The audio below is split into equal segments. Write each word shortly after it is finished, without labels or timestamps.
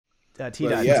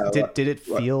T-Dot, yeah, did it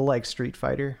feel like Street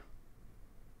Fighter?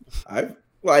 That's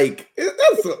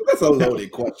a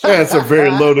loaded question. That's a very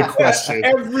loaded question.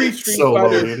 Every Street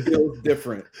Fighter feels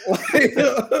different.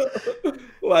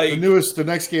 The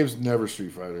next game's never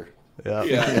Street Fighter.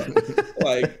 Yeah.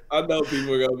 Like, I know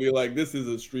people are gonna be like, "This is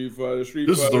a Street Fighter." This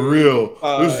is the real.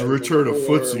 This is the return of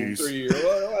footsies.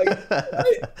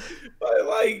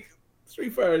 Like,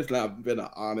 Street Fighter's not been an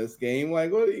honest game.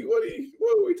 Like, what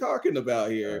are we talking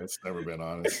about here? It's never been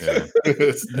honest.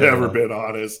 It's never been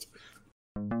honest.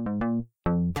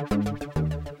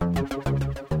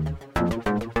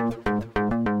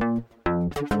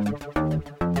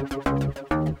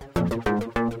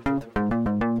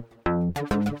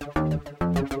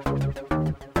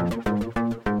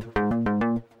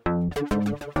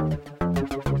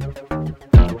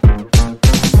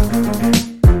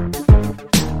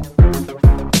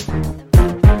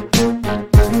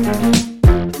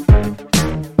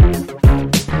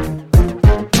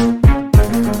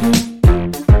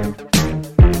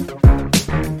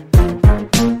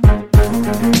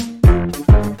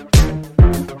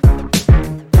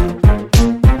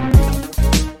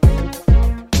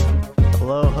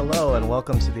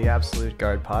 Absolute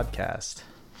Guard podcast.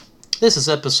 This is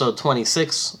episode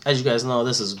 26. As you guys know,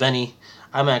 this is Benny.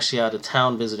 I'm actually out of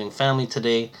town visiting family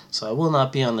today, so I will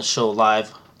not be on the show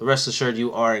live. But rest assured,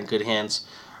 you are in good hands.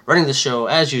 Running the show,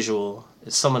 as usual,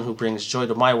 is someone who brings joy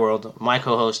to my world, my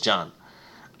co-host, John.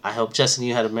 I hope Jess and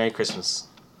you had a Merry Christmas.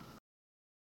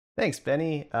 Thanks,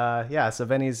 Benny. So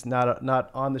Benny's not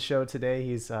on the show today.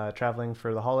 He's traveling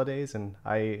for the holidays, and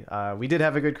we did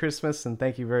have a good Christmas, and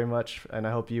thank you very much. And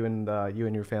I hope you and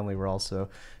your family were also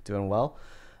doing well.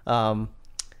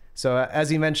 So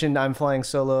as you mentioned, I'm flying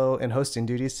solo and hosting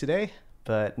duties today,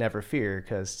 but never fear,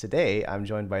 because today I'm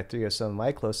joined by three of some of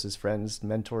my closest friends,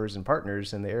 mentors, and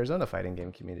partners in the Arizona fighting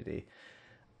game community.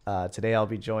 Today I'll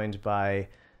be joined by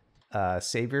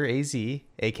Saber AZ,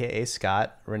 aka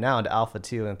Scott, renowned Alpha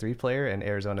 2 and 3 player and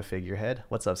Arizona figurehead.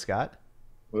 What's up, Scott?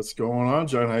 What's going on,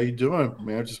 John? How you doing,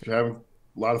 man? I'm just having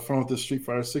a lot of fun with this Street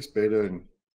Fighter 6 beta and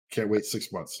can't wait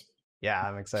 6 months. Yeah,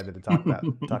 I'm excited to talk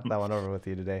that one over with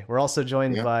you today. We're also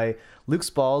joined by Luke's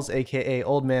Balls, aka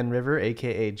Old Man River,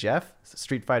 aka Jeff,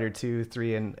 Street Fighter 2,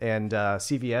 3, and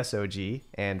CVS OG,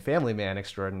 and Family Man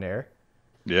extraordinaire.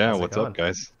 Yeah, what's up,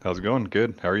 guys? How's it going?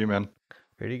 Good. How are you, man?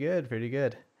 Pretty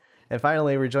good. And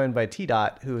finally, we're joined by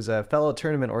T-Dot, who is a fellow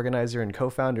tournament organizer and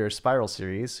co-founder of Spiral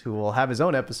Series, who will have his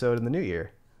own episode in the new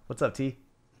year. What's up, T?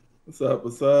 What's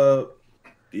up?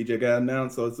 DJ got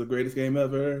announced, so it's the greatest game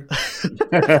ever.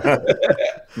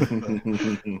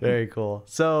 Very cool.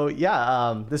 So,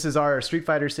 this is our Street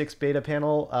Fighter 6 beta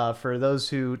panel. For those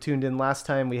who tuned in last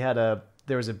time, there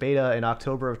was a beta in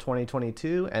October of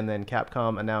 2022, and then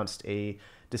Capcom announced a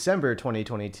December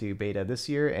 2022 beta this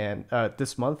year and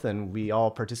this month, and we all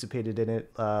participated in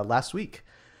it last week.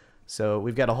 So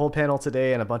we've got a whole panel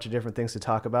today and a bunch of different things to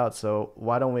talk about. So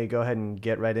why don't we go ahead and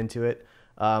get right into it?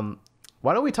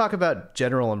 Why don't we talk about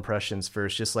general impressions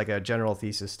first, just like a general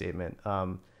thesis statement?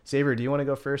 Saber, do you want to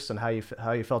go first on how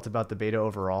you felt about the beta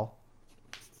overall?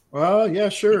 Yeah,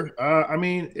 sure. I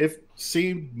mean, it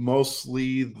seemed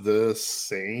mostly the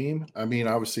same. I mean,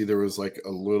 obviously there was like a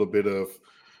little bit of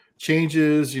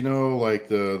changes, like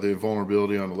the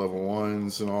invulnerability on the level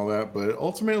 1s and all that, but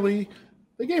ultimately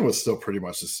the game was still pretty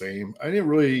much the same. I didn't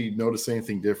really notice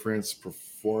anything different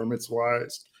performance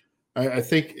wise. I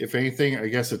think if anything, I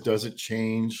guess it doesn't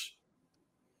change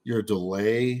your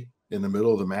delay in the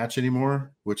middle of the match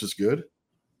anymore, which is good.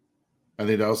 I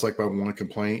think that was like my one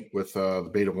complaint with the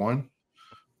beta 1.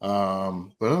 But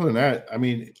other than that, I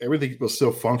mean, everything was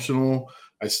still functional.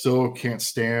 I still can't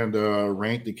stand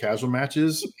ranked and casual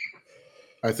matches.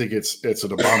 I think it's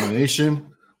an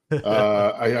abomination.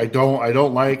 I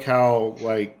don't like how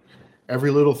like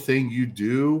every little thing you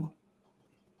do,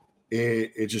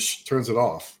 it just turns it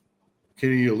off.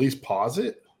 Can you at least pause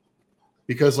it?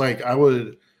 Because like I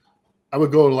would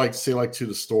go to like say like to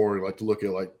the store like to look at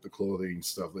like the clothing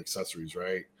stuff, the accessories,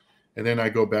 right? And then I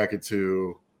go back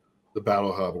into the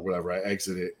battle hub or whatever, I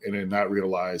exit it and then not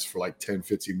realize for like 10,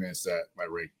 15 minutes that my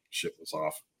rank shit was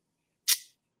off.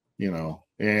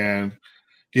 And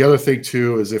the other thing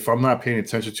too is if I'm not paying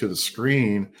attention to the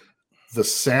screen, the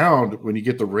sound when you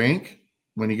get the rank,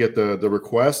 when you get the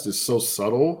request is so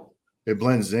subtle, it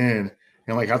blends in.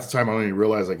 And like half the time I don't even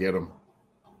realize I get them.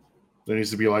 There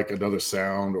needs to be like another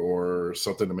sound or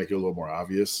something to make it a little more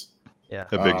obvious. Yeah.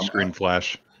 A big screen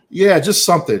flash. Yeah, just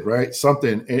something, right?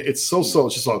 Something. It's so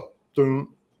it's just like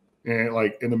boom, and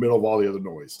like in the middle of all the other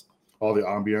noise, all the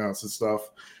ambiance and stuff.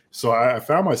 So I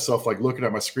found myself like looking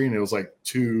at my screen. It was like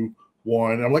 2,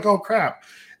 1. And I'm like, oh crap!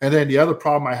 And then the other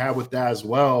problem I have with that as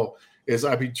well is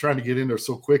I'd be trying to get in there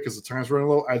so quick because the time's running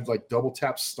low. I'd like double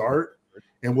tap start.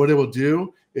 And what it will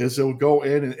do is it will go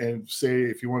in and say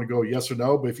if you want to go yes or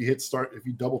no. But if you hit start, if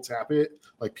you double tap it,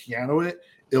 like piano it,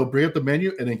 it'll bring up the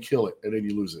menu and then kill it. And then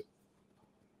you lose it.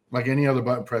 Like any other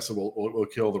button press will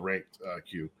kill the ranked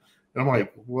queue. And I'm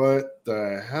like, what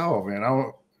the hell,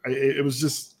 man? It was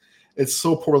just, it's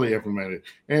so poorly implemented.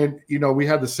 And, we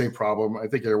had the same problem. I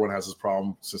think everyone has this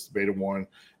problem since the beta 1,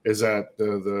 is that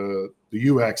the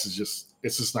UX is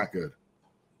it's just not good.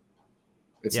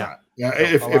 It's not. Yeah.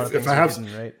 If I have,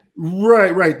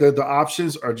 right. The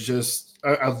options are just,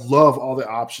 I love all the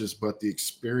options, but the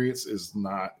experience is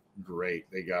not great.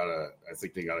 I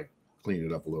think they gotta clean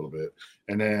it up a little bit.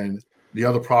 And then the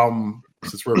other problem,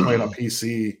 since we're playing on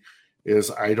PC,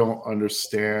 is I don't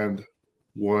understand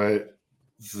what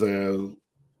the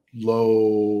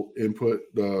low input,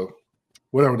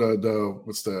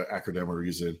 what's the acronym we're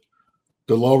using?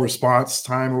 The low response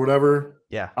time or whatever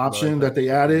option that they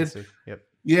added. Yep.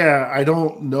 Yeah, I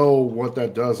don't know what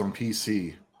that does on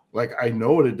PC. Like, I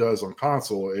know what it does on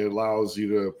console. It allows you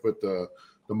to put the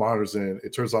monitors in.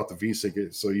 It turns off the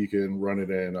VSync so you can run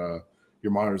it in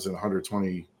your monitors in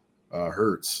 120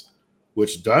 hertz,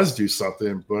 which does do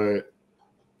something. But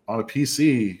on a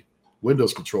PC,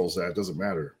 Windows controls that. It doesn't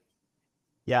matter.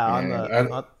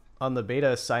 Yeah, on the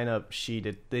beta sign up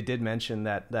sheet, they did mention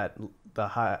that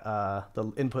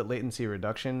the input latency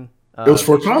reduction. It was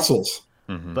for consoles.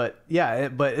 Mm-hmm. But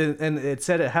it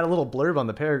said it had a little blurb on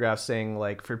the paragraph saying,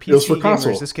 like, for PC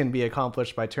gamers, this can be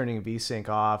accomplished by turning VSync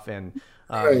off and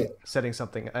setting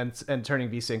something and turning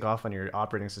VSync off on your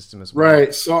operating system as well.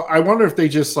 Right. So I wonder if they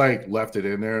just like left it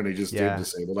in there and they just did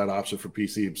disable that option for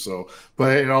PC. So,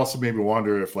 but it also made me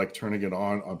wonder if like turning it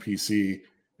on PC,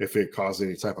 if it caused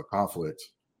any type of conflict.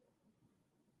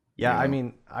 Yeah, I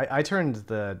mean, I turned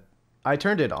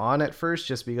it on at first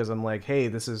just because I'm like, hey,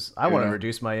 I want to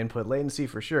reduce my input latency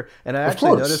for sure. And I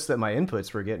actually noticed that my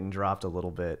inputs were getting dropped a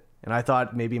little bit. And I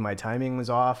thought maybe my timing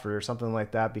was off or something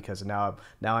like that because now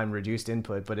I'm reduced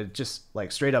input, but it just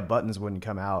like straight up buttons wouldn't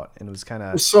come out. And it was kind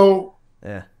of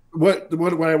What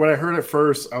I heard at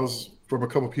first, I was from a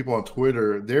couple of people on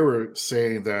Twitter, they were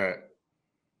saying that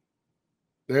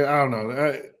I don't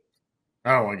know.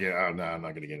 I don't want to get out. No, I'm not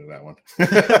going to get into that one.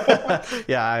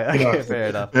 Fair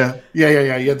enough.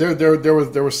 Yeah.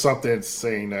 There was something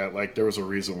saying that like there was a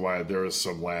reason why there was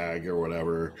some lag or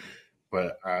whatever,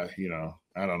 but I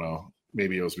don't know.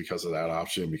 Maybe it was because of that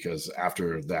option. Because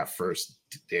after that first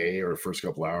day or first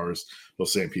couple hours,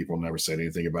 those same people never said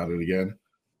anything about it again.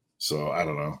 So I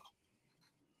don't know.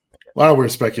 A lot of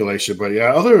weird speculation, but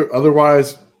yeah.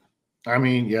 Otherwise, I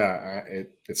mean,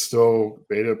 it's still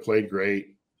beta played great.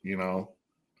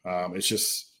 It's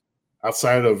just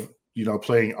outside of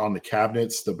playing on the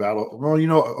cabinets, the battle. Well,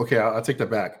 okay, I'll take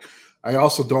that back. I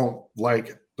also don't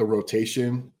like the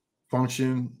rotation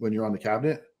function when you're on the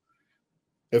cabinet.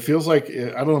 It feels like I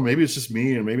don't know. Maybe it's just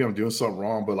me, and maybe I'm doing something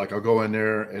wrong. But like, I'll go in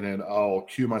there and then I'll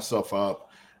queue myself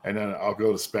up, and then I'll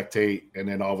go to spectate, and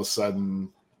then all of a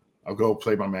sudden I'll go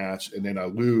play my match, and then I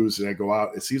lose, and I go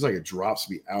out. It seems like it drops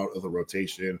me out of the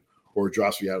rotation, or it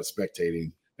drops me out of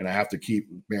spectating. And I have to keep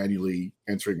manually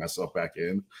entering myself back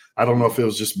in. I don't know if it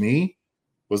was just me.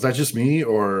 Was that just me,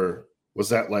 or was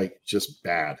that like just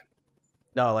bad?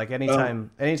 No, like anytime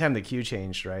the queue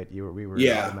changed, right? We were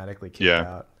automatically kicked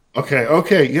out.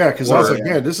 Okay, yeah. Because I was like,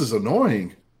 man, this is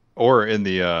annoying. Or in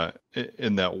the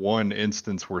in that one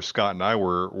instance where Scott and I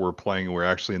were playing, we're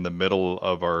actually in the middle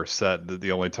of our set.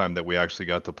 The only time that we actually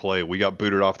got to play, we got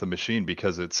booted off the machine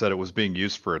because it said it was being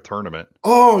used for a tournament.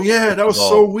 Oh yeah, that was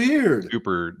so weird.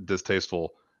 Super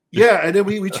distasteful. Yeah, and then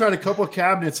we tried a couple of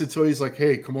cabinets until he's like,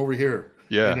 "Hey, come over here."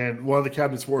 Yeah, and then one of the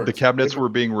cabinets worked. The cabinets were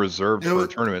being reserved for a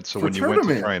tournament, so when you went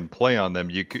to try and play on them,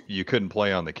 you couldn't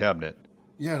play on the cabinet.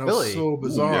 Yeah, that was so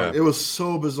bizarre. Yeah. It was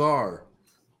so bizarre.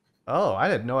 Oh, I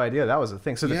had no idea that was a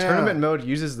thing. So the tournament mode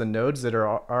uses the nodes that are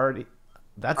already.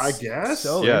 That's I guess.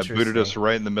 So it booted us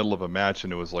right in the middle of a match,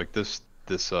 and it was like this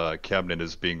cabinet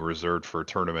is being reserved for a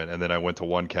tournament. And then I went to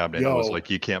one cabinet, and it was like,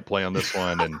 you can't play on this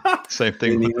one, and same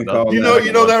thing.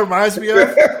 That reminds me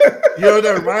of.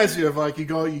 That reminds me of like you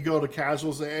go to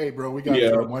casuals and hey bro, we got to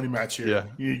do a money match here. Yeah,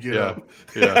 you get up.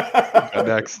 Yeah.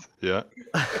 Next, yeah.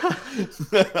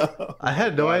 I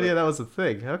had no idea that was a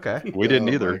thing. Okay, we didn't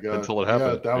either until it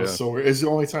happened. Yeah, that was so weird. It's the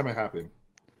only time it happened.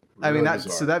 Really I mean,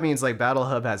 so that means like Battle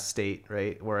Hub has state,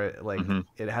 right? Where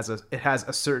it has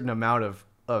a certain amount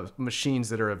of machines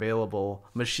that are available,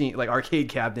 like arcade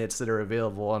cabinets that are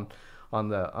available on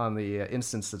the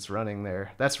instance that's running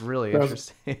there. That's really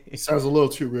interesting. It sounds a little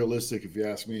too realistic if you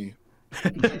ask me.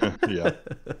 Yeah.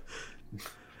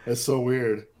 It's so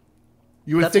weird.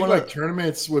 You would That's think one of like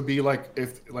tournaments would be like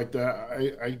if like the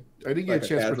I didn't get Like a a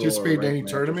chance to casual or a participate in any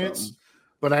ranked match or something. tournaments,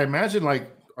 but I imagine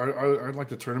like are like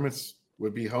the tournaments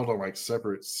would be held on like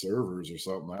separate servers or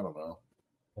something. I don't know.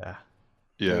 yeah.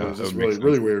 Yeah, it Yeah, was that just would make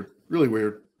really sense. weird, really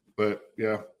weird. But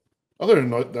yeah, other than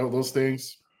those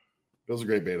things, it was a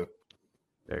great beta.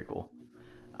 Very cool.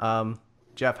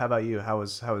 Jeff, how about you? How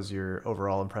was your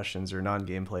overall impressions or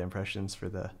non-gameplay impressions for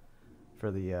the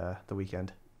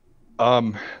weekend?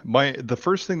 The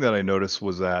first thing that I noticed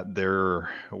was that there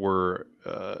were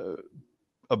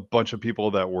a bunch of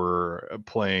people that were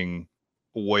playing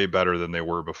way better than they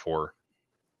were before.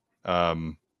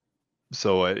 Um,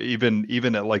 so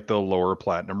even at like the lower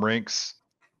platinum ranks,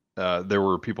 there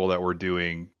were people that were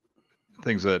doing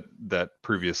things that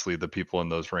previously the people in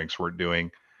those ranks weren't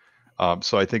doing.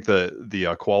 So I think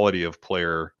the quality of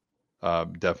player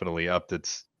definitely upped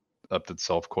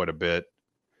itself quite a bit.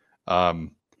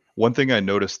 Um, One thing I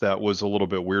noticed that was a little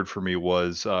bit weird for me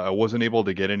was I wasn't able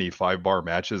to get any 5 bar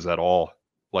matches at all,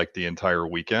 like the entire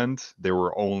weekend. There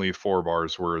were only 4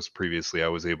 bars, whereas previously I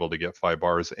was able to get 5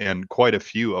 bars, and quite a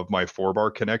few of my 4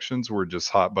 bar connections were just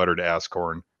hot buttered ass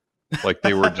corn. Like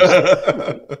they were just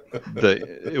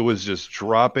it was just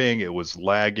dropping, it was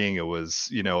lagging, it was,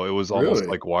 it was almost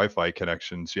Really? like Wi-Fi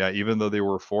connections. Yeah, even though they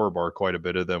were 4 bar, quite a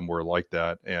bit of them were like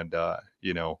that. And I,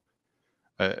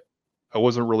 I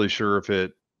wasn't really sure if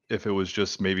it was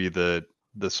just maybe the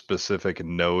specific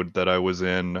node that I was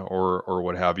in or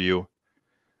what have you.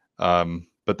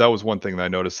 But that was one thing that I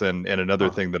noticed, and another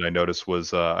Huh. thing that I noticed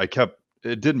was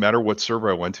it didn't matter what server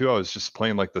I went to, I was just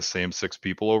playing like the same 6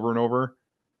 people over and over.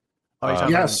 Oh, you're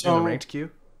talking Yeah. about in the So ranked queue?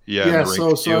 Yeah, in yeah. the ranked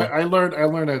So queue. I learned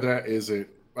that that isn't.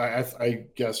 I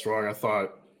guessed wrong. I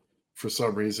thought for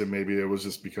some reason maybe it was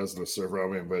just because of the server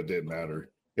I'm in, but it didn't matter.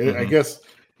 I Hmm. guess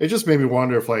it just made me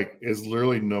wonder if like is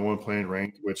literally no one playing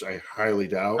ranked, which I highly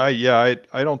doubt. I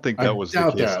don't think I that was the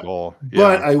doubt case at that. all.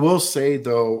 But Yeah. I will say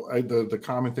though, the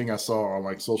common thing I saw on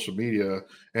like social media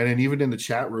and then even in the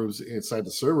chat rooms inside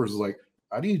the servers is like,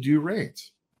 how do you do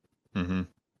ranked? Hmm.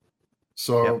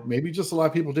 So Yep. maybe just a lot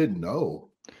of people didn't know.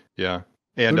 Yeah.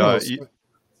 Who And knows?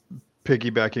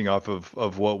 piggybacking off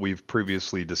of what we've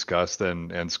previously discussed,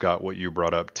 and Scott, what you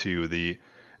brought up too, the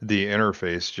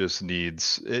interface just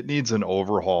needs an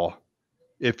overhaul.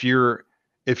 If you're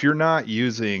not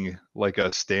using like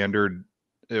a standard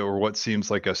or what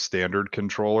seems like a standard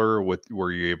controller with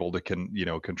where you're able to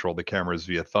control the cameras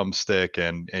via thumbstick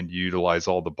and utilize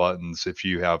all the buttons, if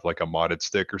you have like a modded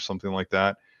stick or something like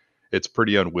that, it's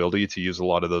pretty unwieldy to use a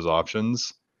lot of those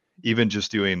options. Even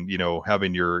just doing,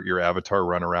 having your avatar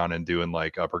run around and doing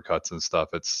like uppercuts and stuff,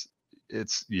 it's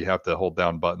you have to hold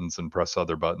down buttons and press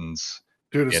other buttons.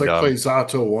 Dude, it's And like playing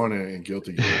Zato 1 in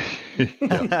Guilty Gear.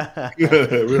 yeah.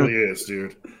 It really is,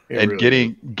 dude. It And really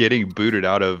is. getting booted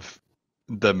out of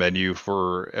the menu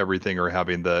for everything, or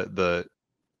having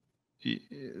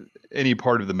any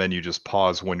part of the menu just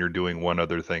pause when you're doing one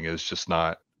other thing is just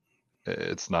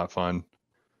it's not fun,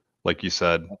 like you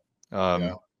said. Yeah.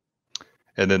 um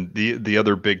and then the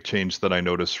other big change that I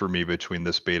noticed for me between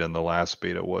this beta and the last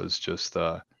beta was just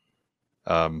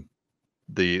um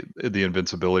the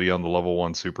invincibility on the level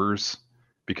 1 supers,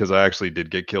 because I actually did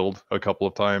get killed a couple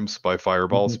of times by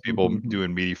fireballs, people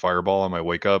doing meaty fireball on my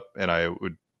wake up, and I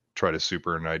would try to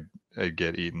super and I'd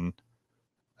get eaten.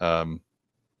 um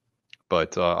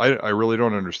but I really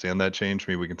don't understand that change.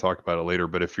 Maybe we can talk about it later,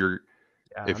 but if you're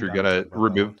Yeah, if I'm you're down to gonna talk about that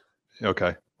remove, one.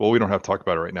 okay, well, we don't have to talk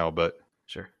about it right now, but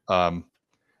Sure. um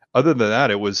other than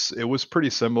that, it was pretty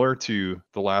similar to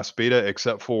the last beta,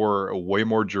 except for way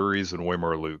more juries and way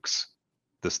more Lukes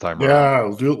this time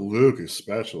around. Yeah, Luke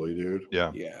especially, dude.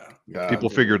 Yeah, Yeah, Yeah. people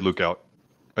agree. figured Luke out,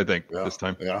 I think, Yeah. this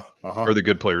time, Yeah. Uh-huh. or the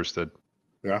good players did.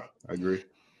 Yeah, I agree.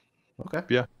 Okay.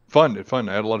 Yeah, fun.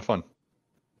 I had a lot of fun.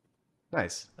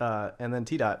 Nice. And then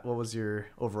T Dot, what was your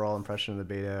overall impression of the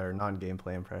beta or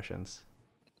non-gameplay impressions?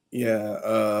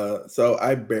 Yeah, so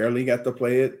I barely got to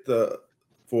play it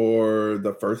for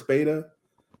the first beta.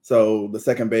 So the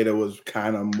second beta was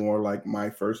kind of more like my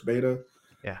first beta.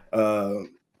 Yeah.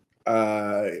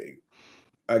 I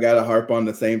I gotta harp on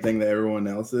the same thing that everyone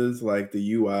else is. Like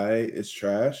the UI is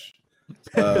trash.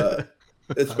 Uh,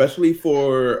 especially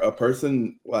for a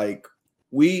person like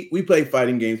we played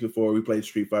fighting games before, we played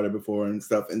Street Fighter before and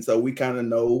stuff, and so we kind of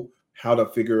know how to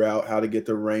figure out how to get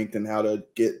to ranked and how to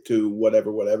get to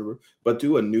whatever. But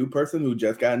to a new person who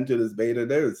just got into this beta,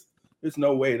 there's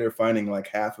no way they're finding like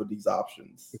half of these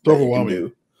options It's that you can overwhelming.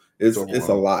 do. It's It's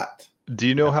a overwhelming. lot. Do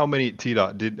you know how many T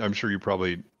Dot did? I'm sure you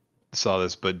probably saw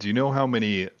this, but do you know how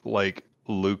many like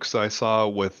Lukes I saw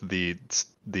with the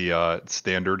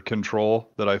standard control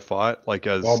that I fought? Like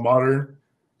All as modern.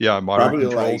 Yeah, modern Probably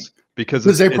controls because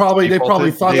Because they it's probably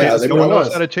defaulted. thought Yeah, that's they no what one it knows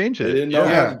was. how to change They it. didn't know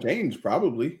Yeah, how to change,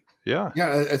 probably. yeah.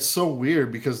 Yeah, it's so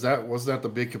weird because that wasn't that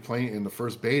the big complaint in the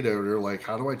first beta. They're like,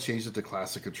 how do I change it to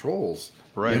classic controls?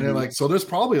 Right. And then like, so there's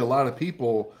probably a lot of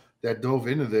people that dove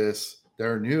into this that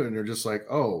are new and they're just like,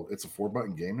 oh, it's a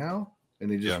 4-button game now,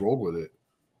 and they just Yeah. rolled with it.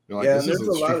 They're like, Yeah, this and is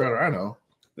a Street Fighter I know.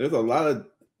 there's a lot of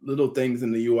little things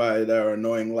in the UI that are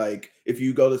annoying. Like if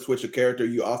you go to switch a character,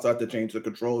 you also have to change the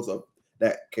controls of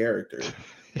that character.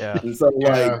 Yeah. And so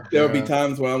like there'll be Yeah.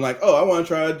 times when I'm like, oh, I want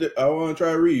to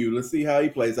try Ryu. Let's see how he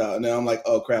plays out. And then I'm like,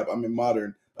 oh crap, I'm in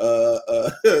modern.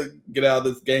 Get out of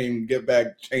this game, get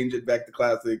back, change it back to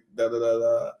classic. Da da da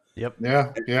da. Yep.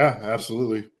 Yeah,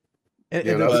 absolutely. And,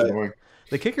 Yeah, and that's but- annoying.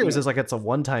 the kicker is like it's a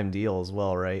one-time deal as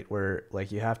well, right? Where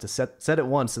like you have to set it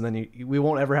once, and then we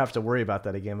won't ever have to worry about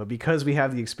that again. But because we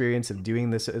have the experience of doing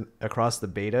this across the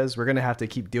betas, we're gonna have to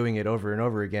keep doing it over and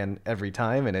over again every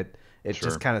time, and it Sure.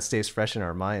 just kind of stays fresh in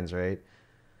our minds, right?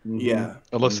 Yeah.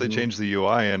 Unless they change the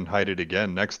UI and hide it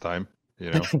again next time,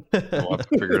 we'll have to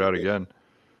figure it out again.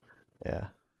 Yeah.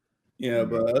 Yeah,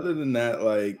 but other than that,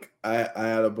 like I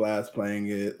had a blast playing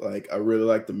it. Like I really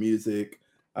like the music.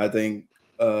 I think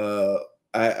I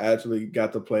actually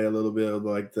got to play a little bit of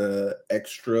like the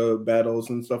extra battles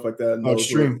and stuff like that. And Oh, those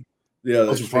extreme. the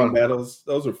Those are extreme fun. battles,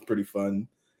 those are pretty fun.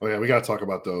 Oh yeah, we gotta talk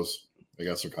about those. I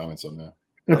got some comments on that.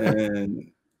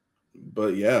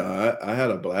 But yeah, I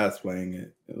had a blast playing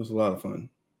it. It was a lot of fun.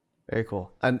 Very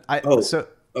cool. And I Oh, so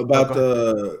About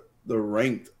go the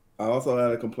ranked, I also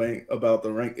had a complaint about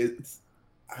the rank.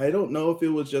 I don't know if it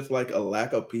was just like a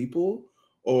lack of people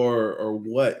or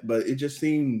what, but it just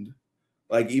seemed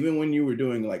like even when you were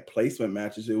doing like placement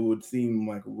matches, it would seem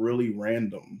like really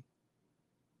random.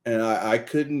 And I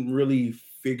couldn't really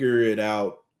figure it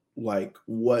out like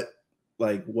what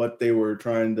they were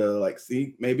trying to like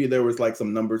see. Maybe there was like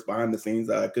some numbers behind the scenes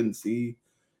that I couldn't see.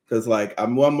 Because like I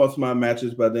won most of my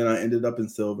matches, but then I ended up in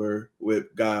silver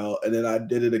with Guile, and then I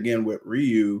did it again with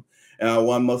Ryu, and I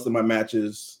won most of my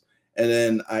matches, and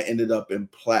then I ended up in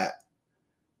plat.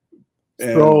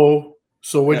 And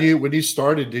So when you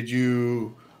started, did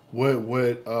you what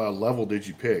level did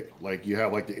you pick? Like you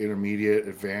have like the intermediate,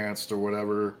 advanced, or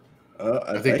whatever.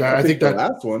 I think picked the that-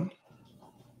 last one,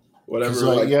 whatever, 'Cause,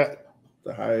 like yeah,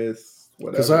 the highest,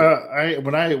 because whatever.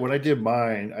 when I did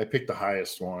mine, I picked the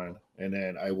highest one, and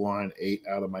then I won 8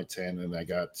 out of my 10, and I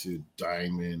got to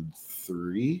Diamond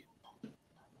 3.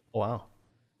 wow.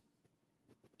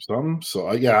 Something. So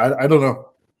I don't know.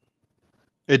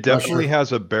 It definitely sure.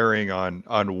 has a bearing on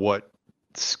what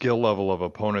skill level of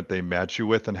opponent they match you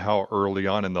with and how early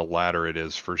on in the ladder it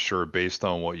is for sure, based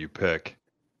on what you pick.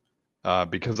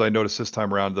 Because I noticed this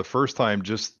time around, the first time,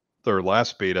 just their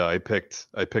last beta, I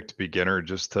picked beginner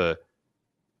just to,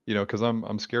 because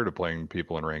I'm scared of playing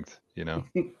people in ranked.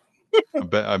 I'm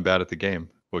bad at the game.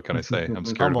 What can I say? I'm scared of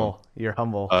them. Humble. You're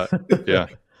humble. Yeah.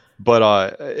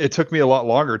 But it took me a lot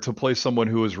longer to play someone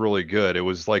who was really good. It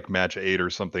was like match 8 or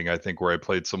something, I think, where I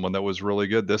played someone that was really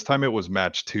good. This time it was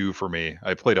match 2 for me.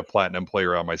 I played a platinum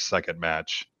player on my second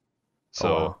match. So,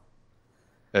 Oh, wow.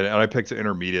 and I picked an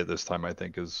intermediate this time, I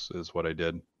think, is what I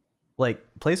did. Like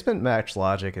placement match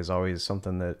logic is always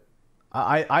something that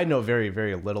I know very,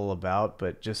 very little about,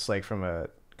 but just like from a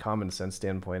common sense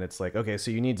standpoint, it's like, okay, so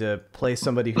you need to play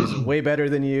somebody who's way better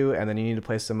than you, and then you need to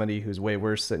play somebody who's way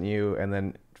worse than you, and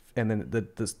then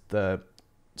the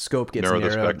scope gets Narrow the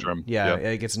narrowed. spectrum. Yeah, Yep.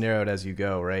 it gets narrowed as you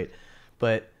go, right?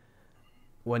 But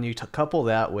when you couple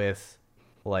that with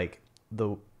like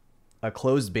a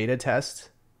closed beta test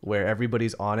where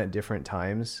everybody's on at different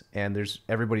times and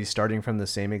everybody's starting from the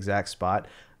same exact spot,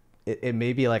 it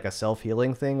may be like a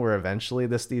self-healing thing where eventually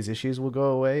these issues will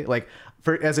go away. Like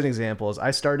as an example, is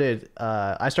I started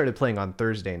playing on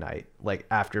Thursday night, like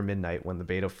after midnight when the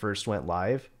beta first went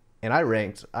live, and I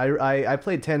ranked. I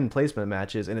played 10 placement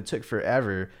matches and it took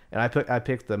forever, and I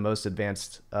picked the most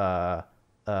advanced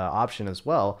option as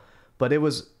well. But it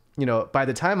was, by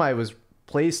the time I was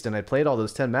placed and I played all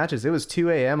those 10 matches, it was 2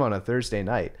 a.m. on a Thursday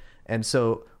night. And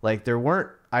so like there weren't,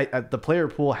 the player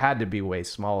pool had to be way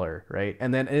smaller, right?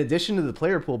 And then in addition to the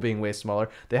player pool being way smaller,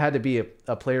 there had to be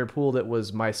a player pool that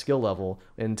was my skill level.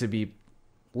 And to be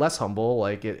less humble,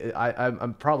 like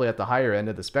I'm probably at the higher end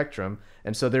of the spectrum.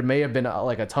 And so there may have been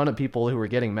like a ton of people who were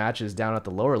getting matches down at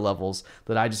the lower levels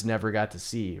that I just never got to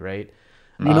see, right?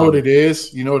 You know what it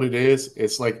is?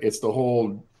 It's like it's the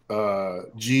whole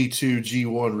G2,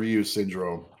 G1 Ryu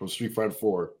syndrome from Street Fighter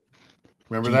 4.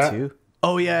 Remember G2? that?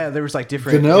 Oh yeah, there was like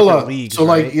different Vanilla leagues. So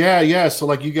like right? yeah. So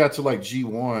like you got to like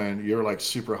G1, you're like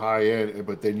super high end,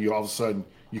 but then you all of a sudden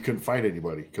you couldn't fight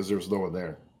anybody because there was no one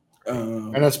there.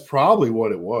 And that's probably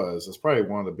what it was. That's probably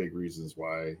one of the big reasons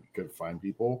why you couldn't find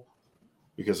people,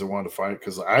 because they wanted to find.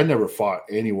 Because I never fought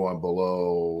anyone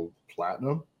below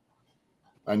platinum.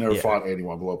 I never fought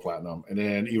anyone below platinum, and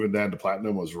then even then, the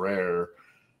platinum was rare.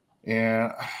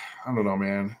 And I don't know,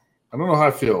 man. I don't know how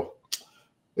I feel.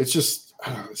 It's just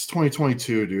it's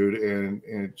 2022, dude,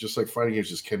 and just like fighting games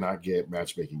just cannot get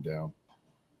matchmaking down.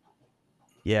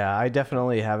 Yeah, I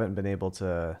definitely haven't been able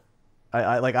to.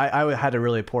 I had a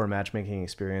really poor matchmaking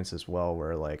experience as well,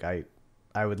 where like I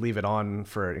would leave it on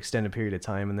for an extended period of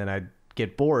time, and then I'd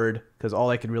get bored because all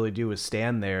I could really do was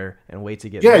stand there and wait to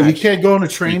get. Yeah, matched. you can't go into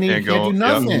training. You can't do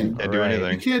nothing. Yep, can't do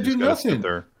anything. You can't do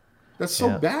nothing. That's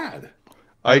so bad.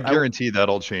 I guarantee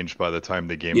that'll change by the time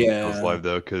the game goes live,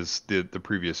 though, because the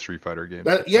previous Street Fighter game.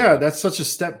 That's such a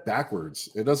step backwards.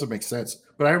 It doesn't make sense.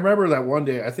 But I remember that one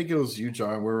day, I think it was you,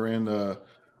 John. We were in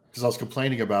because I was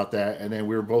complaining about that, and then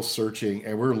we were both searching,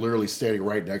 and we are literally standing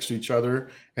right next to each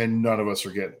other, and neither of us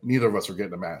were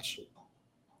getting a match,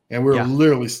 and we were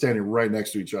literally standing right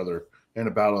next to each other in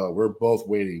a battle. We're both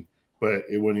waiting, but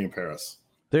it wouldn't even pair us.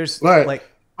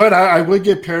 But I would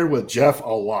get paired with Jeff a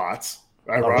lot.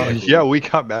 Ironically. Yeah, we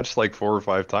got matched like 4 or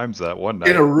 5 times that one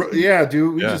night.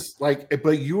 Dude. We just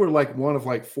but you were like one of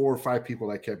like 4 or 5 people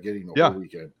that kept getting the whole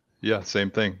weekend. Yeah, same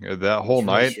thing. That whole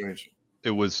night,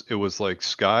 it was like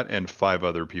Scott and 5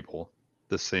 other people,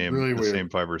 the same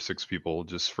 5 or 6 people,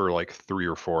 just for like 3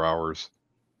 or 4 hours.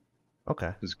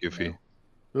 Okay, it's goofy. Yeah.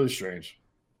 Really strange.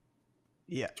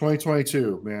 Yeah,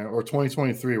 2022, man, or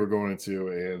 2023, we're going into,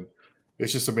 and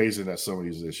it's just amazing that some of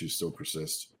these issues still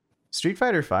persist. Street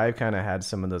Fighter V kind of had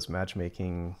some of those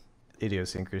matchmaking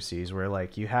idiosyncrasies where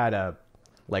like you had a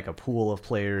pool of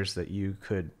players that you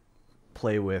could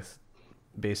play with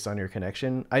based on your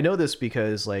connection. I know this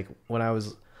because like when I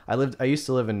used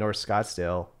to live in North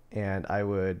Scottsdale, and I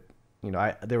would,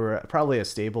 there were probably a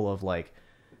stable of like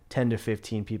 10 to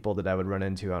 15 people that I would run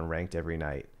into on ranked every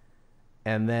night.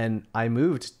 And then I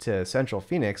moved to Central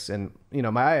Phoenix, and my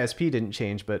ISP didn't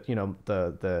change, but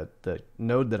the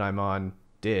node that I'm on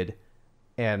did.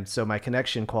 And so my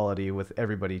connection quality with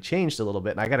everybody changed a little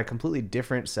bit, and I got a completely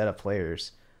different set of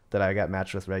players that I got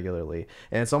matched with regularly.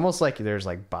 And it's almost like there's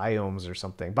like biomes or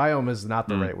something. Biome is not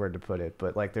the right word to put it,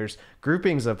 but like there's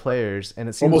groupings of players, and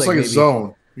it seems almost like a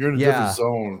zone. You're in a different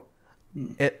zone.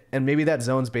 And maybe that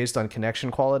zone's based on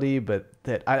connection quality, but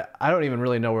that I don't even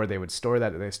really know where they would store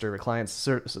that. Do they store it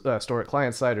store it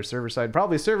client side or server side?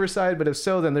 Probably server side, but if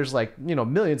so, then there's like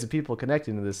millions of people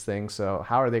connecting to this thing. So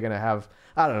how are they going to have?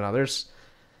 I don't know.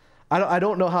 I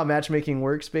don't know how matchmaking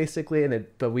works basically,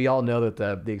 but we all know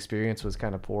that the experience was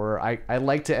kind of poor. I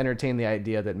like to entertain the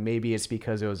idea that maybe it's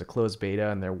because it was a closed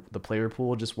beta and the player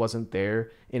pool just wasn't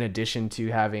there. In addition to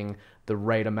having the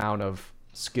right amount of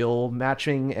skill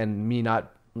matching and me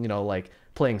not like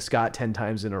playing Scott 10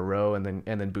 times in a row and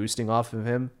then boosting off of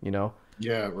him.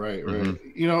 Yeah, right.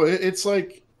 It's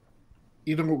like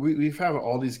we've had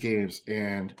all these games,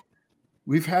 and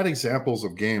we've had examples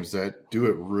of games that do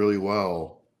it really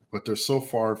well, but they're so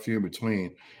far few in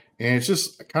between. And it's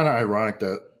just kind of ironic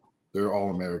that they're all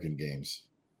American games.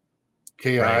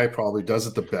 KI probably does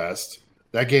it the best.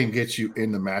 That game gets you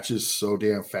in the matches so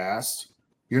damn fast.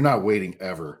 You're not waiting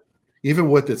ever, even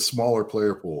with its smaller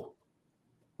player pool,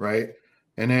 right?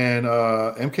 And then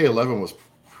MK11 was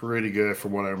pretty good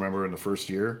from what I remember in the first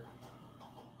year.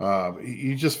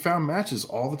 You just found matches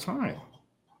all the time.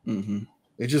 Mm-hmm.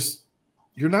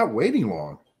 You're not waiting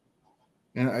long.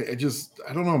 And I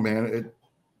don't know, man.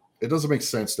 It doesn't make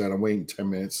sense that I'm waiting 10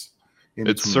 minutes.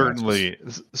 It certainly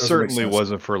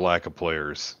wasn't for lack of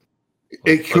players.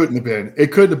 It couldn't have been.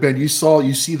 It couldn't have been. You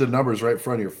see the numbers right in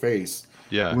front of your face.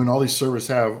 Yeah. When all these servers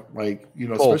have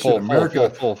especially in America,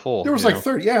 full. There was like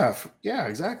 30. Yeah,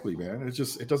 exactly, man.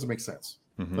 It doesn't make sense.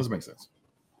 Mm-hmm. It doesn't make sense.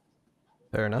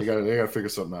 Fair enough. They got to figure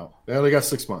something out. Yeah, they got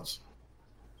 6 months.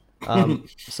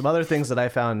 Some other things that I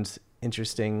found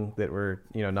interesting that were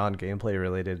non-gameplay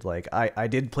related, like I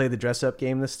did play the dress up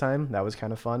game this time. That was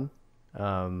kind of fun.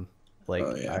 Devil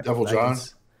John.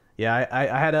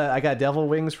 I got devil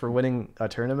wings for winning a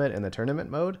tournament in the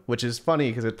tournament mode, which is funny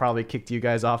because it probably kicked you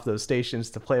guys off those stations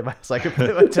to play by so I could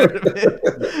play my tournament.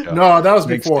 No, that was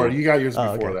before. You got yours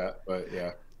before that, but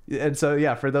yeah. And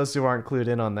so for those who aren't clued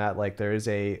in on that, like there's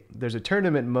a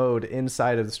tournament mode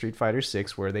inside of the Street Fighter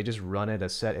 6 where they just run at a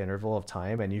set interval of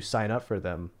time and you sign up for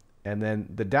them. And then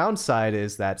the downside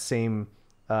is that same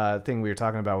thing we were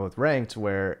talking about with ranked,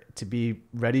 where to be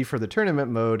ready for the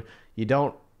tournament mode, you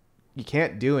don't you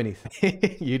can't do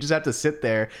anything. You just have to sit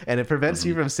there, and it prevents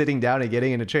you from sitting down and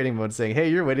getting into training mode saying, hey,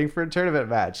 you're waiting for a tournament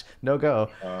match, no go.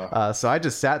 So I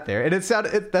just sat there, and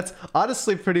that's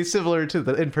honestly pretty similar to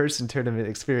the in-person tournament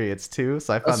experience too,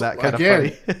 so I found that kind of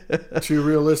funny. Too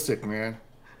realistic, man.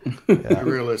 Too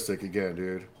realistic again,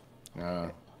 dude.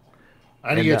 I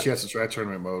didn't get a chance to try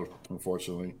tournament mode,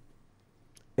 unfortunately.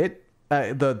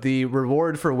 The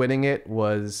reward for winning it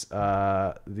was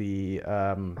you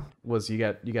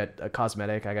got a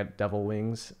cosmetic. I got devil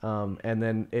wings, and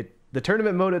then the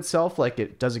tournament mode itself, like,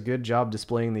 it does a good job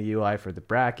displaying the UI for the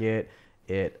bracket.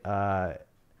 It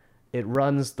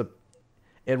runs the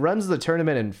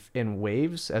tournament in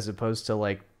waves as opposed to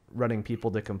like running people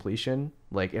to completion.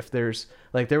 Like, if there's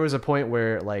like, there was a point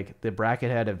where like the bracket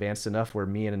had advanced enough where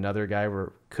me and another guy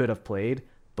could have played,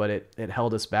 but it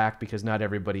held us back because not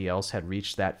everybody else had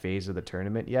reached that phase of the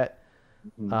tournament yet.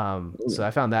 So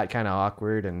I found that kind of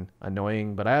awkward and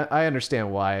annoying, but I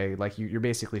understand why. Like, you're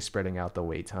basically spreading out the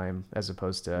wait time as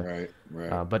opposed to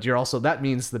right. But you're also, that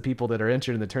means the people that are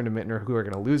entered in the tournament or who are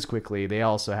going to lose quickly, they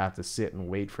also have to sit and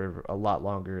wait for a lot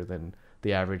longer than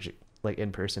the average like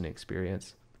in-person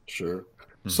experience. Sure.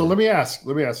 So let me ask,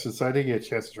 since I didn't get a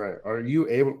chance to try it,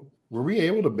 were we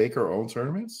able to make our own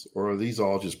tournaments, or are these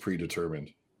all just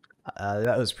predetermined?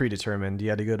 That was predetermined. You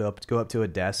had to go up to a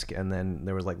desk, and then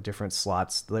there was like different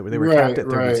slots. They were capped at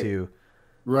 32.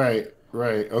 Right.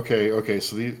 Okay.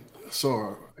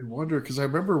 So I wonder, because I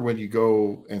remember when you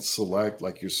go and select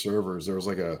like your servers, there was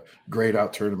like a grayed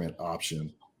out tournament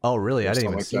option. Oh, really? I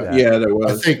didn't even see that. Yeah, there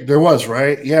was. I think there was,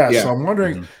 right? Yeah. So I'm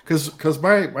wondering, because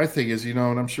my thing is, and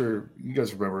I'm sure you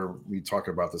guys remember me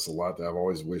talking about this a lot, that I've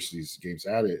always wished these games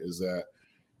had it, is that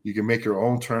you can make your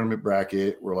own tournament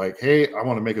bracket. We're like, hey, I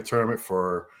want to make a tournament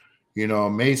for,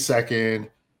 May 2nd,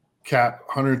 cap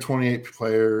 128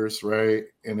 players, right?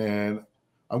 And then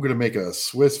I'm going to make a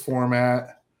Swiss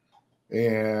format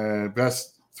and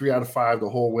best 3 out of 5 the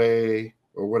whole way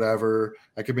or whatever.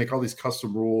 I could make all these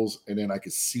custom rules, and then I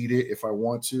could seed it if I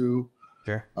want to.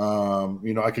 Sure.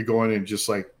 I could go in and just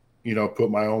like, put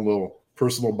my own little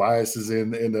personal biases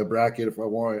in the bracket if I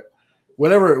want.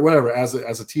 Whatever. As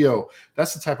a TO,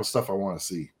 that's the type of stuff I want to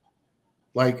see.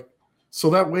 Like, so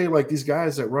that way, like, these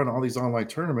guys that run all these online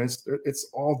tournaments, it's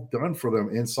all done for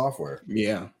them in software.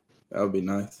 Yeah, that would be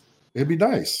nice. It'd be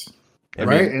nice, I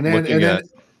right? mean,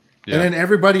 And then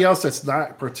everybody else that's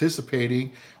not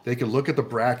participating, they can look at the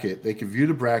bracket, they can view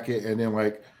the bracket, and then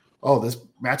like, oh, this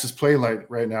match is playing like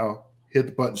right now. Hit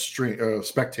the button,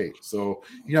 spectate. So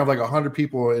you have like 100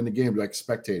 people in the game like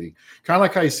spectating, kind of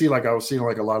like how you see, like I was seeing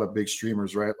like a lot of big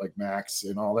streamers, right? Like Max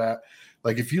and all that.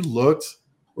 Like if you looked,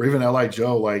 or even Li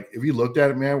Joe, like if you looked at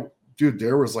it, man, dude,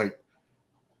 there was like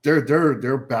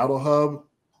their battle hub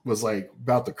was like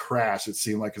about to crash. It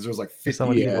seemed like, because there was like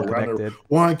 50 people around there,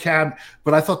 one cab.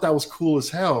 But I thought that was cool as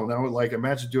hell. And I would like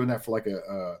imagine doing that for like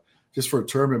just for a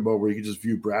tournament mode where you could just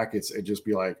view brackets and just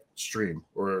be like stream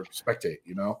or spectate,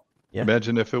 Yeah.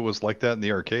 Imagine if it was like that in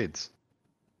the arcades,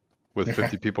 with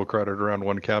 50 people crowded around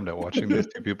one cabinet watching these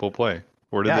two people play.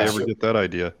 Where did they ever get that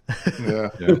idea? Yeah.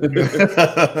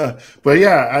 But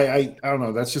yeah, I don't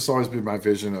know. That's just always been my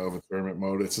vision of a tournament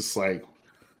mode. It's just like,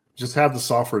 just have the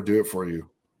software do it for you.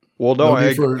 Well, no, I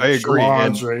agree.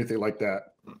 Or anything like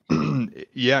that.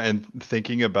 Yeah, and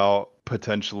thinking about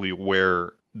potentially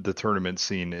where the tournament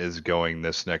scene is going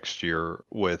this next year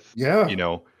with,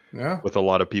 with a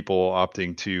lot of people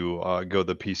opting to go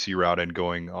the PC route and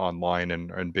going online,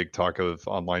 and big talk of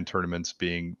online tournaments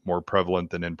being more prevalent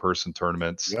than in-person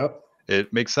tournaments. Yep.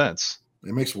 It makes sense.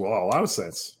 It makes a lot of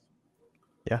sense.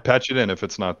 Yeah. Patch it in if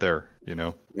it's not there,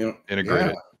 integrate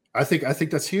it. I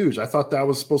think that's huge. I thought that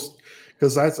was supposed to,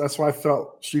 because that's why I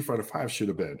felt Street Fighter 5 should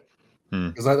have been.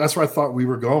 Because that's where I thought we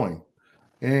were going.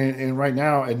 And right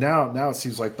now, now it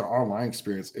seems like the online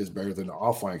experience is better than the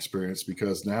offline experience,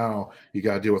 because now you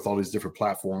got to deal with all these different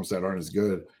platforms that aren't as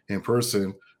good in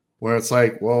person, where it's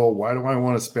like, well, why do I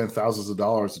want to spend thousands of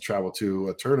dollars to travel to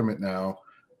a tournament now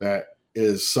that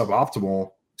is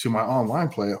suboptimal to my online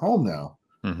play at home now?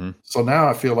 So now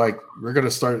I feel like we're going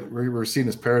to start, we're seeing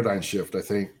this paradigm shift. I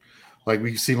think like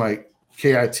we've seen like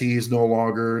KIT is no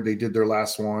longer, they did their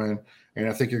last one. And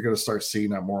I think you're going to start seeing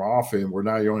that more often, where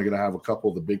now you're only going to have a couple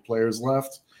of the big players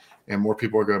left, and more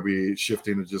people are going to be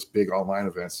shifting to just big online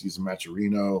events using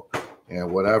Matcherino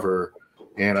and whatever.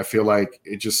 And I feel like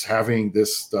it just having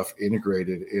this stuff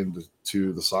integrated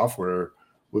into the software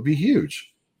would be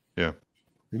huge. Yeah,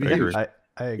 I agree.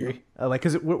 I agree.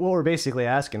 Because what we're basically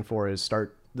asking for is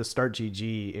the Start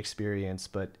GG experience,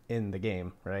 but in the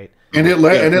game, right? And it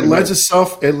lends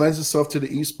itself to the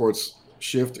esports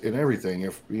shift and everything.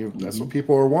 If that's what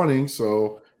people are wanting,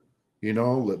 so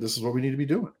This is what we need to be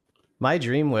doing. My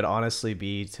dream would honestly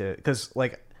be to, because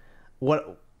like,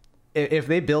 what if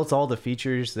they built all the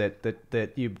features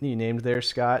that you named there,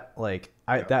 Scott? Like,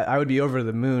 I would be over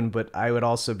the moon, but I would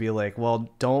also be like, well,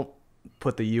 don't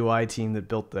put the UI team that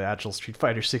built the actual Street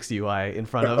Fighter 6 UI in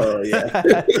front of Oh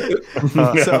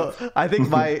yeah. So I think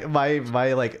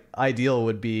my like ideal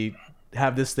would be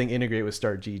have this thing integrate with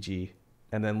Start GG,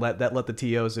 and then let the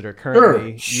TOs that are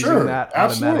currently using that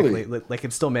automatically, they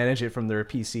can still manage it from their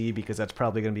PC, because that's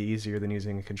probably going to be easier than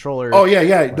using a controller. Oh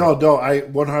yeah. No, I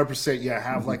 100%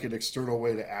 have like an external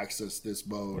way to access this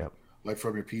mode, like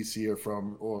from your PC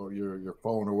or your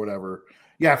phone or whatever.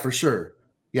 Yeah, for sure.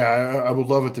 Yeah, I would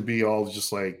love it to be all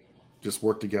just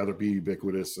work together, be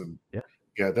ubiquitous, and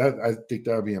that I think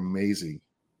that would be amazing.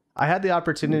 I had the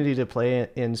opportunity to play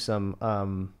in some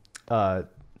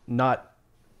not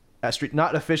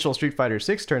official Street Fighter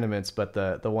 6 tournaments, but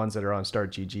the ones that are on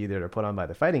Start GG that are put on by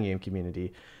the fighting game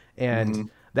community,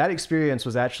 and that experience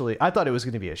was actually, I thought it was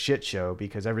going to be a shit show,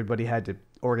 because everybody had to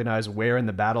organize where in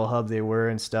the battle hub they were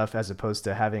and stuff, as opposed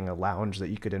to having a lounge that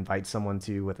you could invite someone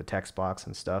to with a text box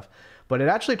and stuff. But it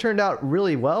actually turned out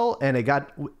really well, and it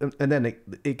got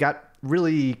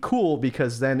really cool,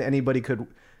 because then anybody could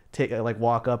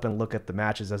walk up and look at the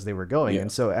matches as they were going. And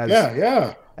so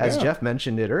as Jeff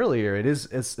mentioned it earlier,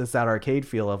 it's that arcade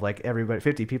feel of like everybody,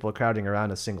 50 people crowding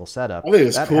around a single setup. I think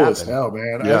it's cool as hell,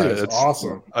 man. I think it's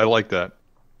awesome. I like that.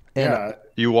 And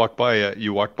you walk by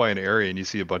an area and you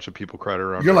see a bunch of people crowded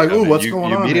around. You're like, "Ooh, what's going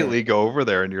on?" You immediately go over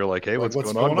there and you're like, "Hey, what's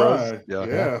going on, bros?"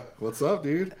 Yeah, what's up,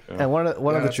 dude? And one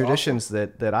of the traditions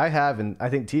that I have, and I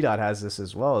think T-Dot has this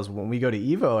as well, is when we go to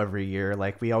Evo every year,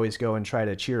 like we always go and try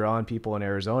to cheer on people in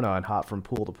Arizona and hop from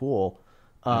pool to pool.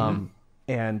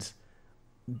 And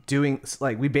doing,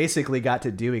 like, we basically got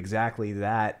to do exactly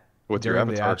that with your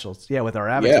avatar. With our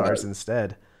avatars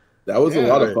instead. That was a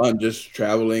lot of fun, just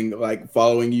traveling, like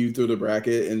following you through the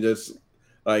bracket and just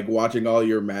like watching all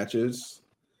your matches.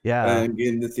 Yeah. And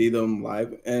getting to see them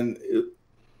live. And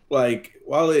like,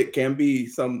 while it can be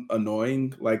some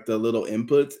annoying, like the little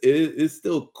inputs, it's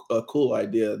still a cool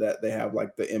idea that they have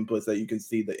like the inputs that you can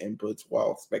see the inputs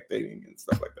while spectating and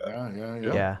stuff like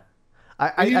that. Yeah.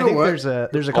 I think there's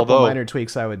a couple minor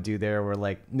tweaks I would do there, where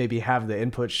like maybe have the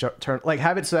input turn, like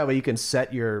have it so that way you can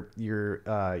set your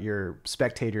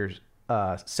spectator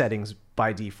settings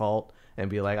by default and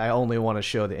be like, I only want to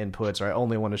show the inputs, or I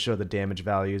only want to show the damage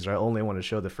values, or I only want to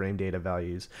show the frame data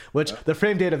values, which the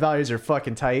frame data values are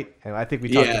fucking tight. And I think we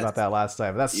talked about that last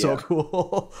time. That's so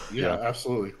cool. Yeah,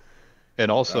 absolutely. And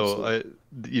also,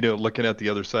 looking at the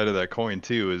other side of that coin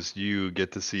too, is you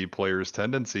get to see players'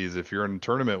 tendencies. If you're in a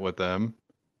tournament with them,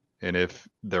 and if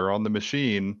they're on the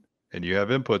machine and you have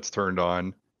inputs turned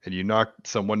on, and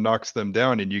someone knocks them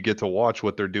down, and you get to watch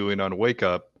what they're doing on Wake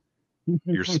Up,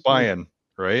 you're spying,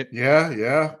 right? Yeah.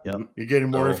 Yep. You're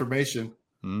getting more information.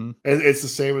 It's the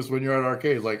same as when you're at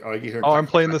arcade. Like, you hear, I'm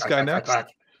playing this guy next.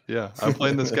 Yeah, I'm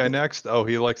playing this guy next. Oh,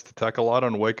 he likes to tech a lot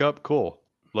on Wake Up. Cool.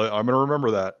 I'm gonna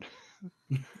remember that.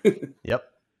 Yep.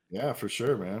 Yeah, for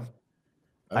sure, man.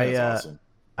 Awesome.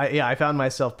 I found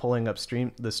myself pulling up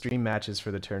the stream matches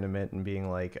for the tournament and being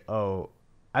like, oh,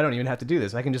 I don't even have to do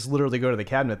this. I can just literally go to the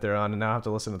cabinet they're on, and now I have to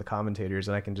listen to the commentators,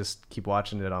 and I can just keep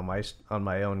watching it on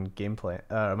my own gameplay,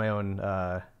 my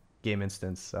own game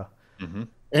instance. So.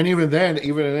 And even then,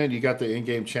 you got the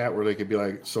in-game chat where they could be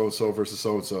like so and so versus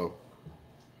so and so,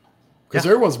 because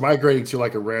everyone's migrating to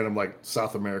like a random like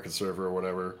South American server or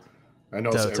whatever. I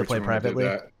know to play privately.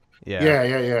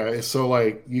 Yeah. So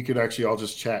like you could actually all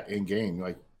just chat in game,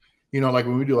 like like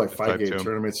when we do like 5-game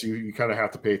tournaments, you kind of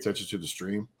have to pay attention to the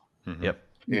stream. Yep.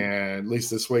 And at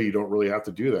least this way, you don't really have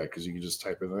to do that, because you can just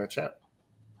type in that chat.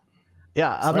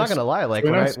 Yeah, I'm not gonna lie. Like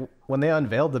when they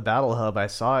unveiled the Battle Hub, I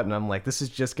saw it and I'm like, this is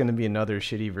just gonna be another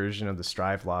shitty version of the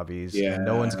Strive lobbies. Yeah, and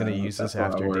no one's gonna use this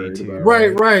after day 2.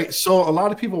 Right. So a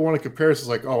lot of people want to compare us,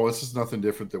 like, oh, this is nothing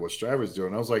different than what Strive is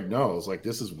doing. I was like, no, it's like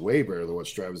this is way better than what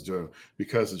Strive is doing,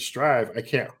 because in Strive, I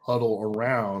can't huddle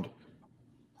around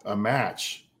a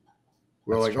match.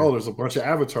 We're like, oh, there's a bunch of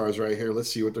avatars right here.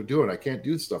 Let's see what they're doing. I can't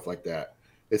do stuff like that.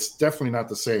 It's definitely not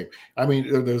the same. I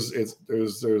mean,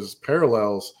 there's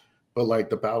parallels, but like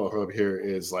the Battle Hub here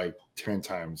is like 10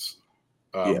 times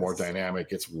more dynamic.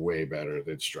 It's way better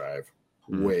than Strive.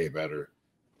 Way better.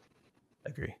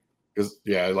 Agree. Because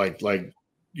the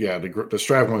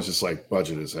Strive one's just like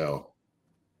budget as hell.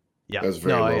 Yeah, that's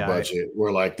very low budget.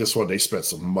 We're like, this one, they spent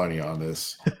some money on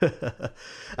this.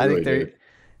 I think they're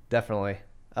definitely.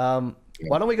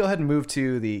 Why don't we go ahead and move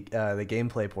to the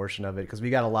gameplay portion of it, because we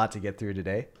got a lot to get through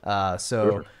today.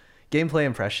 Gameplay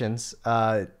impressions.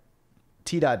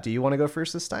 T-Dot, do you want to go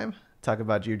first this time? talk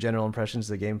about your general impressions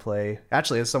of the gameplay.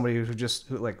 Actually, as somebody who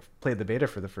like played the beta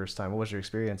for the first time, what was your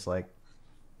experience like?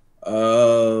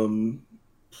 Um,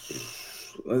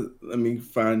 let me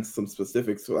find some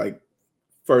specifics. Like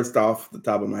first off the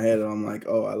top of my head, I'm like,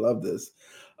 oh, I love this.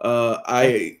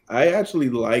 I actually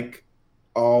like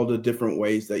all the different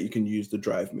ways that you can use the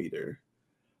drive meter.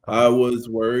 Okay. I was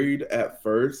worried at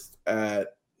first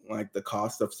at like the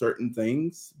cost of certain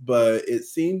things, but it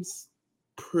seems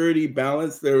pretty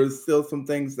balanced. There was still some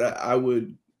things that I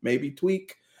would maybe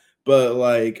tweak, but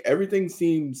like everything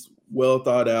seems well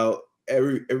thought out.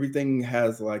 Everything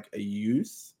has like a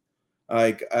use.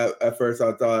 Like at first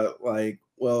I thought like,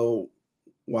 well,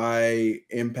 why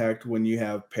impact when you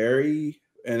have parry?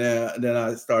 And then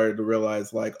I started to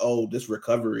realize like, oh, this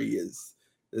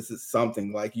is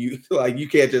something like you like you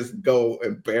can't just go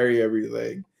and parry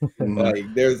everything. Like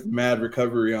there's mad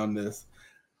recovery on this.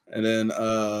 And then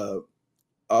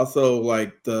also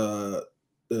like the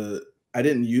I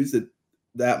didn't use it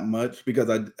that much because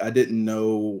I didn't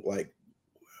know like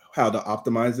how to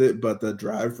optimize it, but the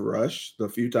drive rush, the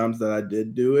few times that I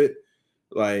did do it,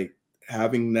 like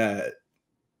having that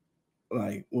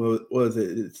like what was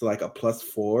it? It's like a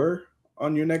 +4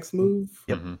 on your next move.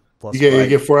 Yep. Mhm. Plus You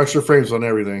get 4 extra frames on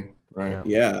everything, right?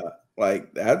 Yeah,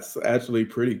 like that's actually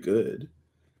pretty good.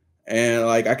 And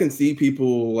like I can see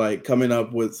people like coming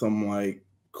up with some like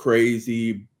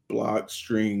crazy block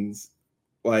strings,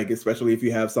 like especially if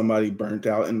you have somebody burnt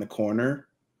out in the corner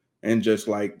and just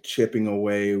like chipping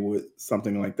away with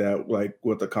something like that, like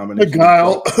with the Hey, combination.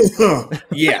 Guile.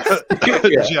 Yes.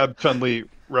 Jab Chun-Li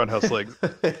roundhouse legs.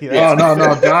 Yeah. Oh no,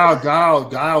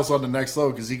 Guile's on the next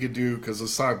level because the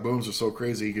sonic booms are so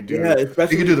crazy. He could do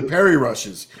the parry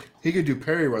rushes. He could do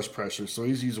parry rush pressure, so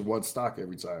he's using one stock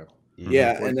every time.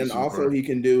 Yeah, and then also he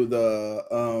can do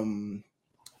the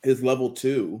his level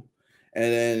 2,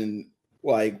 and then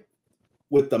like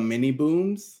with the mini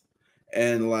booms.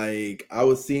 And like I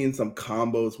was seeing some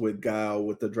combos with Guile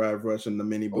with the drive rush and the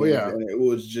mini booms, and it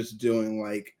was just doing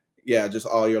like just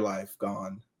all your life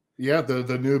gone. Yeah,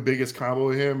 the new biggest combo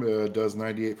with him does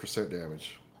 98%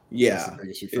 damage. Yeah, that's the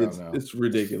biggest we found now. It's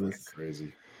ridiculous, it's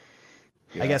crazy.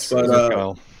 I guess.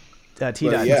 But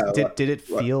T-Dot, did it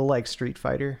feel like Street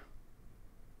Fighter?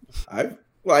 I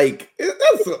like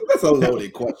that's a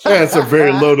loaded question. That's a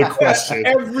very loaded question.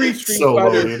 Every Street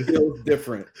Fighter feels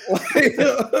different.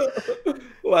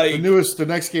 Like the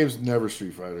next game's never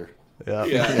Street Fighter.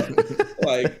 Yeah.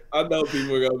 Like I know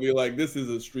people are gonna be like, "This is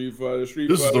a Street Fighter." This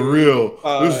is the real.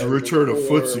 This is the return of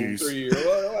footsies.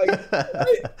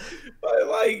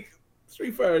 Like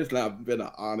Street Fighter's not been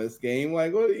an honest game.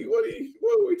 Like what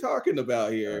are we talking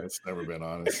about here? It's never been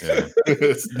honest.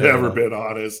 It's never been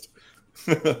honest.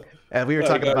 And we were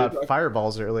talking about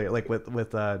fireballs earlier, like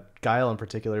with Guile in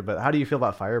particular. But how do you feel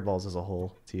about fireballs as a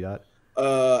whole, T-Dot?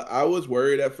 I was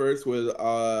worried at first with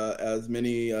as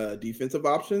many defensive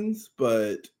options,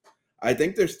 but I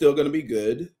think they're still going to be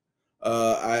good.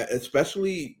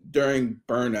 Especially during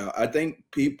burnout. I think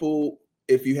people,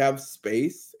 if you have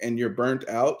space and you're burnt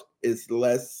out, it's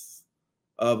less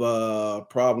of a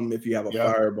problem if you have a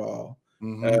fireball.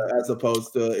 As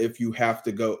opposed to if you're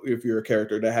a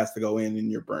character that has to go in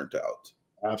and you're burnt out.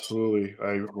 Absolutely.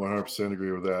 I 100%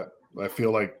 agree with that. I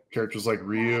feel like characters like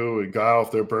Ryu and Guile, if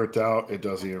they're burnt out, it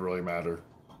doesn't even really matter.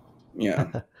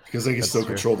 Yeah. Because they can still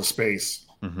control the space.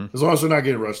 As long as they're not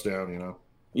getting rushed down,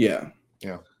 Yeah.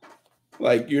 Yeah.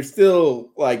 Like you're still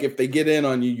like if they get in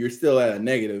on you, you're still at a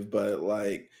negative, but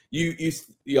like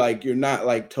you're not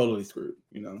like totally screwed,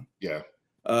 Yeah.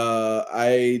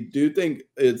 I do think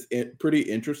it's pretty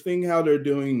interesting how they're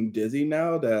doing Dizzy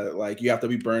now that like you have to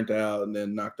be burnt out and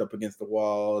then knocked up against the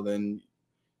wall, then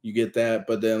you get that,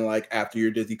 but then like after your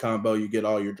Dizzy combo, you get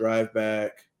all your drive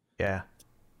back. Yeah.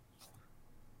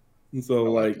 And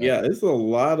so it's a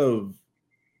lot of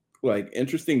like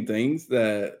interesting things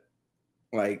that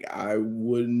like I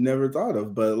would never thought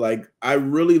of, but like I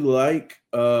really like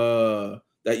that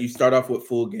you start off with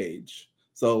full gauge.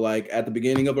 So like at the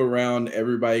beginning of a round,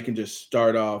 everybody can just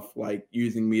start off like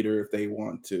using meter if they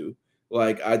want to.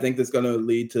 Like I think that's going to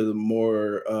lead to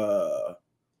more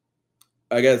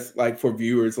I guess like for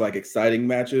viewers like exciting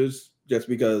matches just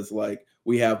because like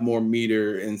we have more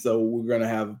meter and so we're going to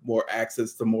have more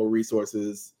access to more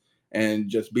resources and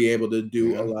just be able to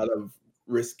do a lot of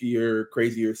riskier,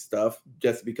 crazier stuff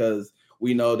just because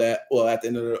we know that at the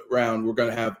end of the round we're going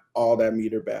to have all that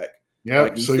meter back. Yeah,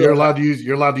 like so you're allowed to use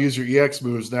your EX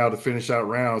moves now to finish out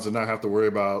rounds and not have to worry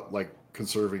about like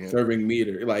conserving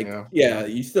meter. Like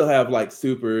you still have like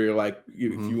super like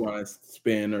if you want to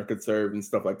spin or conserve and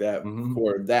stuff like that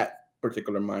for that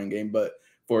particular mind game, but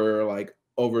for like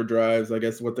overdrives, I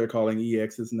guess what they're calling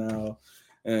EXs now.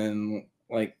 And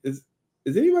like, is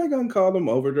anybody gonna call them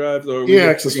overdrives, or are we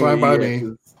EX just is sticking fine with by me.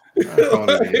 EXs? I'm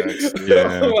calling it EX.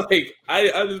 Yeah. Like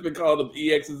I just been calling them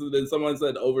EXs, and then someone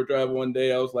said overdrive one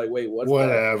day. I was like, wait, what's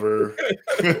Whatever.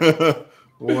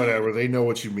 Whatever. They know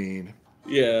what you mean.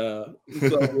 yeah.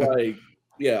 So like,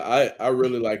 yeah, I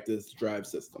really like this drive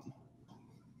system.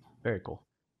 Very cool.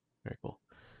 Very cool.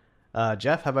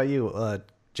 Jeff, how about you?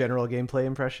 General gameplay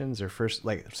impressions or first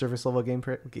like surface level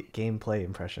gameplay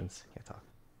impressions? Can't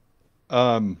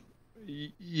talk.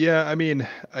 Yeah, I mean,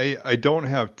 I don't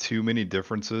have too many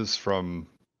differences from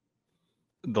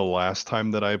the last time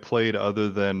that I played, other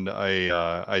than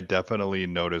I definitely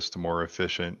noticed more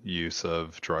efficient use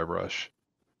of Drive Rush.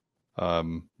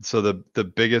 So the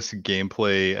biggest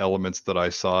gameplay elements that I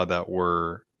saw that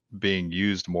were being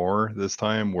used more this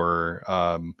time were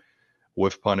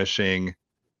whiff punishing,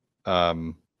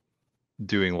 um,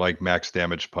 doing like max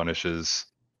damage punishes,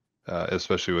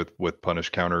 especially with punish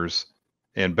counters,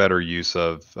 and better use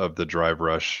of the drive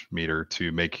rush meter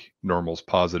to make normals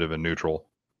positive and neutral.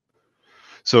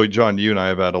 So John, you and I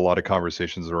have had a lot of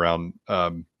conversations around,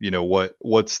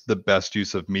 what's the best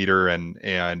use of meter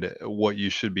and what you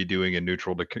should be doing in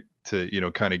neutral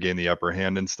to kind of gain the upper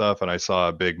hand and stuff. And I saw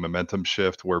a big momentum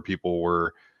shift where people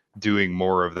were doing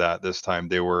more of that this time.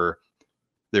 They were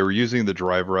using the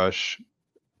drive rush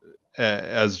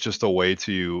as just a way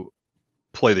to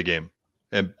play the game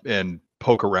and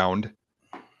poke around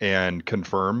and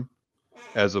confirm,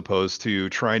 as opposed to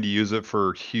trying to use it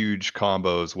for huge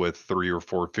combos with 3 or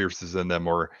 4 fierces in them,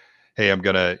 or hey, I'm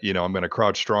gonna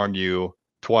crouch strong you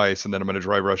twice and then I'm gonna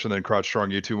drive rush and then crouch strong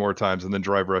you 2 more times and then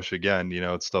drive rush again.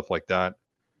 It's stuff like that.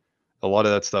 A lot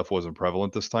of that stuff wasn't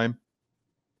prevalent this time.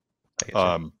 I get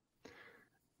you.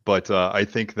 But I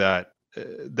think that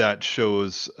that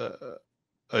shows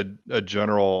a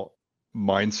general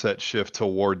mindset shift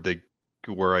toward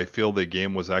where I feel the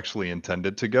game was actually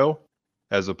intended to go,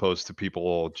 as opposed to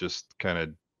people just kind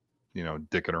of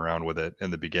dicking around with it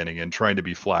in the beginning and trying to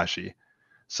be flashy.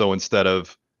 So instead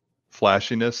of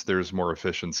flashiness, there's more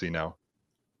efficiency now.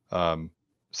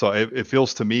 So it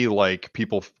feels to me like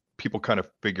people kind of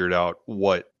figured out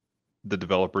what the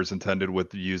developers intended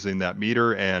with using that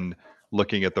meter and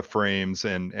looking at the frames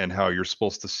and how you're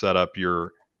supposed to set up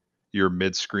your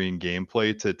mid-screen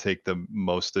gameplay to take the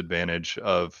most advantage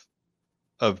of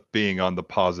being on the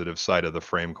positive side of the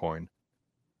frame coin,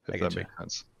 I if get that you. makes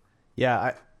sense.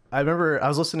 Yeah, I remember I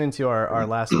was listening to our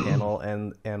last panel,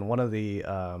 and one of the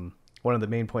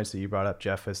main points that you brought up,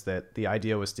 Jeff, is that the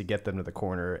idea was to get them to the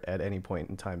corner at any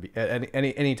point in time, at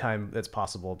any time that's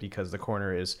possible, because the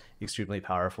corner is extremely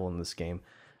powerful in this game.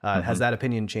 Has that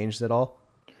opinion changed at all?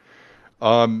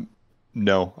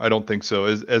 No, I don't think so.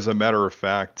 As a matter of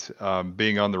fact,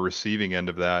 being on the receiving end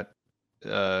of that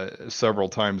several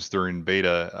times during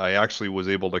beta, I actually was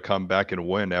able to come back and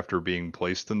win after being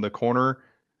placed in the corner.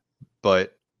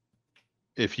 But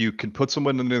if you can put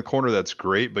someone in the corner, that's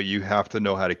great, but you have to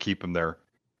know how to keep them there.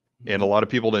 And a lot of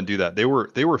people didn't do that. They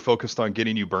were focused on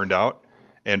getting you burned out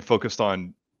and focused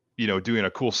on, doing a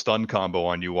cool stun combo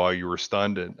on you while you were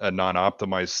stunned, a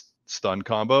non-optimized stun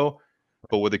combo.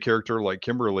 But with a character like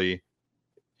Kimberly,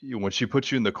 when she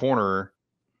puts you in the corner,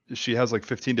 she has like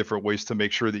 15 different ways to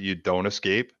make sure that you don't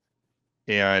escape.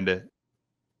 And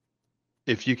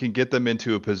if you can get them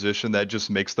into a position that just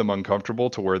makes them uncomfortable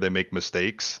to where they make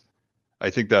mistakes, I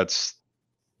think that's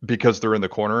because they're in the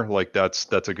corner. Like that's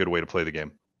a good way to play the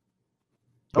game.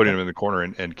 Putting them in the corner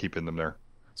and keeping them there.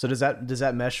 So does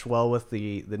that mesh well with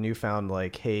the newfound,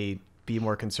 like, hey, be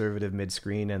more conservative mid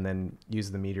screen and then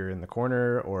use the meter in the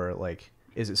corner, or like,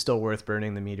 is it still worth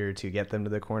burning the meter to get them to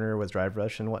the corner with drive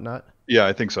rush and whatnot? Yeah,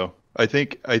 I think so. I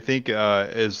think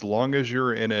as long as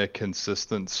you're in a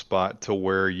consistent spot to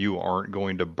where you aren't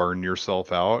going to burn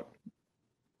yourself out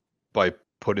by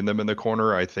putting them in the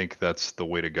corner, I think that's the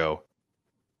way to go.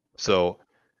 So,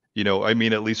 I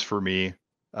mean, at least for me,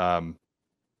 I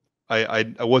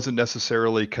wasn't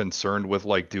necessarily concerned with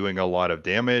like doing a lot of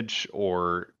damage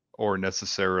or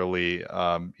necessarily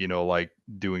like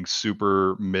doing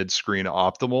super mid-screen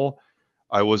optimal.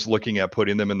 I was looking at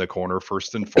putting them in the corner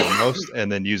first and foremost, and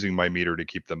then using my meter to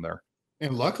keep them there.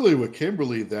 And luckily with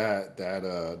Kimberly,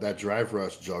 that drive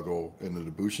rush juggle in the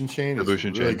Debushin chain is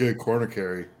really good corner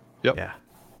carry. Yep.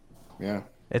 Yeah.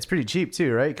 It's pretty cheap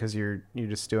too, right? Because you're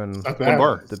just doing not bad. One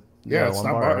bar. It's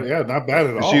not bad. Yeah, not bad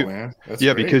at all, man. That's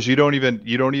great. Because you don't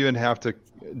even have to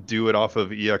do it off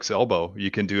of EX elbow.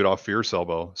 You can do it off fierce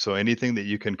elbow. So anything that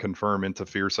you can confirm into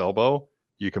fierce elbow,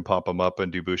 you can pop them up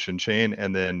and do Bushin chain,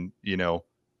 and then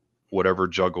whatever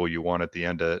juggle you want at the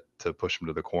end to push them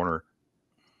to the corner.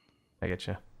 I get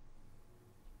you.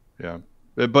 Yeah.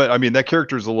 But I mean, that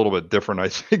character is a little bit different, I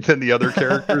think, than the other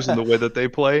characters in the way that they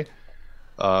play.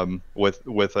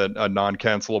 With a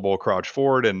non-cancelable crouch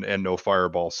forward and no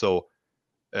fireball. So,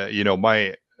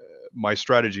 my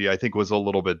strategy, I think, was a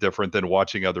little bit different than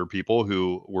watching other people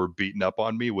who were beating up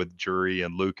on me with Jury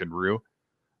and Luke and Rue.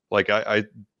 Like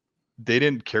they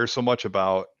didn't care so much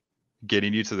about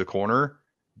getting you to the corner.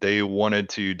 They wanted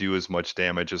to do as much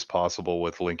damage as possible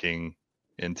with linking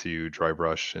into drive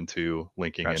rush, into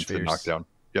linking Crouch into Fierce. knockdown.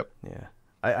 Yep. Yeah.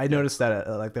 I noticed that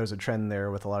like there was a trend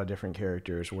there with a lot of different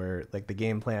characters where like the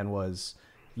game plan was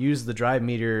use the drive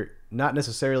meter not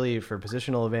necessarily for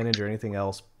positional advantage or anything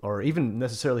else or even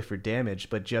necessarily for damage,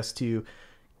 but just to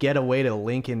get a way to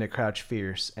link into Crouch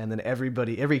Fierce, and then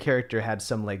every character had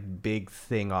some like big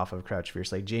thing off of Crouch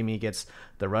Fierce. Like Jamie gets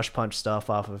the rush punch stuff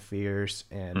off of Fierce,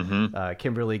 and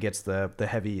Kimberly gets the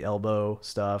heavy elbow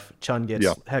stuff. Chun gets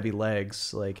heavy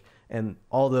legs, like, and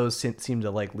all those seem to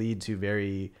like lead to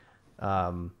very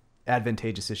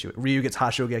advantageous issue. Ryu gets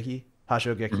Hashogeki.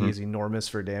 Hashogeki is enormous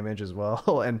for damage as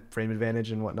well and frame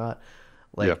advantage and whatnot.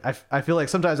 Like I feel like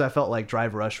sometimes I felt like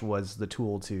Drive Rush was the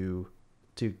tool to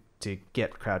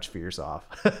get Crouch Fierce off,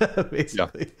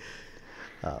 basically.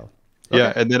 Okay.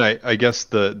 Yeah, and then I guess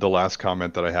the last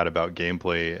comment that I had about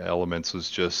gameplay elements was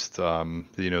just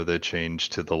the change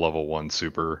to the level 1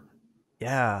 super.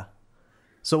 Yeah.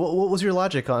 So what was your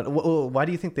logic on why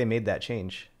do you think they made that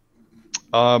change?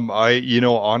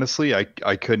 Honestly,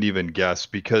 I couldn't even guess,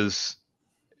 because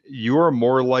you are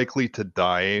more likely to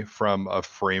die from a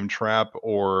frame trap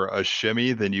or a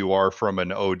shimmy than you are from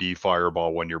an OD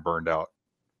fireball when you're burned out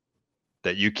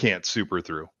that you can't super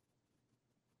through.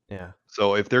 Yeah.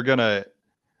 So if they're gonna,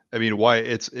 I mean, why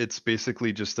it's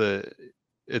basically just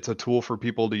it's a tool for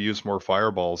people to use more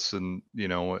fireballs, and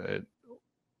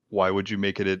why would you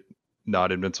make it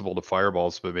not invincible to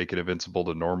fireballs but make it invincible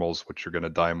to normals, which you're gonna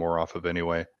die more off of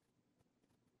anyway?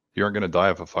 You aren't gonna die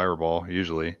of a fireball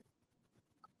usually.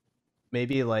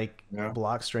 Maybe like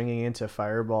block stringing into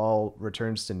fireball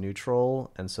returns to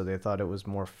neutral, and so they thought it was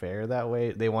more fair that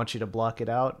way. They want you to block it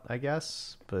out, I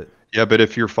guess. But yeah, but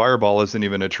if your fireball isn't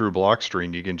even a true block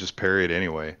string, you can just parry it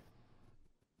anyway.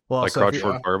 Well, like so crouch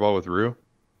forward fireball with Rue.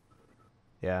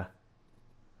 Yeah.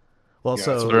 Well, Yeah,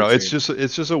 so no, it's just a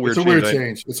weird It's a change. weird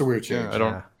change. It's a weird change. Yeah, I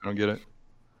don't get it.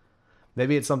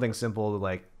 Maybe it's something simple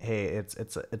like, hey,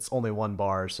 it's only one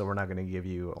bar, so we're not going to give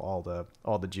you all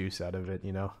the juice out of it,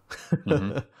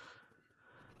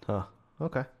 Huh.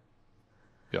 Okay.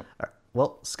 Yeah. Right.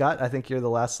 Well, Scott, I think you're the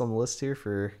last on the list here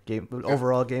for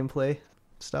overall gameplay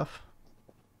stuff.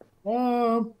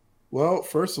 Well,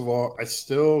 first of all, I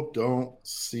still don't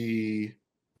see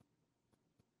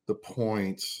the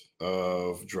point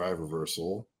of drive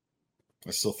reversal.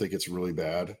 I still think it's really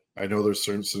bad. I know there's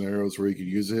certain scenarios where you could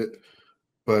use it,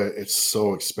 but it's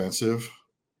so expensive.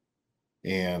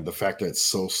 And the fact that it's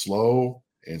so slow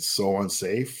and so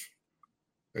unsafe,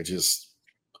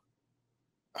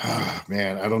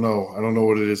 man, I don't know. I don't know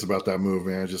what it is about that move,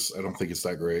 man. I don't think it's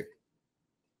that great.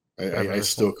 I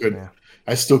still could, yeah.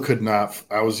 I still could not.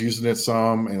 I was using it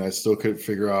some, and I still couldn't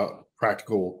figure out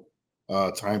practical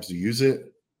times to use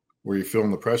it where you're feeling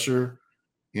the pressure,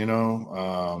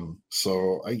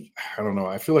 So I don't know.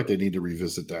 I feel like they need to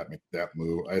revisit that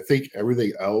move. I think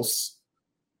everything else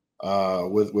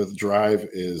with drive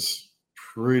is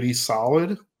pretty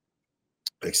solid,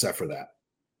 except for that.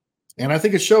 And I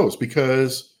think it shows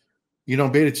because,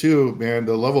 beta 2, man,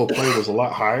 the level of play was a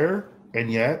lot higher,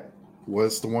 and yet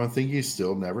was the one thing you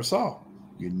still never saw.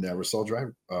 You never saw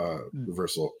drive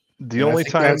reversal. The only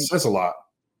time that says a lot.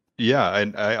 Yeah,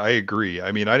 and I agree.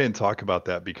 I mean, I didn't talk about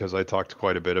that because I talked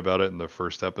quite a bit about it in the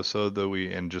first episode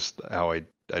and just how I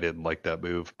didn't like that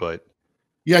move. But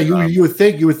yeah, you would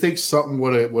think something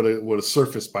would have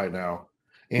surfaced by now,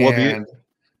 and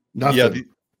nothing. Yeah,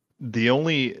 the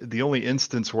only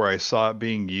instance where I saw it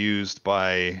being used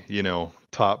by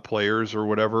top players or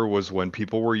whatever was when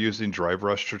people were using drive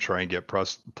rush to try and get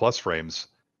plus frames.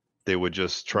 They would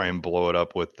just try and blow it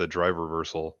up with the drive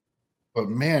reversal. But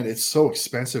man, it's so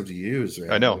expensive to use.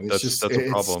 Man. I know that's a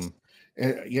problem.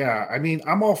 Yeah, I mean,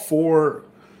 I'm all for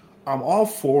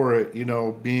it.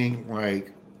 Being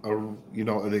like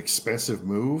an expensive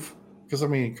move. Because I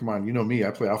mean, come on, me.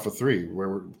 I play Alpha 3,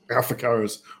 where Alpha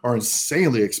counters are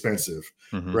insanely expensive,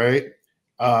 right?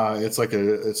 It's like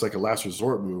a last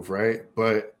resort move, right?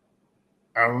 But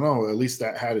I don't know. At least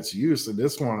that had its use. In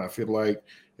this one, I feel like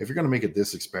if you're going to make it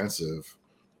this expensive,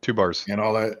 2 bars and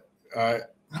all that,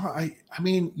 no, I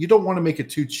mean, you don't want to make it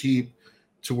too cheap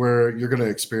to where you're going to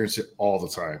experience it all the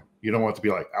time. You don't want it to be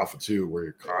like Alpha 2, where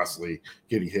you're constantly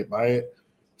getting hit by it.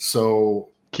 So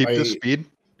keep the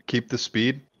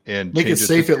speed. and Make it change it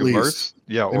safe to at 2 least. bars.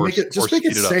 Yeah, And or make it speed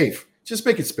it up. safe. Just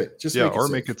make it spit. Just Yeah, make it or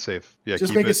safe. make it safe. Yeah,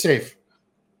 just make it safe.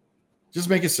 Just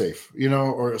make it safe,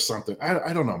 or something.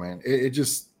 I don't know, man. It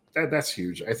just that's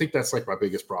huge. I think that's like my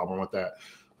biggest problem with that.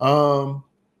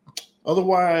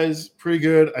 Otherwise, pretty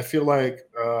good. I feel like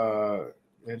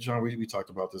and John, we talked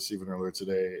about this even earlier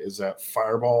today, is that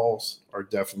fireballs are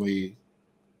definitely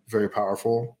very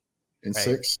powerful in Right.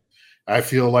 6. I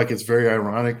feel like it's very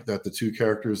ironic that the 2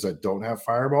 characters that don't have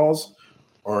fireballs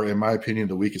are, in my opinion,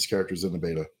 the weakest characters in the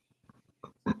beta.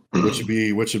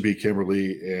 which would be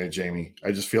Kimberly and Jamie.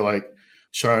 I just feel like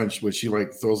Sean, when she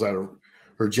like throws out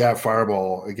her jab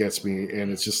fireball against me,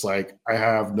 and it's just like I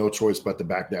have no choice but to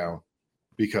back down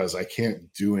because I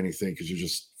can't do anything because you're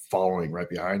just following right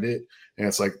behind it. And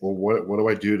it's like, well, what do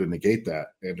I do to negate that?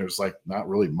 And there's like not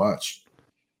really much.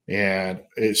 And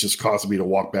it's just causing me to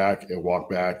walk back and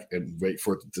wait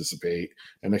for it to dissipate.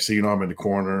 And next thing you know, I'm in the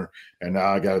corner, and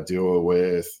now I got to deal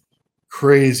with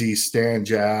crazy stand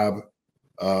jab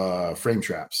frame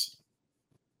traps.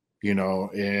 And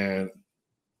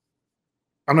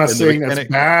I'm not saying that's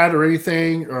bad or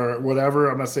anything or whatever.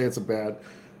 I'm not saying it's a bad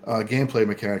gameplay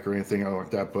mechanic or anything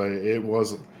like that, but it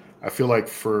wasn't. I feel like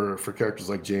for characters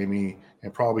like Jamie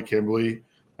and probably Kimberly,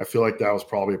 I feel like that was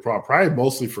probably a problem. Probably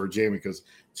mostly for Jamie, because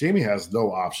Jamie has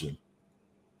no option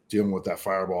dealing with that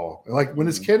fireball. And like when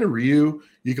it's Ken and Ryu,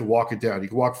 you can walk it down. You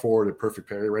can walk forward and perfect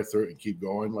parry right through it and keep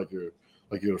going like you're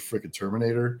a freaking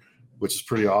Terminator, which is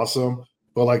pretty awesome.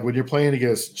 But like when you're playing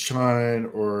against Chun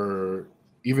or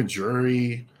even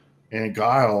Jury and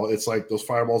Guile, it's like those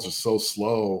fireballs are so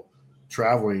slow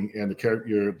traveling, and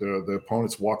the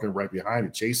opponent's walking right behind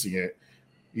it, chasing it.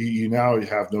 You now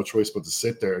have no choice but to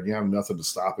sit there, and you have nothing to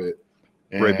stop it.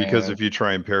 Right, because if you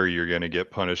try and parry, you're going to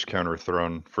get punished, counter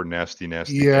thrown for nasty damage.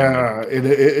 Yeah,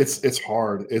 it's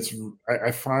hard.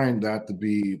 I find that to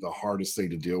be the hardest thing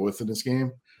to deal with in this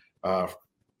game.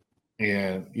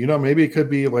 And maybe it could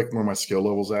be like where my skill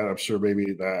level's at. I'm sure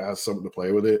maybe that has something to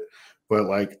play with it. But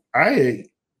like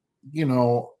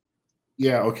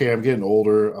yeah, okay, I'm getting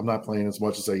older. I'm not playing as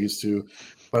much as I used to,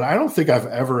 but I don't think I've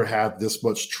ever had this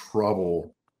much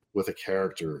trouble with a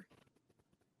character.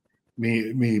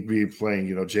 Me be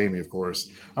playing, Jamie, of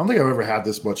course. I don't think I've ever had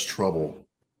this much trouble.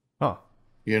 Huh.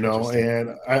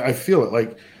 And I feel it.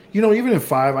 Like, even in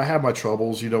 5, I had my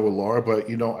troubles, with Laura, but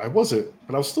I was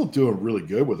still doing really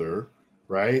good with her,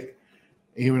 right?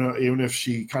 Even if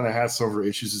she kind of had some of her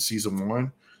issues in season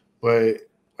 1. But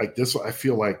like this, I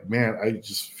feel like, man, I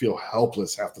just feel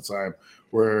helpless half the time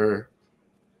where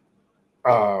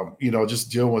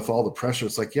just dealing with all the pressure.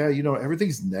 It's like, yeah,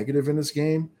 everything's negative in this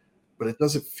game, but it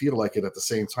doesn't feel like it at the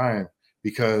same time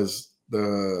because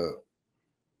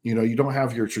you don't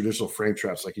have your traditional frame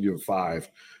traps like you do in 5,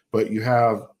 but you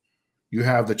have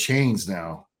the chains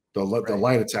now, the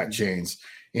light attack chains,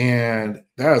 and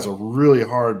that is a really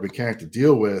hard mechanic to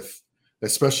deal with,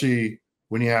 especially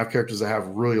when you have characters that have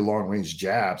really long range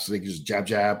jabs. So they can just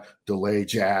jab, delay,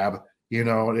 jab.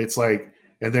 It's like,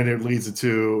 and then it leads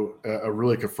into a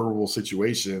really conformable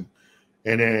situation.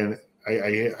 And then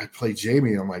I play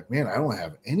Jamie, and I'm like, man, I don't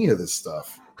have any of this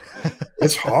stuff.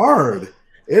 It's hard.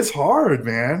 It's hard,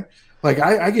 man. Like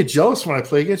I get jealous when I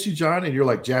play against you, John, and you're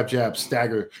like jab,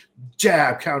 stagger,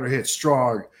 jab, counter hit,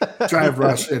 strong, drive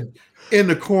rush, and in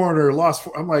the corner, lost.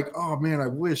 I'm like, oh man, I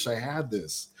wish I had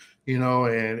this,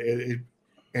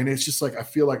 and it's just like I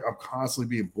feel like I'm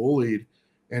constantly being bullied,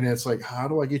 and it's like, how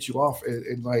do I get you off?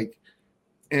 And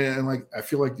I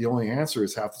feel like the only answer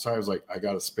is half the time is like I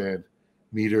got to spend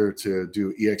meter to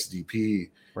do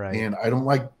EXDP. Right. And I don't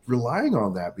like relying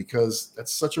on that because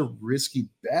that's such a risky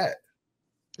bet.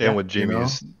 And with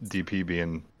Jamie's DP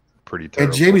being pretty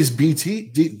terrible. And Jamie's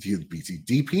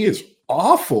DP is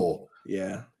awful.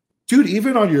 Yeah. Dude,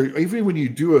 even when you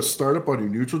do a startup on your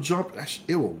neutral jump,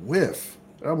 it will whiff.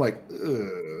 And I'm like,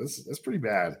 that's pretty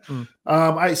bad.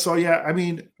 I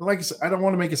mean, like I said, I don't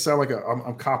want to make it sound like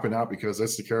I'm copping out because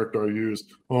that's the character I use.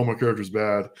 Oh, my character's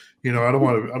bad. I don't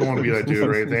want to be that dude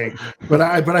or anything. But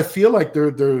I feel like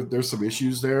there's some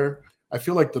issues there. I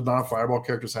feel like the non-fireball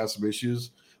characters have some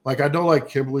issues. Like I know like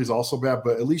Kimberly's also bad,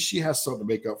 but at least she has something to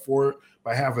make up for it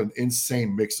by having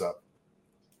insane mix-up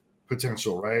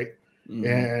potential, right?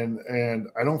 Mm-hmm. And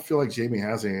I don't feel like Jamie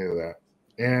has any of that.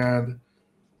 And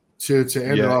to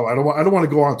end it off, I don't want to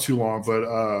go on too long, but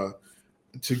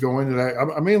to go into that,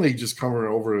 I'm mainly just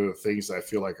covering over the things that I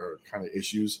feel like are kind of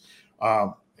issues.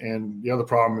 And the other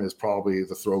problem is probably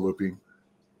the throw looping,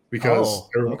 because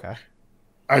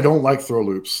I don't like throw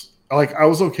loops. Like I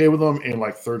was okay with them in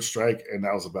like Third Strike, and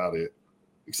that was about it.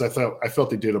 Because I felt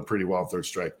they did them pretty well in Third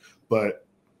Strike, but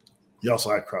you also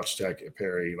had crouch tech and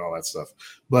parry and all that stuff.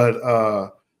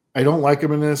 But I don't like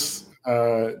him in this,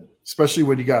 especially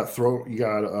when you got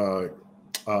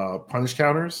punish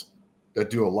counters that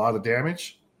do a lot of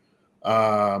damage.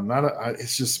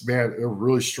 It's just, man, they're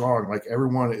really strong. Like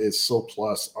everyone is so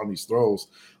plus on these throws.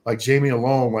 Like Jamie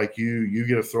alone, like you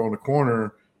get a throw in the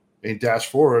corner and dash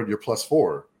forward, you're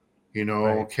 +4. You know,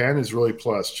 Right. Ken is really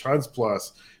plus, Chun's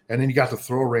plus, and then you got the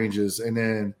throw ranges. And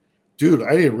then, dude,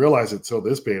 I didn't realize it until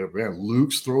this beta, man.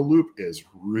 Luke's throw loop is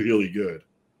really good.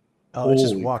 Oh, it's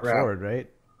just Holy walk crap. forward, right?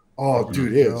 Oh, Like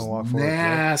dude, you it throw is and walk forward, yeah.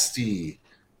 nasty.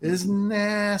 It is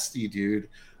nasty, dude.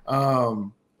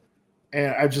 And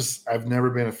I've never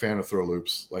been a fan of throw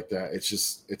loops like that. It's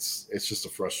just a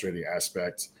frustrating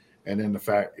aspect. And then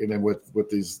with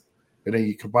these, and then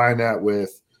you combine that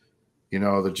with, you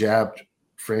know, the jabbed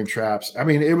frame traps. I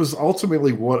mean, it was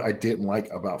ultimately what I didn't like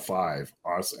about 5.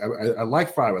 Honestly, I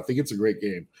like 5. I think it's a great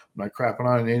game. I'm not crapping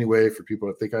on it anyway for people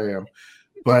that think I am.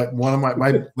 But one of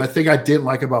my thing I didn't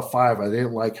like about 5, I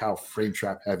didn't like how frame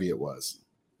trap heavy it was.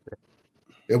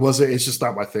 It's just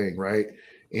not my thing, right?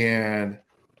 And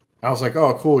I was like,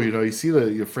 oh, cool. You know, you see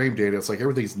your frame data. It's like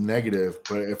everything's negative,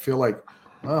 but I feel like,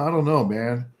 I don't know,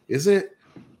 man. Is it?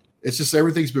 It's just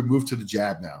everything's been moved to the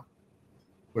jab now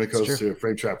when it goes to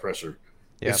frame trap pressure.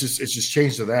 Yeah. It's just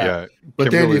changed to that. Yeah,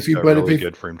 But then Kimberly's got really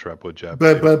good frame trap with jab.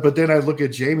 But then I look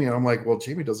at Jamie and I'm like, well,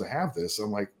 Jamie doesn't have this.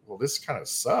 I'm like, well, this kind of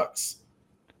sucks.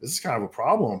 This is kind of a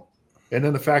problem. And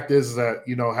then the fact is that,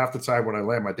 you know, half the time when I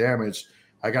land my damage,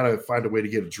 I got to find a way to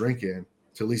get a drink in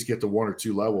to at least get to 1 or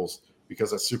 2 levels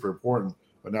because that's super important.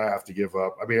 But now I have to give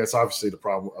up. I mean, it's obviously the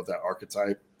problem of that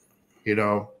archetype. You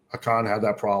know, Hakan had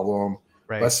that problem.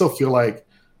 Right. But I still feel like,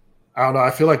 I don't know. I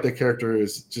feel like the character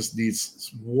just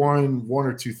needs one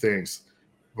or 2 things.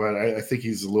 But I think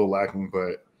he's a little lacking.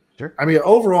 But sure. I mean,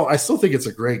 overall, I still think it's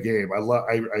a great game. I'm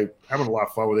having a lot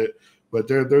of fun with it. But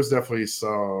there's definitely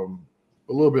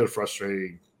a little bit of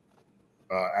frustrating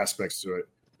aspects to it.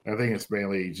 And I think it's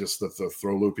mainly just the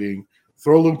throw looping.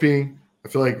 Throw looping, I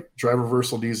feel like drive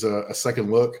reversal needs a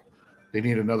second look. They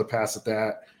need another pass at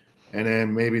that. And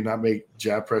then maybe not make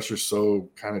jab pressure so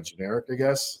kind of generic, I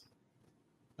guess.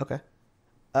 Okay.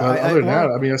 But other than that,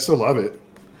 I mean, I still love it.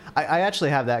 I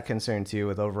actually have that concern too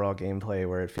with overall gameplay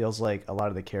where it feels like a lot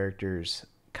of the characters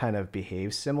kind of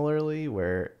behave similarly,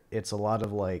 where it's a lot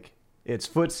of like, it's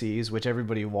footsies, which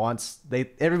everybody wants.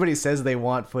 Everybody says they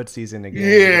want footsies in the game.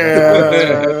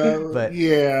 Yeah, but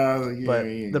yeah.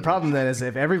 The problem then is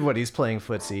if everybody's playing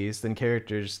footsies, then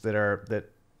characters that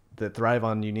thrive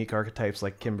on unique archetypes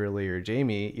like Kimberly or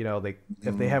Jamie, you know,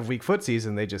 if they have weak footsies,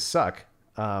 and they just suck.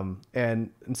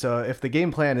 And so if the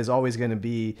game plan is always going to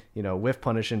be, you know, whiff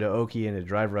punish into Oki and a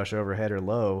drive rush overhead or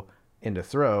low into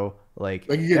throw, like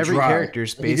every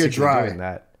character's basically doing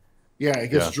that. Yeah, it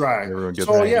gets dry.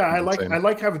 So yeah, I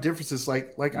like having differences.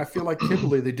 Like I feel like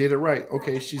Kimberly, they did it right.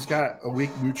 Okay, she's got a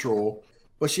weak neutral,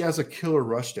 but she has a killer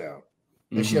rush down,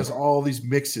 and she has all these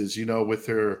mixes, you know, with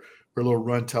her little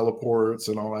run teleports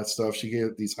and all that stuff. She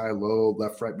get these high low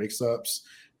left right mix ups,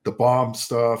 the bomb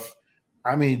stuff.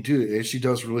 I mean, dude, and she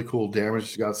does really cool damage.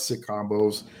 She got sick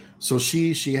combos, so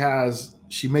she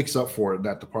makes up for it in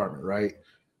that department, right?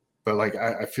 But like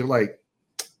I feel like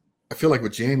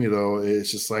with Jamie though, it's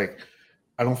just like,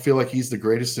 I don't feel like he's the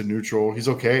greatest in neutral. He's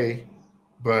okay,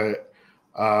 but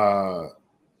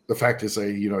the fact is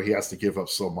that, you know, he has to give up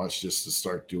so much just to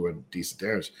start doing decent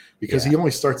damage because he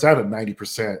only starts out at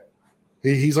 90%.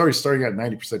 He's already starting at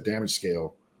 90% damage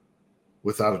scale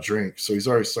without a drink, so he's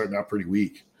already starting out pretty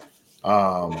weak.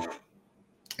 And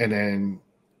then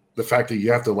the fact that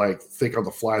you have to like think on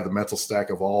the fly the mental stack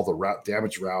of all the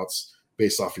damage routes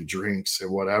based off your drinks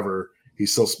and whatever.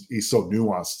 He's so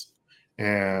nuanced,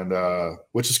 and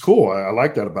which is cool. I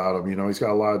like that about him. You know, he's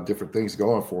got a lot of different things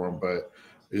going for him, but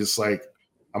it's like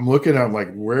I'm looking at him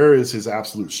like, where is his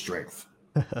absolute strength?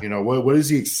 You know, what is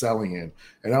he excelling in?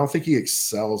 And I don't think he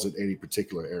excels in any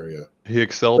particular area. He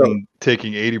excelled in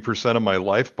taking 80% of my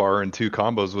life bar in 2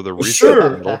 combos with a reset.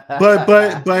 Sure,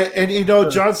 but and you know,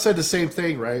 John said the same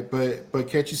thing, right? But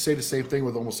can't you say the same thing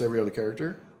with almost every other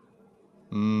character?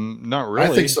 Not really.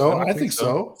 I think so. I think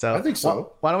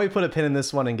so. Why don't we put a pin in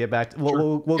this one and get back to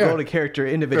we'll go to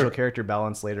individual character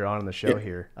balance later on in the show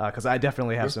here, because I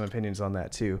definitely have some opinions on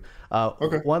that too.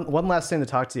 Okay. One last thing to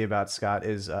talk to you about, Scott,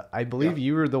 is I believe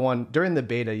you were the one during the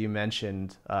beta you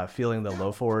mentioned feeling the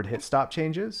low forward hit stop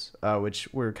changes, which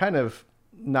were kind of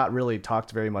not really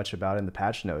talked very much about in the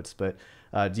patch notes. But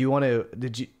do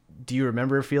you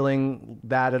remember feeling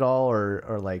that at all,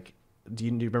 or like do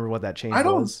you remember what that change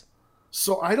was?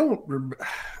 So I didn't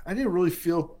really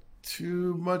feel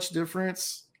too much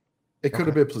difference. It could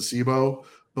have been placebo,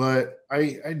 but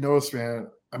I noticed, man,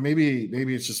 maybe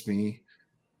it's just me.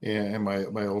 and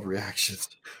my old reactions.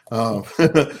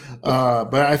 But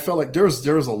I felt like there was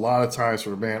a lot of times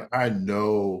where, man, I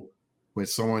know when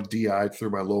someone DI'd through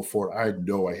my low forward, I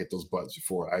know I hit those buttons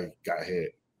before I got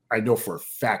hit. I know for a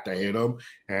fact I hit them,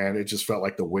 and it just felt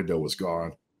like the window was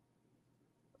gone.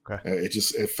 Okay.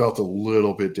 It felt a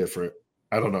little bit different.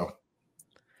 I don't know.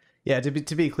 Yeah, to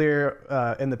be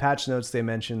clear, in the patch notes they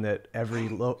mentioned that every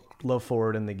low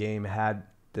forward in the game had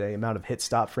the amount of hit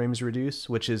stop frames reduced,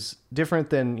 which is different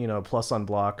than, you know, plus on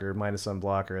block or minus on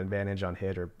block or advantage on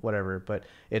hit or whatever. But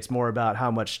it's more about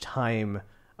how much time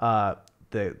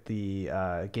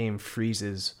the game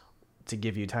freezes to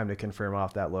give you time to confirm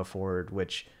off that low forward,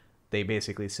 which they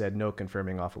basically said no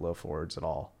confirming off of low forwards at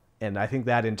all. And I think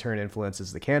that in turn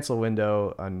influences the cancel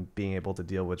window on being able to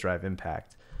deal with drive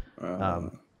impact.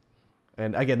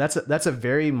 And again, that's a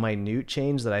very minute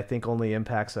change that I think only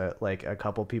impacts a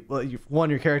couple people.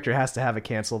 One, your character has to have a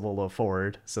cancelable low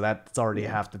forward, so that's already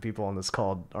half the people on this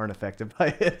call aren't affected by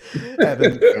it. And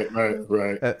then,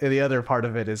 right. And the other part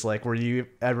of it is like, were you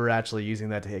ever actually using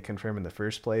that to hit confirm in the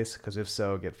first place? Because if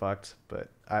so, get fucked. But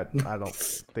I don't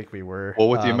think we were. Well,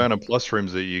 with the amount of plus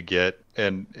frames that you get,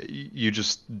 and you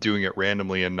just doing it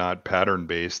randomly and not pattern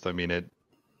based, I mean, it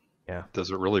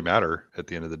doesn't really matter at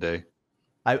the end of the day.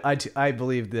 I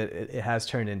believe that it has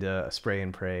turned into a spray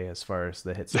and pray as far as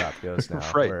the hit stop goes now,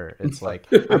 right. where it's like,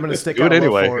 I'm going to stick out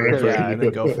anyway. forward, and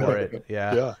then go for it.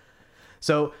 Yeah.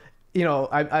 So, you know,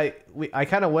 I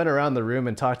kind of went around the room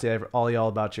and talked to all y'all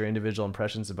about your individual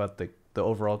impressions about the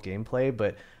overall gameplay,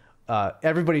 but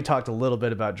everybody talked a little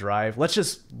bit about drive. Let's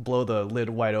just blow the lid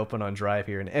wide open on drive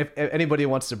here. And if anybody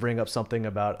wants to bring up something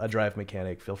about a drive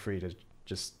mechanic, feel free to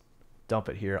just dump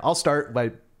it here. I'll start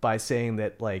by saying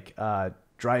that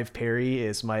drive parry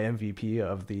is my MVP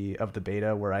of the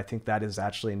beta, where I think that is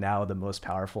actually now the most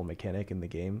powerful mechanic in the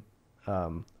game.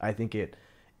 I think it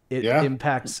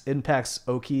impacts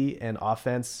Oki and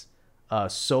offense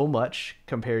so much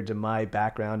compared to my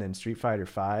background in Street Fighter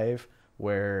V,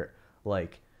 where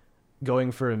like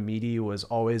going for a meaty was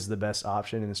always the best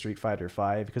option in Street Fighter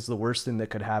V, because the worst thing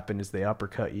that could happen is they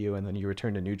uppercut you and then you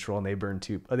return to neutral and they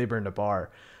burn a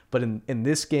bar. But in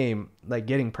this game, like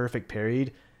getting perfect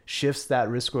parried shifts that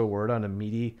risk reward on a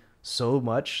meaty so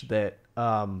much that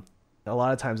a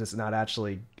lot of times it's not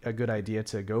actually a good idea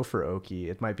to go for Oki.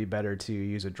 It might be better to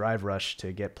use a drive rush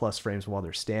to get plus frames while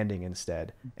they're standing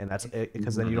instead. And that's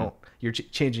because then you're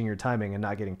changing your timing and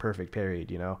not getting perfect parried,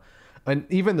 you know? And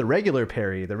even the regular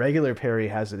parry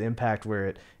has an impact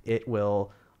where it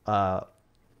will,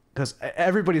 because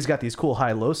everybody's got these cool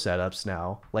high-low setups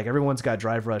now. Like everyone's got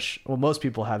drive rush. Well, most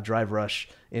people have drive rush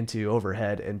into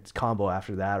overhead and combo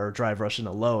after that, or drive rush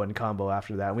into low and combo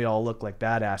after that. And we all look like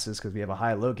badasses because we have a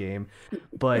high-low game,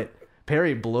 but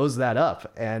parry blows that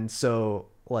up. And so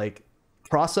like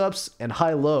cross-ups and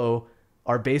high-low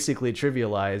are basically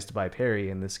trivialized by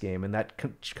parry in this game, and that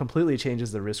completely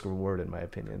changes the risk reward in my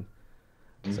opinion.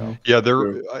 So yeah,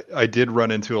 I did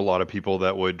run into a lot of people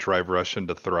that would drive rush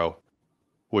into throw,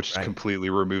 which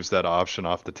completely removes that option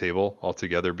off the table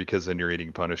altogether, because then you're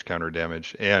eating punish counter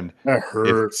damage, and that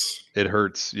hurts. It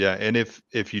hurts, yeah. And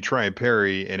if you try and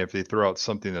parry, and if they throw out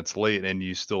something that's late and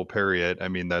you still parry it, I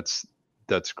mean that's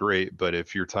great. But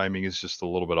if your timing is just a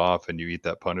little bit off and you eat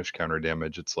that punish counter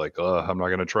damage, it's like, I'm not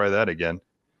going to try that again.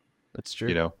 That's true.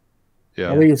 You know.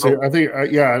 Yeah.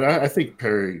 I think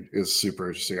parry is super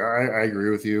interesting. I agree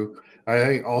with you. I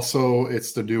think also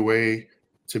it's the new way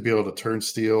to be able to turn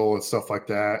steel and stuff like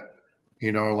that.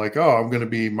 You know, like, I'm going to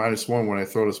be -1 when I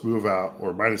throw this move out,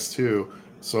 or -2.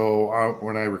 So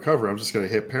when I recover, I'm just going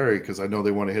to hit parry because I know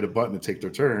they want to hit a button to take their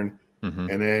turn.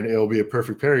 And then it'll be a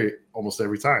perfect parry almost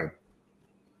every time,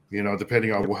 you know,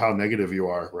 depending on how negative you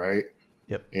are. Right.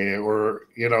 Yep.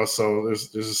 So there's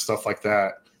just stuff like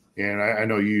that. And I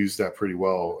know you use that pretty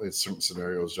well in certain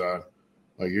scenarios, John.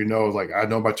 Like, I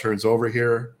know my turn's over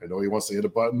here. I know he wants to hit a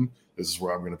button. This is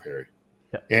where I'm going to parry.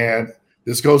 Yep. And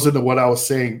this goes into what I was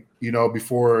saying,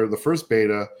 before the first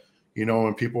beta,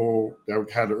 when people that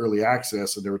had early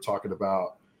access and they were talking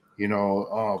about,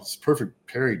 this perfect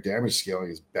parry damage scaling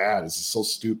is bad. This is so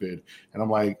stupid. And I'm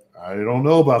like, I don't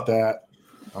know about that.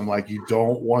 I'm like, you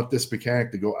don't want this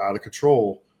mechanic to go out of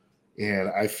control. And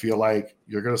I feel like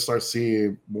you're going to start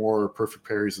seeing more perfect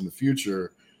parries in the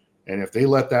future. And if they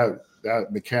let that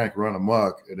mechanic run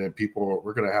amok, and then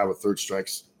we're going to have a third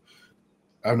strikes.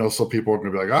 I know some people are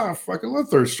going to be like, I fucking love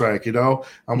third strike,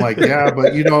 I'm like, yeah,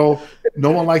 but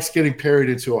no one likes getting parried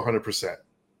into 100%.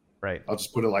 Right. I'll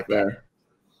just put it like that.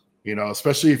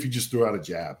 Especially if you just threw out a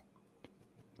jab,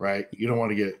 right? You don't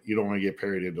want to get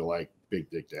parried into like big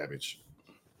dick damage.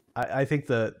 I think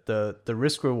the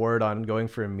risk reward on going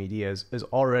for a media is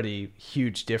already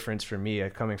huge difference for me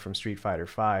coming from Street Fighter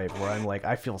V, where I'm like,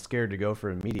 I feel scared to go for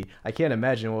a meaty. I can't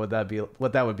imagine what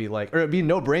that would be like, or it'd be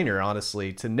no brainer,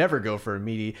 honestly, to never go for a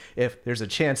meaty if there's a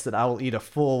chance that I will eat a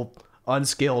full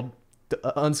unskilled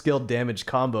damage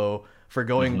combo for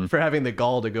going for having the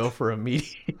gall to go for a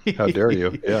meaty. How dare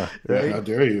you? Yeah. Right? How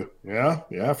dare you?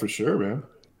 Yeah, for sure, man.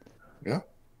 Yeah.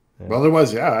 But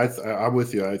otherwise, yeah, I'm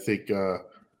with you. I think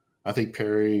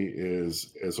parry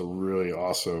is a really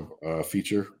awesome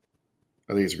feature.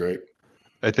 I think it's great.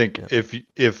 I think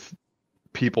if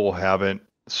people haven't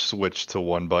switched to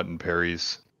one button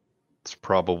parries, it's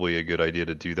probably a good idea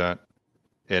to do that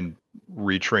and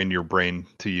retrain your brain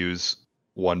to use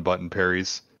one button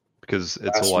parries, because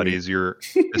it's a lot easier.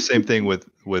 The same thing with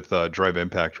drive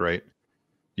impact, right?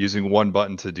 Using one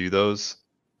button to do those,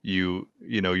 you're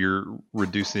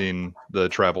reducing the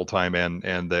travel time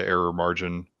and the error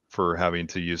margin for having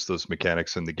to use those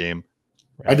mechanics in the game.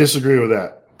 I disagree with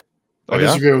that. I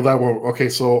disagree with that one. Okay,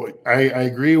 so I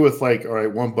agree with, like, all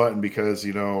right, one button, because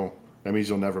that means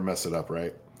you'll never mess it up,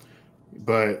 right?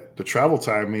 But the travel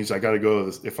time means I got to go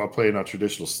to if I'm playing on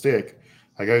traditional stick,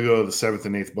 I got to go to the 7th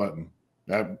and 8th button.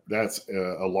 That's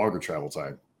a longer travel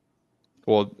time.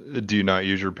 Well, do you not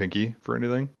use your pinky for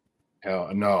anything? Hell,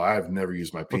 no, I've never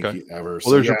used my pinky ever.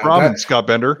 Well, there's your problem, Scott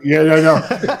Bender. Yeah, no.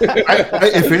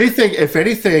 If anything,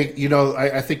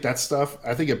 I think that stuff,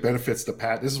 I think it benefits the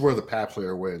pad. This is where the pad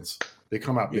player wins. They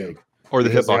come out big. Or the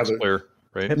hitbox player,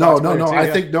 right? No.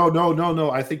 I think no.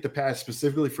 I think the pad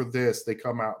specifically for this, they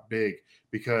come out big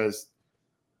because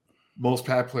most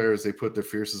pad players, they put their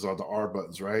fierces on the R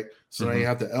buttons, right? So now you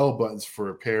have the L buttons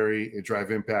for parry and drive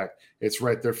impact. It's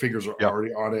right. Their fingers are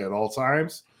already on it at all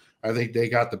times. I think they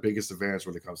got the biggest advantage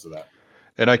when it comes to that.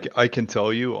 And I can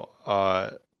tell you, I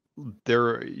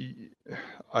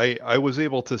was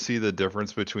able to see the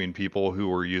difference between people who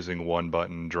were using one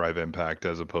button drive impact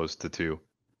as opposed to two.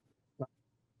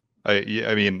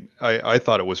 I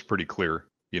thought it was pretty clear,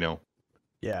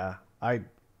 Yeah, the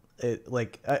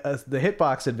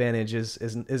hitbox advantage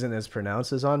isn't as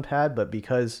pronounced as on pad, but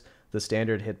because the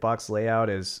standard hitbox layout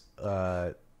is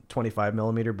 25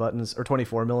 millimeter buttons or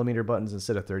 24 millimeter buttons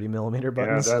instead of 30 millimeter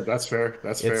buttons. Yeah, that's fair.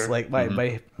 That's fair. It's like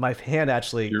my hand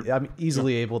actually, I'm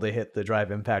easily able to hit the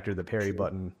drive impact or the parry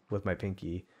button with my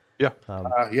pinky. Yeah.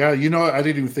 I didn't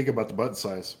even think about the button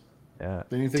size. Yeah.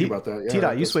 Didn't even think about that. Yeah,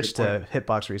 T-Dot, you switched to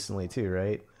hitbox recently too,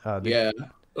 right? Yeah.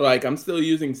 Like, I'm still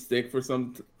using stick for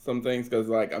some things because,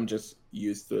 like, I'm just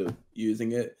used to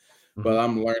using it. But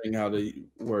I'm learning how to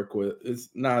work with. It's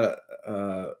not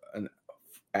an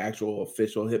actual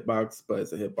official hitbox, but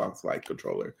it's a hitbox like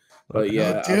controller. But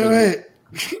yeah, do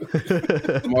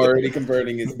it. I'm already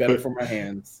converting. It's better for my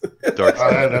hands.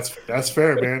 That's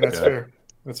fair, man.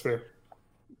 That's fair.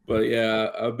 But yeah,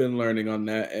 I've been learning on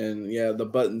that, and yeah, the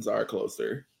buttons are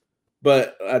closer.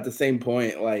 But at the same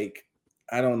point, like,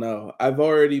 I don't know. I've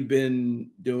already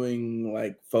been doing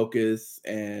like focus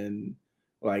and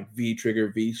like V trigger,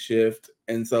 V shift,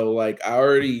 and so like I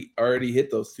already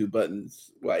hit those two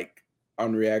buttons like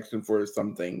on reaction for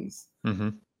some things,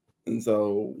 and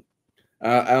so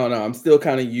I don't know. I'm still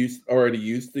kind of already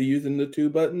used to using the two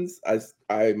buttons.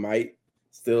 I might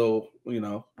still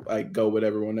like go with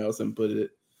everyone else and put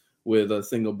it with a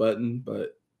single button,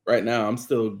 but right now I'm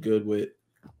still good with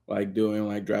like doing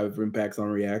like drive impacts on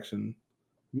reaction.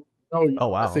 Oh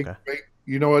wow! I think,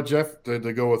 you know what, Jeff? To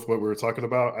go with what we were talking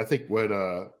about, I think what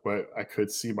I could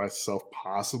see myself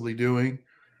possibly doing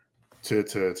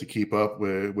to keep up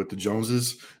with the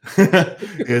Joneses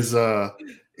is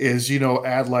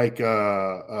add like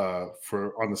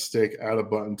for on the stick, add a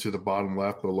button to the bottom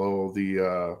left below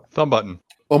the thumb button,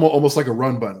 almost like a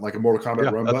run button, like a Mortal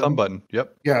Kombat run button. Thumb button.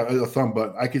 Yep. Yeah, a thumb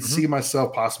button. I could see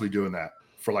myself possibly doing that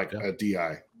for like a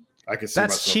DI. I could see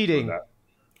that's myself cheating. doing that.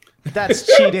 That's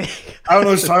cheating. I don't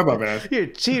know what you're talking about, man. You're a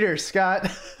cheater,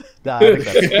 Scott. Nah, I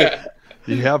think that's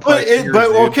You have, but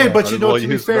to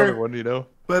be fair, one,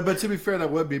 But to be fair, that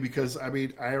would be because I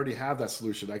already have that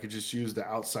solution. I could just use the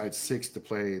outside six to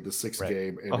play the sixth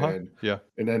game, and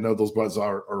then those buttons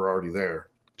are already there.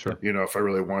 Sure. If I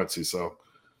really wanted to. So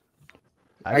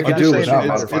I could do it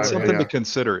without it's something to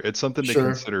consider. It's something to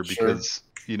consider because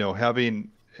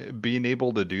being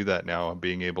able to do that now,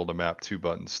 being able to map two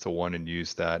buttons to one and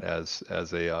use that as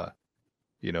a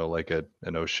like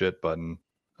an oh shit button,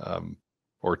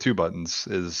 or two buttons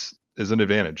is an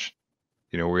advantage.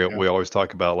 We always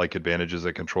talk about like advantages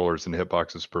that controllers and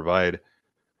hitboxes provide.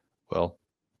 Well,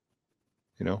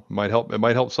 it might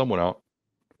help someone out.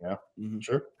 Yeah,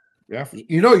 sure. Yeah,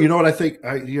 you know what I think.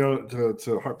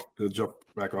 To jump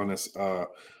back on this,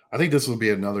 I think this would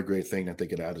be another great thing that they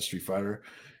could add to Street Fighter.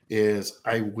 Is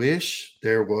I wish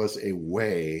there was a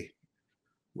way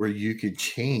where you could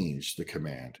change the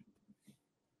command.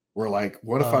 Where like,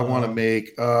 what if I want to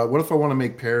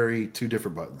make parry 2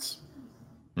 different buttons?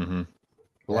 Mm-hmm.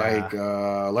 Like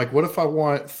what if I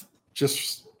want,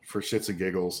 just for shits and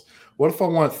giggles, what if I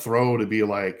want throw to be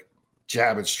like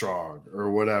jab and strong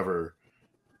or whatever,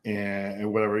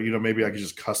 and whatever, maybe I could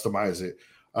just customize it,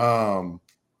 or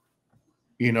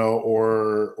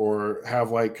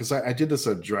have like, because I did this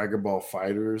at Dragon Ball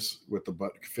Fighters with the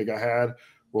button config I had,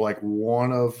 where like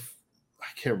I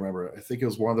can't remember, I think it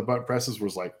was one of the button presses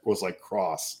was like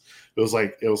cross. It was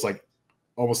like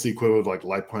almost the equivalent of like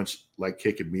light punch, light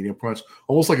kick, and medium punch,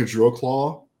 almost like a drill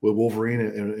claw with Wolverine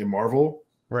and Marvel.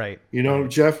 Right. Right.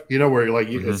 Jeff, where you're like,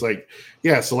 it's like,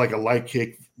 so like a light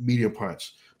kick, medium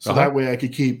punch. So that way I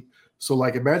could keep, so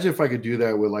like, imagine if I could do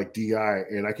that with like DI,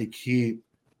 and I could keep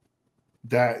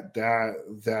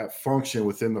that function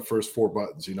within the first 4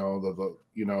 buttons,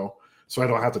 so I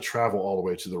don't have to travel all the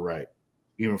way to the right,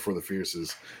 even for the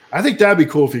fierces. I think that'd be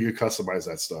cool if you could customize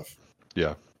that stuff.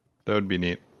 Yeah, that would be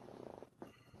neat.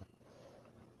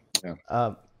 Yeah.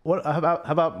 How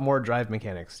about more drive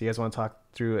mechanics? Do you guys want to talk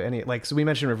through any, like, so we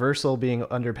mentioned reversal being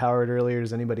underpowered earlier.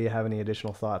 Does anybody have any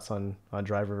additional thoughts on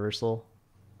drive reversal?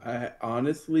 I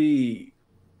honestly,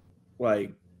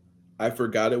 like, I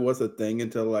forgot it was a thing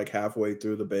until like halfway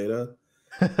through the beta,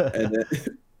 and then,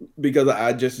 because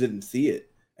I just didn't see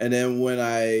it. And then when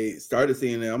I started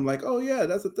seeing it, I'm like, oh yeah,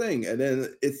 that's a thing. And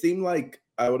then it seemed like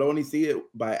I would only see it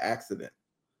by accident.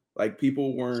 Like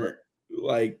people weren't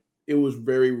like, it was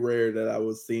very rare that I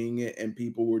was seeing it and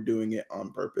people were doing it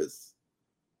on purpose.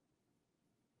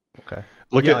 Okay.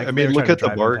 Look at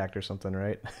the bar impact or something,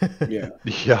 right? Yeah.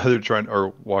 Yeah, they're trying,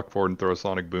 or walk forward and throw a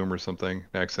sonic boom or something,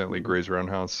 and accidentally graze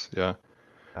roundhouse. Yeah.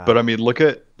 But I mean, look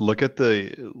at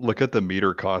the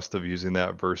meter cost of using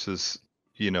that versus,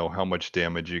 how much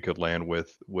damage you could land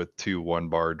with 2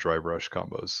 1-bar drive rush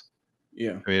combos.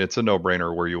 Yeah. I mean, it's a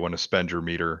no-brainer where you want to spend your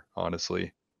meter,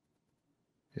 honestly.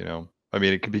 I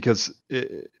mean, because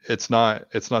it's not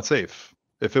safe.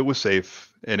 If it was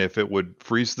safe, and if it would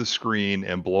freeze the screen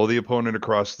and blow the opponent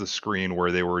across the screen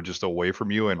where they were just away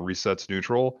from you and resets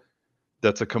neutral,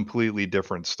 that's a completely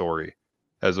different story,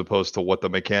 as opposed to what the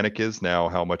mechanic is now,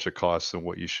 how much it costs, and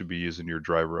what you should be using your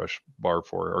drive rush bar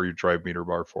for, or your drive meter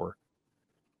bar for.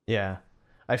 Yeah,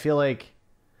 I feel like,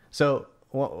 so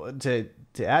to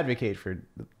advocate for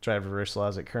drive reversal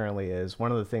as it currently is,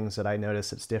 one of the things that I notice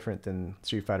that's different than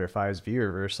Street Fighter V's view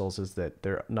reversals is that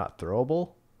they're not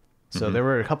throwable. So there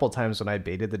were a couple of times when I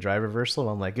baited the drive reversal,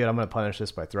 and I'm like, good, I'm going to punish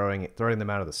this by throwing them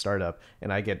out of the startup,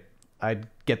 and I'd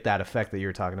get that effect that you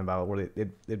were talking about, where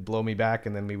it'd blow me back,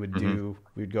 and then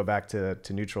we'd go back to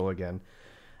neutral again.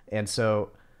 And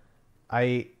so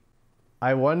I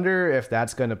wonder if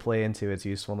that's going to play into its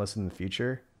usefulness in the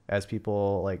future, as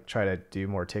people like try to do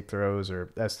more tick throws,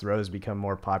 or as throws become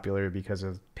more popular because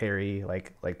of parry.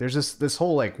 Like there's this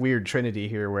whole like weird trinity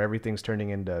here where everything's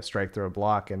turning into strike, throw,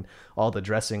 block, and all the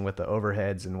dressing with the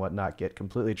overheads and whatnot get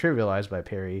completely trivialized by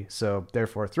parry. So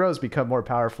therefore throws become more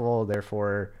powerful.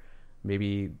 Therefore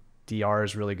maybe DR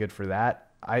is really good for that.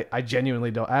 I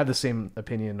genuinely don't. I have the same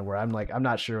opinion where I'm like, I'm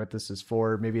not sure what this is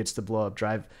for. Maybe it's to blow up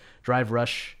drive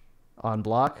rush on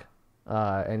block,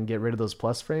 and get rid of those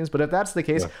plus frames. But if that's the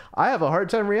case, I have a hard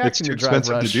time reacting to drive rush. It's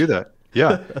too expensive to do that.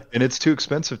 Yeah, and it's too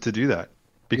expensive to do that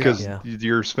because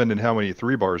you're spending how many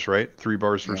 3 bars, right? 3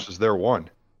 bars versus their 1.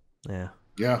 Yeah.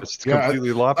 Yeah, it's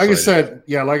completely lopsided.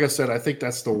 Like I said, I think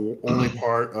that's the only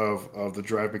part of the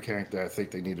drive mechanic that I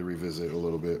think they need to revisit a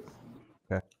little bit.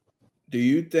 Okay. Do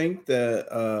you think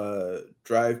that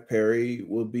drive parry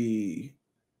will be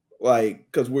like,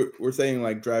 because we're saying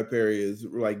like drive parry is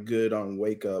like good on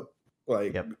wake up,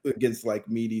 like against like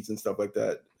meaties and stuff like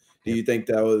that? Do you think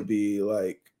that would be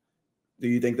like? Do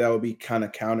you think that would be kind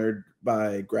of countered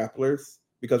by grapplers?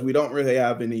 Because we don't really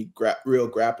have any real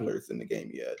grapplers in the game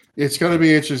yet. It's going to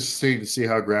be interesting to see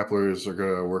how grapplers are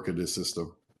going to work in this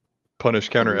system. Punish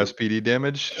counter SPD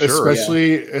damage, sure.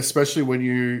 Especially when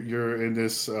you're in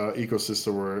this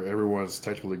ecosystem where everyone's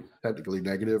technically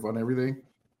negative on everything.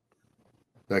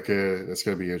 That's going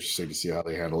to be interesting to see how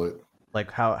they handle it.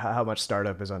 Like how much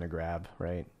startup is on a grab,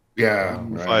 right? Yeah,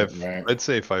 right. I'd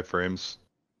say 5 frames.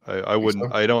 I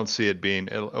wouldn't. So? I don't see it being,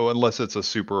 unless it's a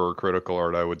super or critical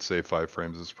art. I would say 5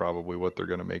 frames is probably what they're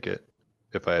going to make it,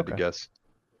 if I had to guess.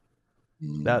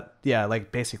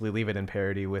 Like basically leave it in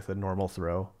parity with a normal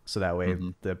throw, so that way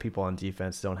the people on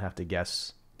defense don't have to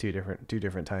guess two different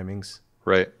timings.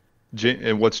 Right.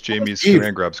 And what's Jamie's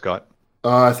command grab, Scott?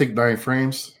 I think 9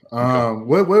 frames.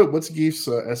 Okay. What's Geef's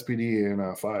SPD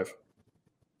in 5?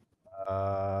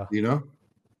 You know?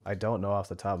 I don't know off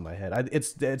the top of my head.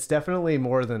 It's definitely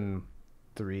more than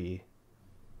 3.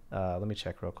 Let me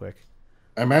check real quick.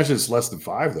 I imagine it's less than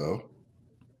 5 though.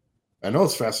 I know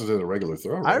it's faster than a regular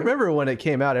throw. Right? I remember when it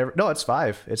came out. No, it's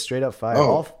 5. It's straight up 5.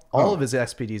 All of his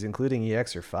XPDs, including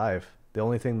EX, are 5. The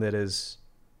only thing that is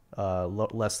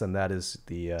less than that is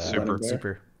the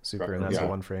super, and that's a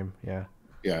 1 frame. Yeah.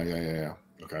 Yeah.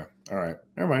 Okay. All right.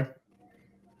 Never mind.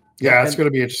 Yeah, it's going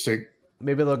to be interesting.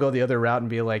 Maybe they'll go the other route and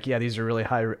be like, yeah, these are really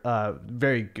high,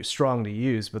 very strong to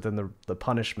use, but then the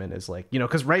punishment is like,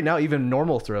 because right now even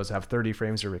normal throws have 30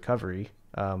 frames of recovery.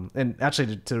 And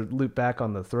actually, to loop back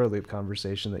on the throw loop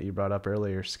conversation that you brought up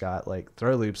earlier, Scott, like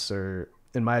throw loops are,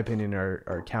 in my opinion,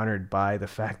 are countered by the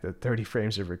fact that 30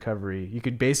 frames of recovery, you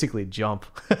could basically jump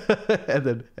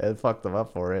and fuck them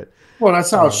up for it. Well,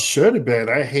 that's how it should have been.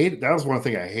 That was one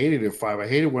thing I hated in 5. I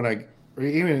hated when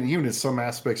even in some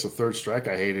aspects of Third Strike,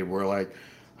 I hated where like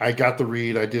I got the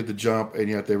read, I did the jump, and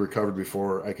yet they recovered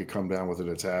before I could come down with an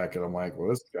attack, and I'm like, well,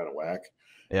 this is kind of whack.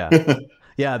 Yeah.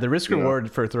 Yeah, the risk reward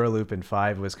for throw loop in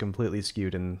 5 was completely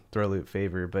skewed in throw loop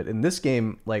favor, but in this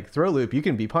game, like throw loop, you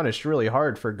can be punished really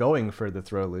hard for going for the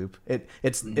throw loop.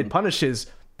 It punishes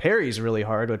parries really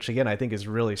hard, which again I think is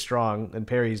really strong, and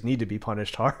parries need to be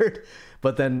punished hard.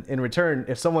 But then in return,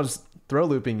 if someone's throw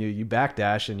looping you, you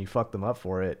backdash and you fuck them up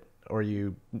for it, or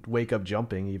you wake up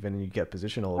jumping even and you get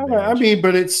positional advantage. I mean,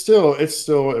 but it's still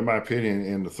in my opinion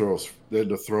in the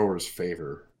thrower's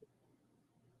favor.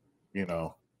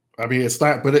 I mean, it's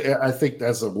not, but I think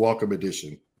that's a welcome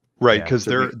addition. Right, because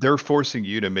they're forcing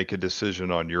you to make a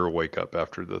decision on your wake up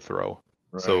after the throw.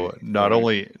 Right, so not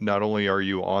only are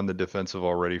you on the defensive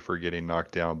already for getting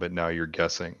knocked down, but now you're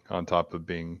guessing on top of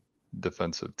being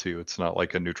defensive too. It's not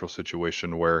like a neutral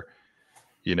situation where,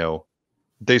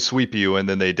 they sweep you and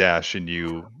then they dash and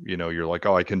you're like,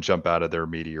 oh, I can jump out of their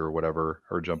meaty or whatever,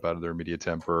 or jump out of their media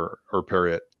temp or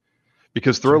parry it.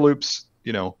 Because throw loops,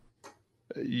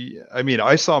 I mean,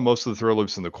 I saw most of the throw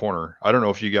loops in the corner. I don't know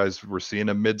if you guys were seeing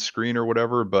a mid screen or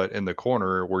whatever, but in the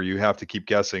corner where you have to keep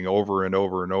guessing over and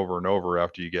over and over and over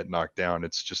after you get knocked down,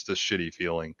 it's just a shitty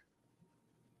feeling.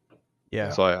 Yeah.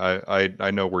 So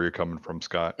I know where you're coming from,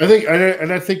 Scott. I think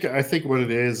what it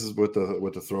is with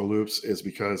the throw loops is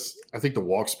because I think the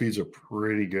walk speeds are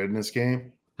pretty good in this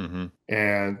game. Mm-hmm.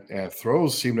 And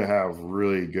throws seem to have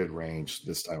really good range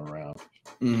this time around.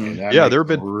 Mm-hmm. They've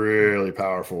been really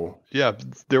powerful. Yeah,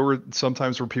 there were some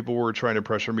times where people were trying to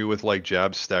pressure me with like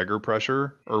jab stagger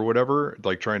pressure or whatever,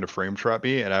 like trying to frame trap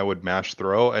me, and I would mash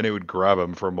throw and it would grab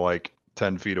them from like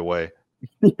 10 feet away.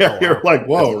 Yeah, you're like,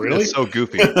 whoa, really? It's so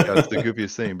goofy. That's the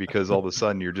goofiest thing, because all of a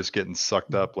sudden you're just getting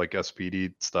sucked up like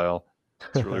SPD style.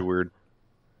 It's really weird.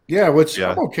 Yeah,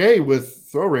 I'm okay with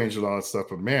throw range and all that stuff,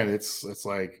 but man, it's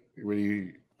like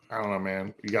when I don't know,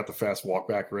 man. You got the fast walk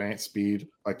back range speed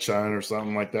like Chun or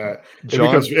something like that.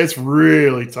 Because it's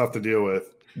really tough to deal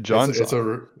with.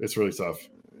 It's really tough.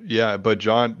 Yeah, but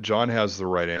John has the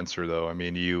right answer though. I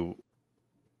mean, you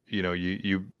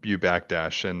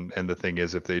backdash, and the thing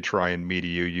is, if they try and meet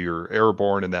you're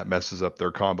airborne, and that messes up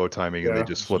their combo timing, and they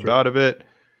just flip out of it.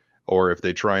 Or if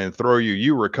they try and throw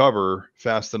you recover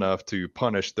fast enough to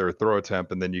punish their throw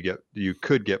attempt, and then you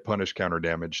could get punish counter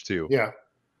damage too. Yeah.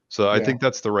 So I think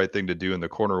that's the right thing to do in the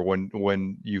corner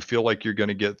when you feel like you're going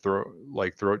to get throw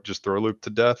loop to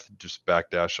death, just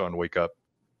backdash on wake up.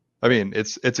 I mean,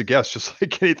 it's a guess just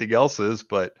like anything else is,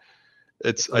 but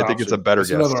I think it's a better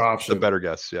guess. Another option. It's a better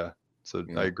guess, yeah. So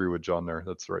I agree with John there.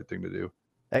 That's the right thing to do.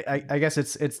 I guess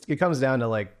it comes down to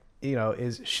like,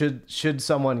 should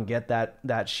someone get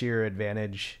that sheer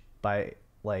advantage by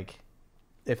like,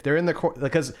 if they're in the corner,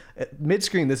 because mid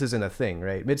screen, this isn't a thing,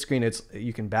 right? Mid screen,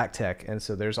 you can back tech, and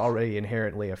so there's already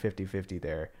inherently a 50-50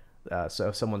 there. So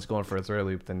if someone's going for a throw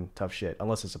loop, then tough shit,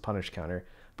 unless it's a punish counter.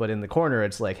 But in the corner,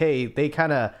 it's like, hey, they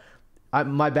kind of,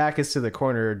 my back is to the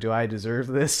corner. Do I deserve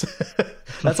this?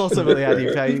 That's also really how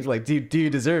you like, do you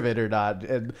deserve it or not?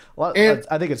 And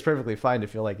I think it's perfectly fine to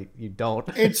feel like you don't.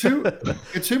 and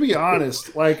to be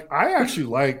honest, like I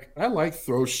like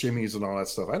throw shimmies and all that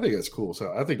stuff. I think that's cool.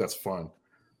 So I think that's fun.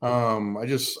 I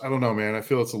don't know, man. I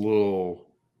feel it's a little,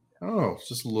 it's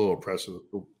just a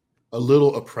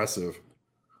little oppressive.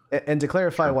 And to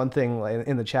clarify one thing,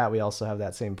 in the chat, we also have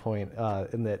that same point,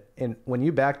 when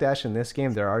you backdash in this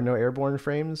game, there are no airborne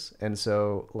frames. And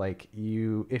so like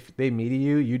if they meet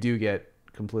you do get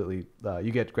completely,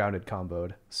 you get grounded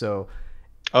comboed. So,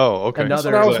 okay. That's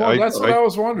what I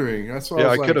was wondering. That's what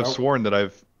I could have sworn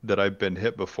that that I've been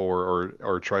hit before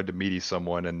or tried to meaty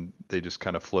someone and they just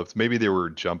kind of flipped. Maybe they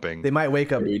were jumping. They might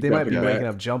wake up. Maybe They might be jumping waking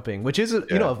back. up jumping, which is a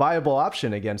Yeah. viable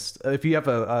option against if you have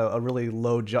a really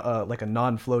low like a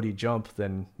non-floaty jump,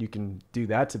 then you can do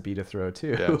that to beat a throw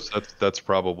too. Yeah, so that's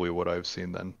probably what I've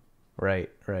seen then. Right.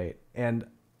 And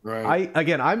Right.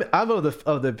 I'm of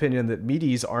the opinion that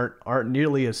meaties aren't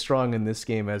nearly as strong in this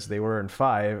game as they were in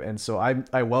 5, and so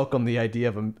I welcome the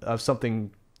idea of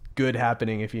something good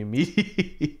happening if you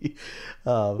meaty.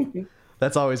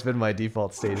 That's always been my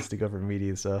default state is to go for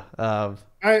meaty. So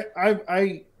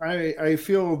I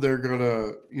feel they're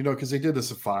gonna, because they did this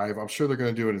in 5. I'm sure they're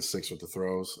gonna do it in 6 with the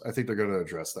throws. I think they're gonna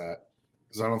address that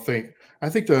because I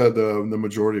think the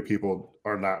majority of people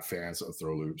are not fans of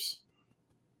throw loops.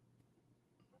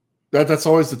 That's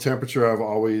always the temperature I've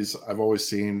always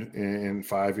seen in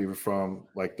 5, even from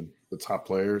like the top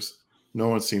players. No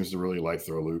one seems to really like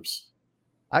throw loops.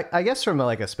 I guess from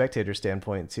a spectator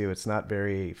standpoint too, it's not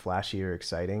very flashy or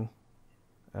exciting.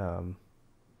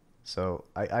 So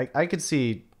I could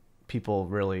see people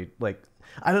really like.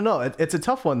 I don't know. It's a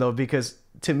tough one though because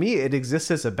to me it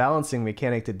exists as a balancing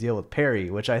mechanic to deal with parry,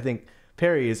 which I think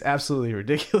parry is absolutely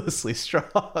ridiculously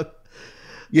strong.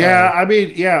 Yeah, I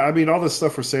mean, all this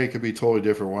stuff we're saying could be totally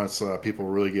different once people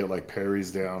really get like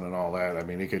parries down and all that. I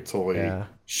mean, it could totally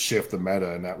shift the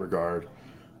meta in that regard.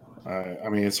 I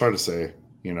mean, it's hard to say.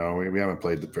 We haven't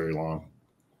played it very long.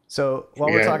 So while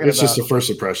it's just a first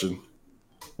impression.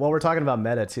 While we're talking about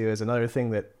meta too, is another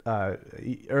thing that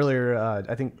earlier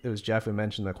I think it was Jeff who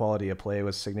mentioned the quality of play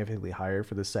was significantly higher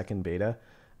for the second beta.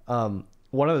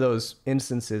 One of those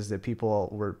instances that people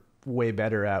were way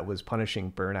better at was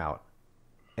punishing burnout.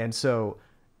 And so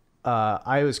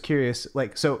I was curious,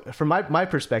 so from my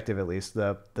perspective at least,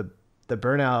 the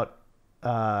burnout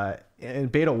in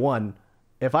beta 1,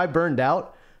 if I burned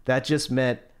out, that just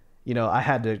meant I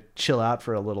had to chill out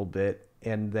for a little bit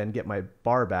and then get my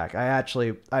bar back.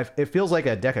 It feels like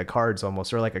a deck of cards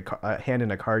almost, or like a hand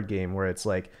in a card game where it's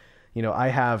like, I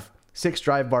have 6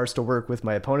 drive bars to work with,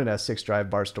 my opponent has 6 drive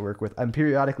bars to work with. I'm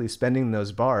periodically spending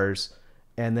those bars,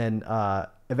 and then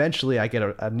eventually I get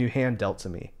a new hand dealt to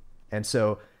me. And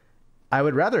so I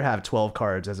would rather have 12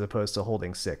 cards as opposed to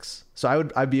holding 6. So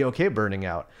I'd be okay burning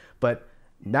out. But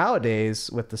nowadays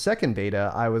with the second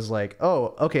beta, I was like,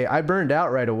 oh, okay, I burned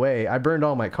out right away. I burned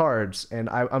all my cards and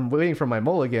I'm waiting for my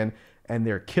mulligan and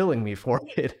they're killing me for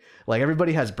it. Like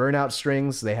everybody has burnout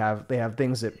strings. They have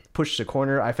things that push the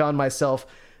corner. I found myself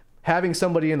having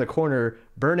somebody in the corner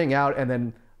burning out, and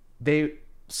then they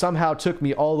somehow took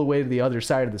me all the way to the other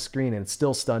side of the screen and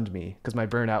still stunned me because my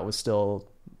burnout was still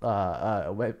I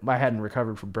hadn't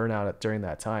recovered from burnout during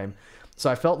that time. So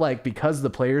I felt like because the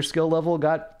player skill level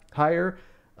got higher,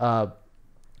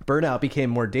 burnout became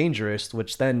more dangerous,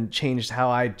 which then changed how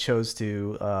I chose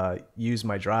to use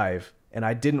my drive. And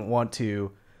I didn't want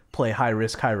to play high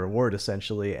risk, high reward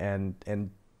essentially, and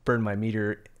burn my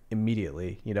meter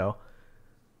immediately.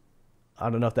 I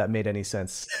don't know if that made any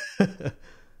sense.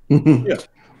 Yeah.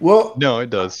 Well, No,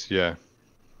 it does. Yeah.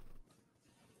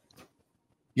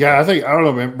 Yeah, I don't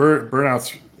know, man.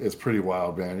 Burnout is pretty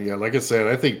wild, man. Yeah, like I said,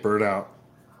 I think burnout,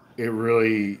 it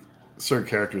really, certain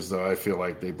characters, though, I feel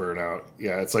like they burn out.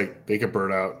 Yeah, it's like they could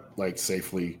burn out, like,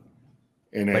 safely.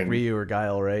 And then, like Ryu or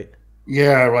Guile, right?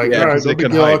 Yeah, like, Yeah, all right, 'cause they no big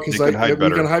can deal, hide- because they can hide we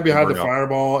better can hide behind the than burnout.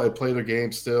 fireball and play the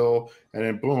game still. And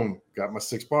then, boom, got my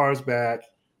 6 bars back.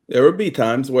 There would be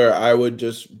times where I would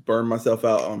just burn myself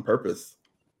out on purpose.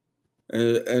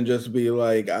 And just be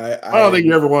like, I don't think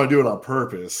you ever want to do it on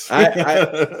purpose.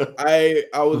 I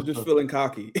was just feeling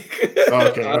cocky.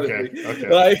 Okay.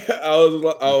 Like I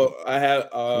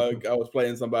was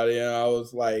playing somebody and I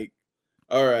was like,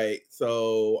 all right,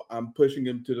 so I'm pushing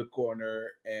him to the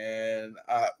corner and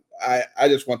I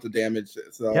just want the damage,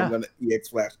 so Yeah. I'm gonna EX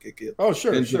flash kick it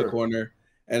Sure. the corner,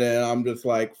 and then I'm just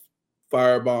like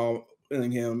fireball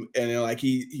him, and then like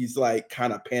he's like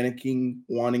kind of panicking,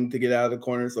 wanting to get out of the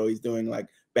corner, so he's doing like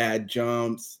bad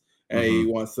jumps and he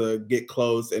wants to get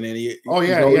close, and then he's always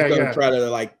gonna try to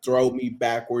like throw me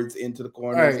backwards into the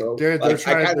corner. Right. So They're like,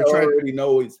 trying, I already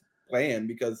know his plan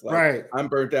because like right. I'm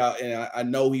burnt out and I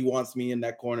know he wants me in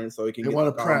that corner so he can They get want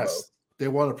the to combo. press. They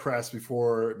want to press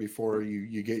before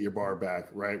you get your bar back,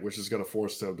 right? Which is going to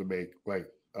force them to make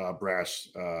like brash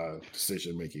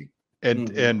decision making.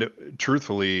 And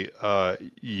truthfully,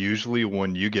 usually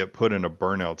when you get put in a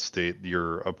burnout state,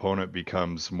 your opponent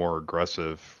becomes more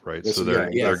aggressive, right? So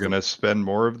they're going to spend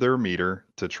more of their meter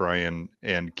to try and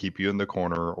keep you in the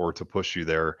corner or to push you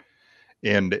there.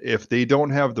 And if they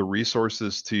don't have the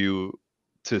resources to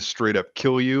straight up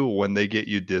kill you when they get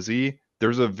you dizzy,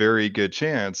 there's a very good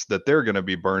chance that they're going to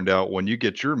be burned out when you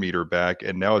get your meter back,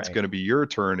 and now it's Right. going to be your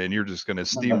turn, and you're just going to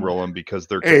steamroll them because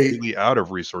they're Hey. completely out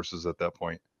of resources at that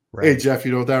point. Hey, Jeff,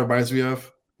 you know what that reminds me of?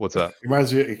 What's that?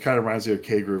 It kind of reminds me of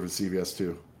K-Groove and CVS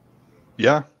too.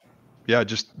 Yeah.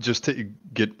 Just to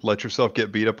let yourself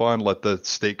get beat up on, let the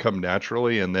state come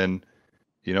naturally, and then,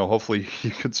 hopefully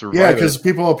you can survive. Yeah, because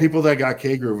people that got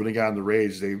K-Groove when they got in the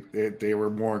rage, they were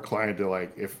more inclined to,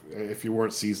 like, if you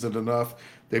weren't seasoned enough,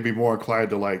 they'd be more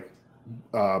inclined to, like,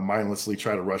 mindlessly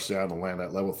try to rush down and land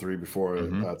at level 3 before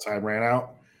time ran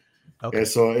out. Okay. And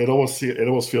so it almost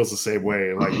feels the same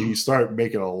way. Like, you start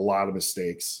making a lot of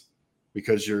mistakes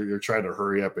because you're trying to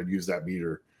hurry up and use that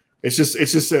meter. It's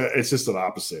just an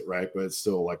opposite, right? But it's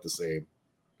still like the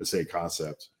same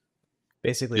concept.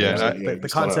 Basically, the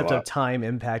concept of time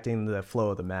impacting the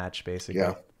flow of the match, basically.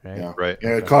 Yeah. Right. Yeah. Right.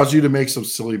 And it caused you to make some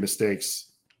silly mistakes.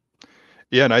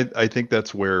 Yeah, and I think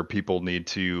that's where people need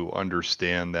to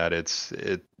understand that it's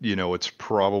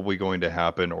probably going to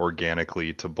happen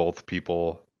organically to both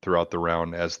people throughout the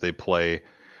round as they play.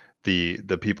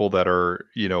 The people that are,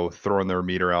 throwing their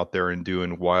meter out there and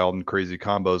doing wild and crazy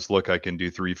combos, look, I can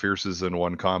do 3 fierces in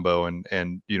one combo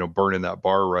and burning that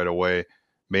bar right away,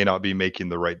 may not be making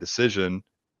the right decision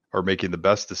or making the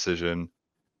best decision.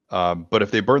 But if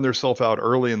they burn themselves out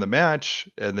early in the match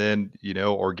and then,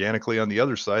 organically on the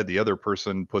other side, the other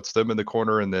person puts them in the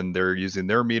corner and then they're using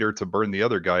their meter to burn the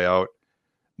other guy out.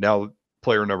 Now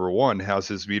player number 1 has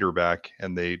his meter back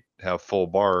and they have full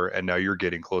bar, and now you're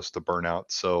getting close to burnout.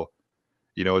 So,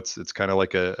 it's kind of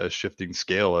like a shifting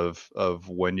scale of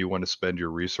when you want to spend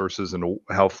your resources and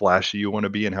how flashy you want to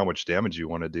be and how much damage you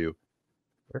want to do.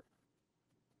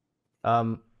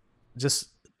 Just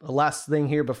a last thing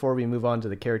here before we move on to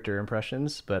the character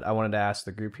impressions, but I wanted to ask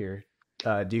the group here,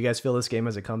 do you guys feel this game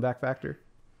has a comeback factor?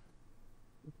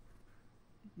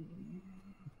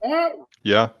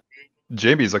 Yeah.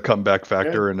 Jamie's a comeback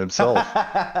factor in himself.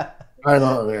 I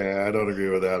don't agree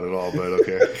with that at all, but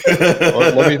okay.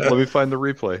 Well, let me find the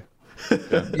replay.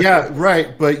 Yeah,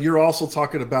 right. But you're also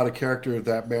talking about a character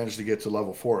that managed to get to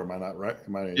level 4. Am I not right?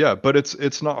 Yeah, but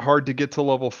it's not hard to get to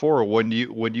level 4 when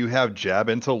you have jab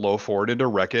into low forward into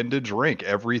Rekka into drink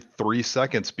every 3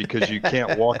 seconds because you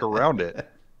can't walk around it.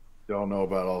 Don't know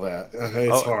about all that.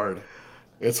 It's hard.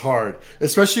 It's hard,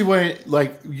 especially when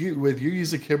you're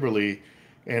using Kimberly.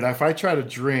 And if I try to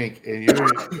drink and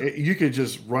you could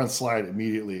just run slide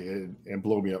immediately and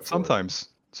blow me up. Sometimes.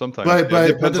 But it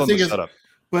depends on the setup.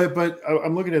 But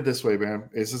I'm looking at it this way, man.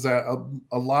 It's just that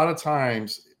a lot of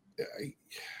times,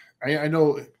 I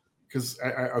know because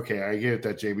I get it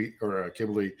that JB or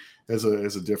Kimberly is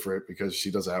a different because she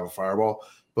doesn't have a fireball.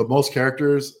 But most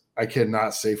characters, I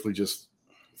cannot safely just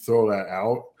throw that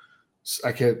out.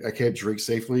 I can't drink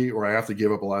safely, or I have to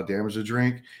give up a lot of damage to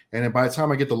drink. And then by the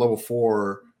time I get to level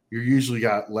 4, you're usually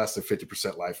got less than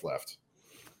 50% life left.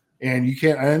 And you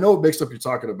can't. And I know what mixed up you're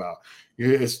talking about.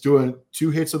 It's doing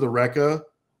 2 hits of the Rekka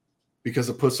because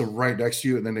it puts them right next to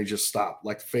you, and then they just stop,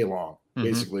 like Fei Long,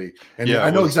 basically. And yeah,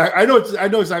 I know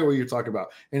exactly what you're talking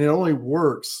about. And it only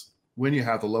works when you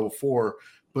have the level 4.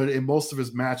 But in most of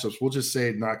his matchups, we'll just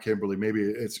say not Kimberly. Maybe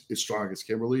it's strong against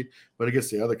Kimberly, but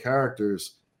against the other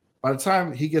characters. By the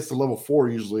time he gets to level 4,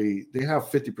 usually they have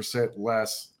 50%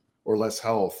 less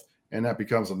health, and that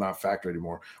becomes a non-factor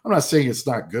anymore. I'm not saying it's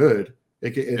not good.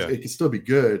 It can still be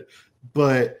good,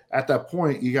 but at that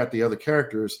point, you got the other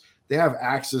characters. They have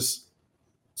access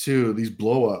to these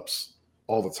blow-ups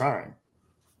all the time.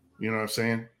 You know what I'm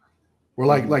saying? We're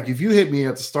like if you hit me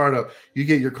at the startup, you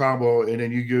get your combo, and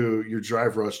then you do your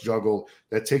drive rush juggle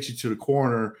that takes you to the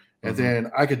corner, and then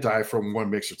I could die from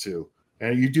 1 mix or 2.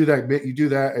 And you do that,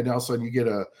 and all of a sudden you get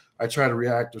I try to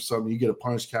react or something, you get a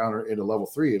punish counter into level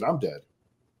 3, and I'm dead.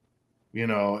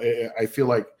 I feel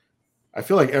like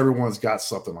everyone's got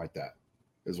something like that,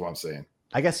 is what I'm saying.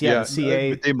 I guess the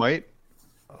CA they might.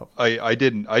 I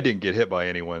didn't get hit by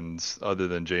anyone's other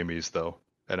than Jamie's though,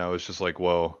 and I was just like,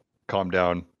 whoa, calm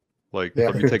down. Let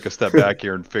me take a step back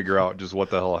here and figure out just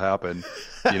what the hell happened.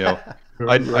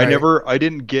 I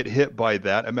didn't get hit by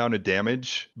that amount of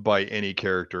damage by any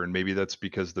character, and maybe that's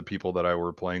because the people that I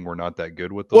were playing were not that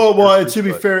good with those. Well, to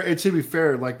be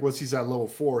fair, like once he's at level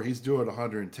 4, he's doing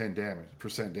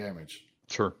 110% damage.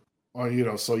 Sure.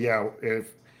 So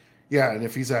and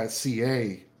if he's at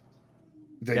CA,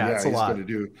 then he's going to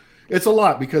do. It's a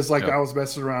lot because I was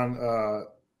messing around.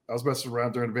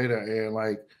 During the beta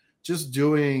and just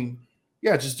doing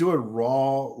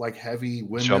raw heavy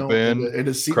windmill. Jump in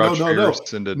the C.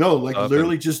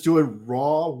 Literally just doing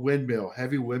raw windmill,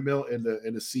 heavy windmill in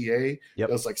the CA. Yep.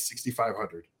 That's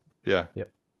 6,500. Yeah. Yep.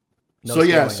 So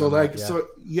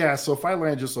if I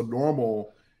land just a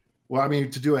normal Well, I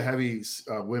mean, to do a heavy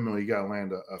windmill, you got to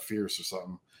land a fierce or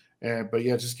something. But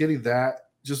yeah, just getting that,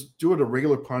 just doing a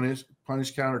regular punish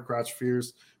counter, crouch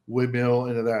fierce, windmill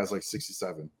into that is like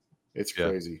 67. It's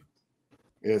crazy.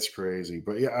 It's crazy.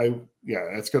 But yeah,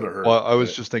 that's gonna hurt. Well, I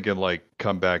was just thinking like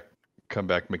comeback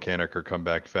mechanic or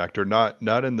comeback factor, not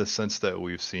in the sense that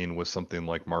we've seen with something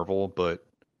like Marvel, but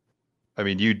I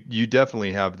mean, you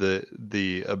definitely have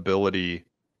the ability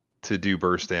to do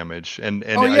burst damage, and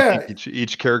I think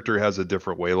each character has a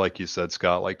different way, like you said,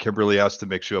 Scott. Like Kimberly has to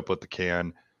mix you up with the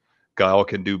can. Guile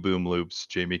can do boom loops.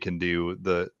 Jamie can do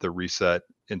the reset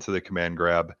into the command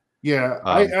grab. Yeah,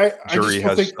 I Jury just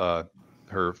has think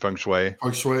her feng shui.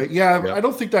 Feng shui. Yeah, I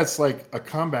don't think that's like a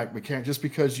comeback mechanic. Just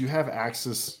because you have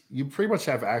access, you pretty much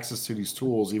have access to these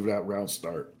tools even at round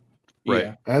start.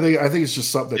 Right. Yeah. I think it's just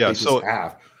something that they just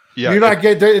have. Yeah, you're not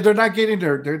getting. They're not getting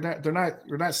their.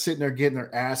 You're not sitting there getting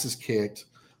their asses kicked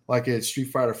like in Street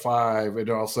Fighter V, and then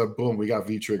all of a sudden, boom, we got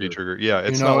V trigger. V trigger. Yeah,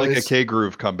 it's not like a K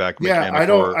groove comeback mechanic. Yeah, I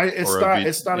don't.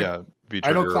 It's not.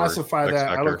 I don't classify that.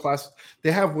 I don't class.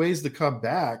 They have ways to come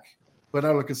back, but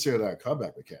I don't consider that a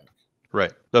comeback mechanic.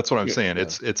 Right. That's what I'm saying. Yeah.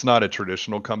 It's not a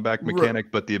traditional comeback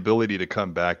mechanic, but the ability to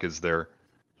come back is there.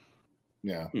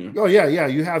 Yeah. Oh yeah.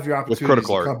 You have your opportunity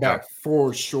to come back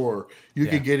for sure. You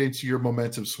can get into your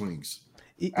momentum swings.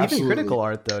 Even critical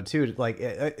art though too. Like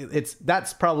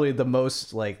that's probably the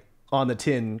most like on the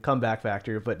tin comeback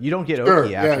factor, but you don't get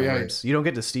Oki afterwards. You don't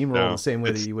get to steamroll the same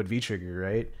way that you would V trigger,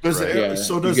 right?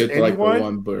 So does anyone like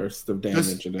one burst of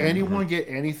damage? Does anyone get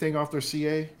anything off their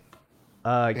CA?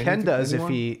 Ken does if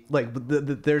he like.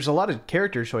 There's a lot of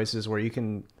character choices where you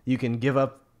can give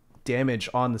up damage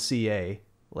on the CA.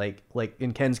 Like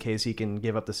in Ken's case, he can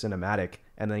give up the cinematic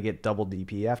and then get double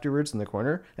DP afterwards in the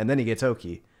corner, and then he gets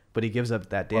Oki, but he gives up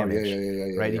that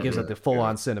damage. Right? He gives up the full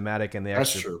on cinematic and the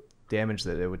extra damage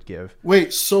that it would give.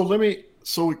 Wait, so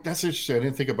that's interesting. I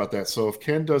didn't think about that. So if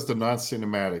Ken does the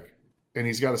non-cinematic and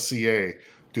he's got a CA,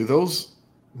 do those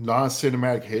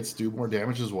non-cinematic hits do more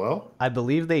damage as well? I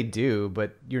believe they do,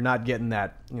 but you're not getting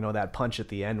that that punch at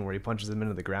the end where he punches them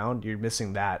into the ground. You're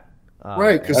missing that.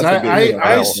 Right, because I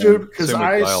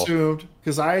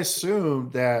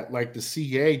assumed that like the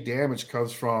CA damage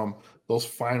comes from those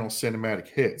final cinematic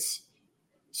hits.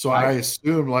 So I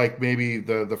assumed like maybe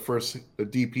the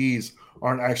DPs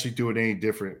aren't actually doing any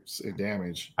difference in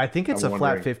damage. I think it's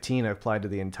flat 15 applied to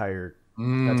the entire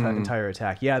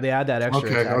attack. Yeah, they add that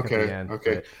extra attack at the end.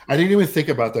 Okay. But I didn't even think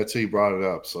about that till you brought it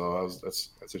up. So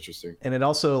that's interesting. And it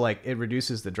also like it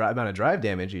reduces the amount of drive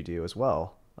damage you do as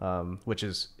well, which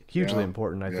is hugely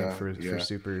important, I think, for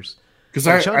supers. Because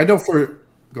I know for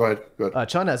go ahead.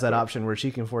 Chun has that option where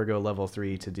she can forego level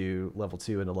 3 to do level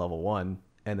 2 into level 1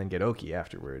 and then get Oki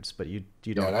afterwards, but you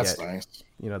don't get nice.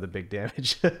 The big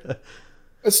damage.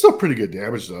 It's still pretty good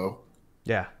damage though.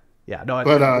 Yeah. No,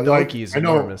 but the Oki is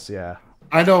enormous. Yeah.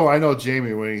 I know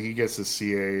Jamie when he gets his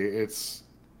CA,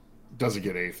 doesn't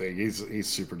get anything. He's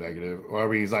super negative. Well, I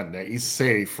mean, he's not he's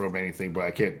safe from anything, but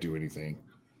I can't do anything.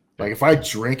 Like if I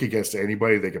drink against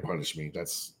anybody, they can punish me.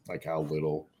 That's like how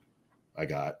little I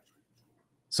got.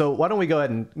 So why don't we go ahead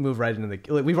and move right into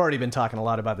the? We've already been talking a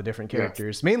lot about the different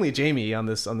characters, mainly Jamie on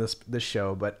this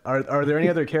show. But are there any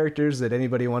other characters that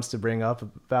anybody wants to bring up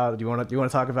about? Do you want to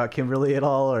talk about Kimberly at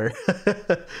all, or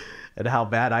and how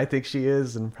bad I think she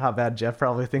is, and how bad Jeff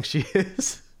probably thinks she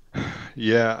is?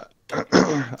 Yeah,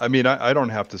 I mean, I don't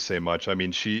have to say much. I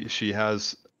mean, she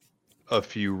has a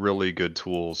few really good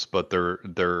tools, but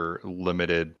they're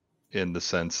limited in the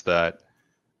sense that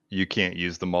you can't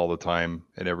use them all the time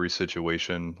in every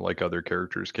situation like other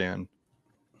characters can.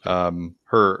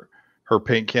 Her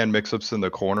paint can mix-ups in the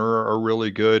corner are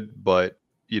really good, but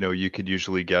you could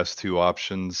usually guess 2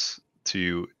 options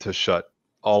to shut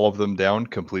all of them down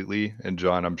completely. And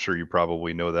John, I'm sure you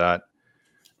probably know that.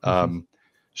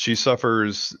 She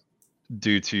suffers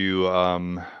due to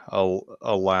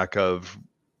a lack of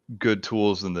good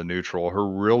tools in the neutral. Her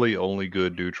really only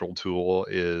good neutral tool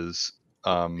is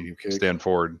stand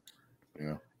forward.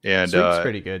 Yeah. And sweep's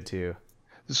pretty good too.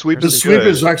 The sweep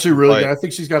is actually really good. I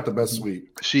think she's got the best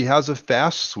sweep. She has a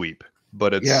fast sweep,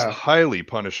 but it's highly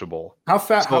punishable. How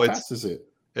fast is it?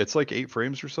 It's like 8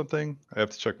 frames or something. I have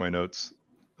to check my notes.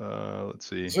 Let's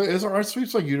see. So our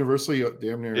sweeps like universally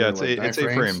damn near? Yeah, it's 8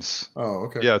 frames. Oh,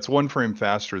 okay. Yeah, it's 1 frame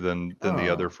faster than the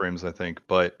other frames, I think.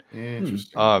 But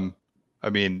interesting. I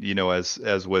mean,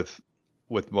 as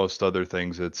with most other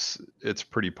things, it's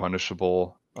pretty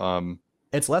punishable.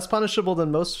 It's less punishable than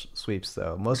most sweeps,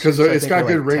 though. Because it's got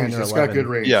good range. It's got good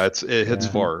range. Yeah, it hits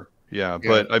far. Yeah,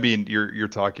 but I mean, you're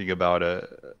talking about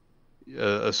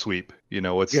a sweep.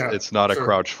 It's not a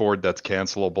crouch forward that's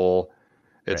cancelable.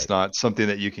 It's Right. not something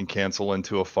that you can cancel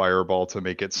into a fireball to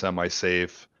make it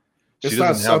semi-safe. She It's not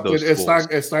doesn't have something. those tools,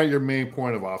 It's not your main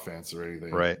point of offense or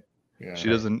anything. right? Yeah. She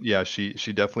doesn't. Yeah, she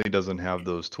definitely doesn't have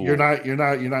those You're tools,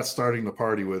 not. You're not starting the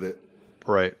party with it.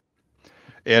 right?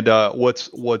 And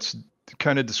what's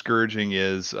kind of discouraging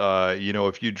is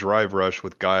if you drive rush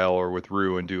with Guile or with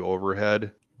Rue and do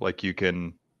overhead, like you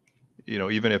can,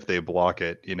 even if they block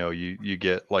it, you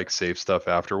get like safe stuff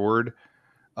afterward.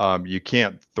 You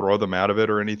can't throw them out of it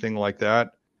or anything like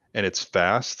that, and it's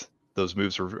fast. Those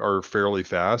moves are fairly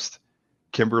fast.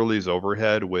 Kimberly's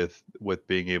overhead with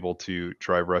being able to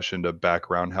drive rush into back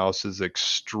roundhouse is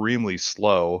extremely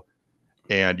slow,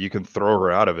 and you can throw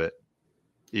her out of it.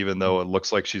 Even though it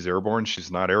looks like she's airborne, she's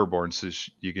not airborne, so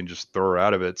you can just throw her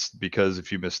out of it, because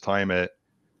if you mistime it,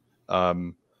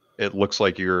 it looks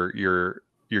like you're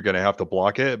going to have to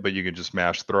block it, but you can just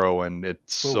mash throw, and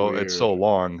it's so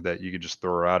long that you can just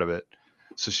throw her out of it.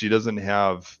 So she doesn't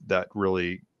have that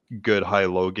really good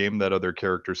high-low game that other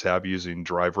characters have using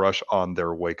drive rush on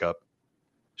their wake up.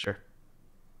 Sure.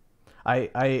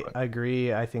 I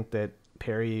agree. I think that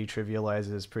Perry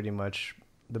trivializes pretty much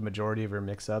the majority of her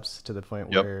mix-ups to the point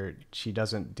where she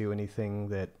doesn't do anything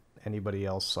that anybody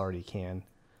else already can.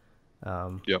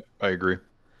 Yep, I agree.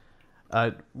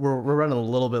 We're running a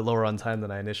little bit lower on time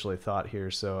than I initially thought here.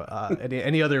 So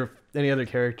any other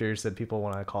characters that people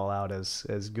want to call out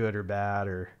as good or bad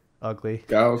or ugly?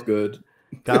 Guile's good.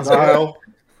 Guile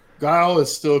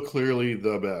is still clearly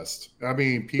the best. I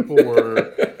mean, people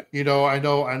were, I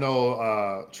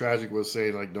know. Tragic was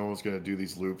saying like no one's going to do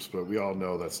these loops, but we all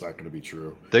know that's not going to be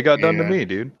true. They got done to me,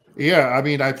 dude. Yeah, I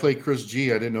mean, I played Chris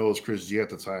G. I didn't know it was Chris G at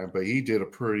the time, but he did a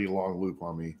pretty long loop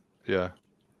on me. Yeah.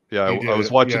 Yeah, I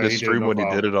was watching his stream when he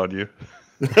did it on you.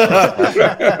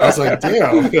 I was like,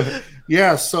 damn.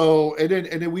 Yeah, so and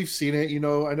then we've seen it, I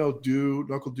know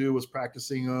Knuckle Dew was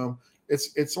practicing them.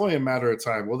 It's only a matter of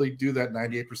time. Will they do that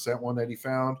 98% one that he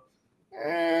found?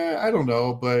 I don't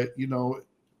know, but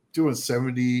doing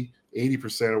 70,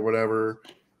 80% or whatever,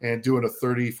 and doing a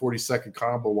 30, 40-second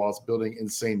combo while it's building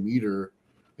insane meter,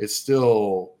 it's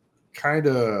still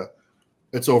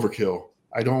it's overkill.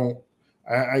 I don't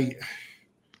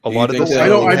want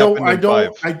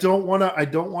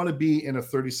to be in a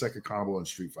 30-second combo in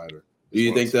Street Fighter. Do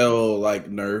you think they'll like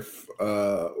nerf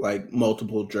like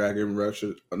multiple dragon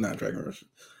rushes? Not dragon rushes.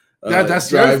 That's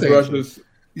the other thing. Rushes.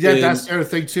 Yeah, that's the other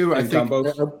thing too. I think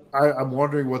I'm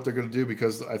wondering what they're going to do,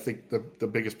 because I think the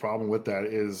biggest problem with that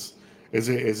is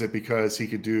it because he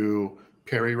could do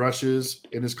parry rushes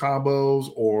in his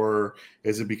combos, or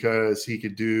is it because he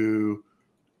could do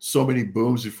so many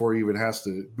booms before he even has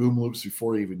to boom loops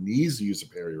before he even needs to use a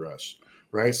parry rush,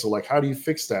 right? So like, how do you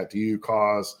fix that? Do you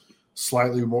cause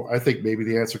slightly more? I think maybe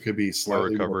the answer could be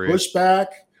slightly more pushback,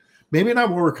 maybe not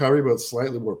more recovery, but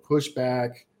slightly more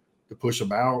pushback to push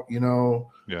them out,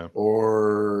 Yeah.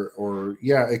 Or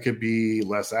yeah, it could be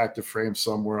less active frame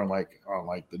somewhere on like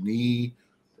the knee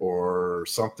or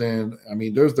something. I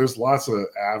mean, there's lots of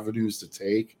avenues to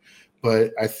take,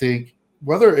 but I think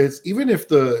whether it's even if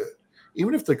the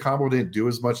combo didn't do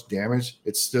as much damage,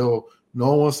 it's still, no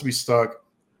one wants to be stuck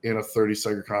in a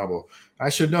 30-second combo. I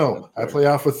should know. I play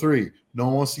Alpha 3. No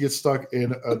one wants to get stuck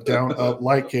in a down up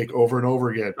light kick over and over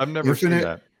again. I've never seen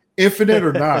that. Infinite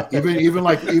or not.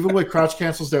 Even with crouch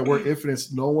cancels that work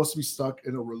infinites, no one wants to be stuck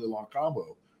in a really long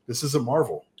combo. This isn't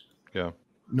Marvel. Yeah.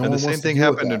 No and the same thing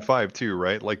happened in 5 too,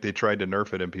 right? Like they tried to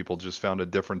nerf it and people just found a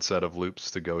different set of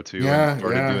loops to go to and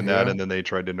started doing that, and then they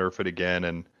tried to nerf it again,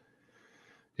 and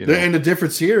and the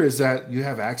difference here is that you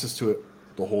have access to it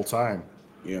the whole time.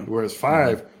 Yeah. Whereas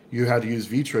 5, you had to use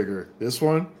V-trigger. This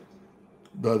one,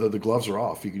 the gloves are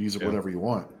off. You can use it whenever you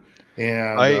want.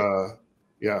 And I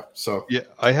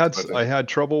had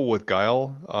trouble with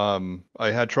Guile.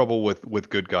 I had trouble with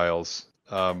good Guiles.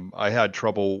 I had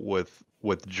trouble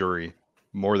with Jury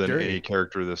more than any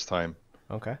character this time.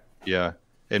 Okay. Yeah,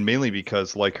 and mainly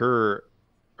because like her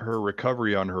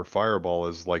recovery on her fireball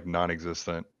is like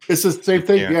non-existent. It's the same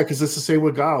thing, because it's the same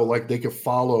with Guile. Like they could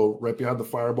follow right behind the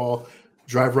fireball,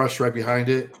 drive rush right behind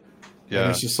it. Yeah,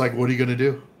 and it's just like, what are you gonna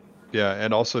do? Yeah,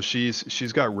 and also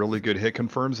she's got really good hit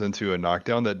confirms into a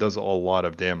knockdown that does a lot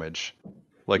of damage,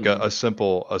 like a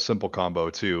simple combo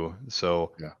too.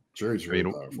 So yeah, Jury's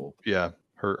really powerful. Yeah,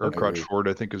 her crouch forward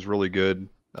I think is really good.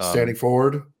 Standing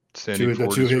forward is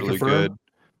really good.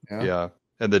 Yeah.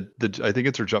 And I think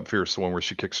it's her jump fierce, the one where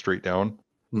she kicks straight down.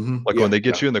 Mm-hmm. Like when they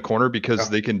get you in the corner, because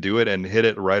they can do it and hit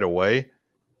it right away.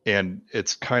 And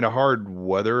it's kind of hard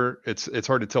it's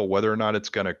hard to tell whether or not it's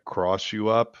going to cross you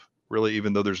up, really,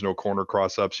 even though there's no corner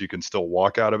cross ups. You can still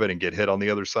walk out of it and get hit on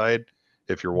the other side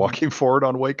if you're walking forward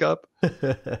on wake up.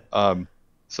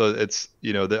 So it's,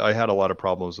 I had a lot of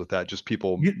problems with that. Just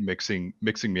people You- mixing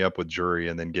me up with jury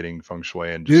and then getting feng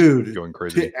shui and just going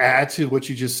crazy. To add to what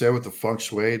you just said with the feng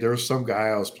shui, there was some guy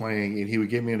I was playing and he would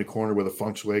get me in the corner with a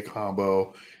feng shui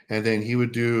combo, and then he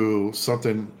would do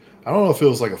something. I don't know if it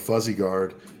was like a fuzzy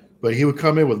guard, but he would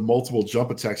come in with multiple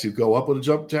jump attacks. He'd go up with a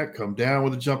jump attack, come down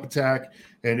with a jump attack,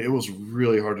 and it was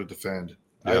really hard to defend.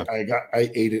 Yeah.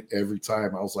 I ate it every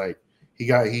time. I was like,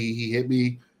 he hit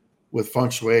me with feng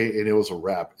shui, and it was a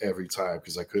wrap every time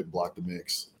because I couldn't block the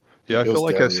mix. Yeah, I It was feel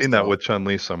like I've deadly as seen that hell. with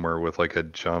Chun-Li somewhere with like a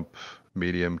jump,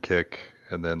 medium kick,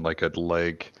 and then like a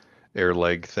air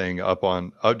leg thing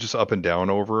just up and down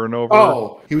over and over.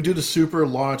 Oh, he would do the super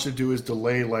launch and do his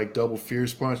delay like double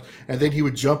fierce punch, and then he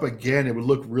would jump again. It would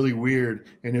look really weird,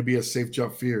 and it'd be a safe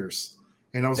jump fierce.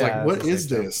 And I was like, Yeah, "What it's a is safe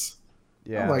jump. this?"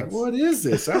 Yeah, I'm like, that's- "What is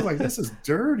this?" I'm like, "This is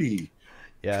dirty."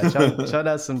 Yeah, Chun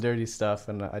has some dirty stuff,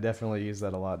 and I definitely use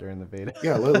that a lot during the beta.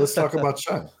 Yeah, let's talk about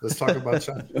Chun. Let's talk about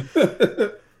Chun.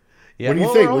 Yeah, What do you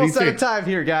well, think? we're What do you almost out of think? time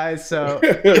here, guys. So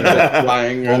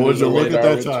Flying Well, under would the you look at radar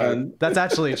that with time? Chun. that's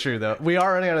actually true, though. We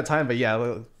are running out of time, but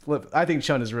yeah, I think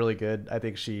Chun is really good. I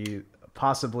think she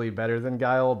possibly better than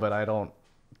Guile, but I don't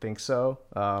think so.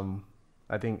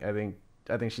 I think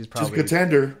she's probably She's a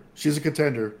contender. She's a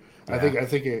contender. Yeah. I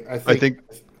think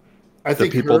The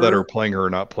people that are playing her are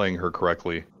not playing her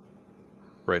correctly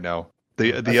right now.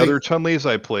 The other Chun-Lis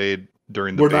I played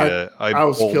during the We're not- beta, I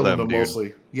was bowled killing them, them dude.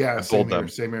 mostly. Yeah, I same bowled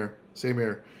here, them. same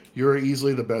here. You're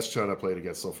easily the best Chun I played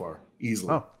against so far.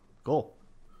 Easily. Oh, cool.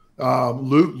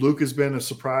 Luke has been a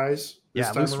surprise this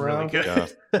Yeah, time Luke's really around. good. Yeah.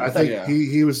 I think Yeah.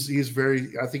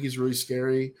 he's really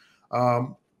scary.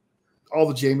 All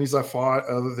the Jamies I fought,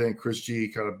 other than Chris G,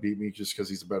 kind of beat me just because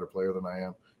he's a better player than I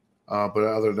am. But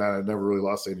other than that, I never really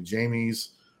lost any Jamies.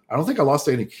 I don't think I lost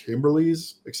any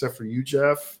Kimberlys except for you,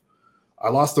 Jeff. I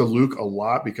lost to Luke a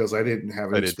lot because I didn't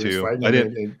have I any did experience too. fighting I him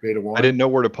didn't- in Beta 1. I didn't know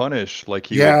where to punish. Like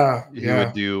he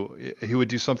would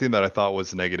do something that I thought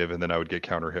was negative, and then I would get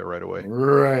counter hit right away.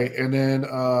 Right. And then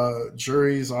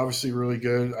Jury's obviously really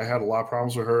good. I had a lot of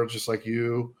problems with her, just like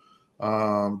you.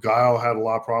 Guile had a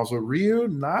lot of problems with Ryu.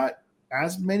 Not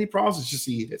as many problems. It's just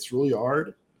he hits really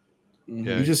hard.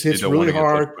 Yeah, He just you hits don't really wanna get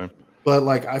hard. touched by him. But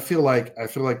like I feel like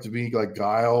to me, like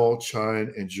Guile,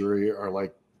 Chun, and Jury are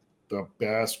like the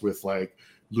best, with like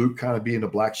Luke kind of being the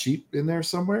black sheep in there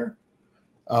somewhere.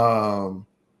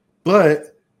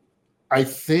 But I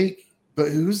think, but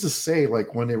who's to say,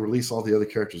 like, when they release all the other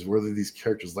characters, whether these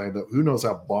characters land up, who knows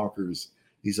how bonkers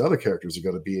these other characters are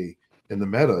going to be in the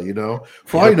meta, you know?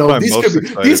 For all I know, I'm these most could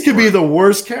excited be for. the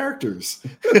worst characters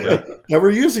Yeah. that we're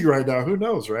using right now. Who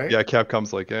knows, right? Yeah,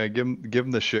 Capcom's like, give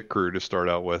them the shit crew to start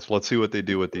out with. Let's see what they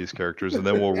do with these characters, and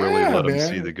then we'll really Yeah, let them man.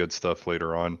 see the good stuff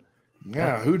later on.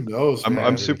 Yeah, who knows? I'm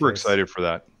man? super case. excited for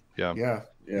that. Yeah.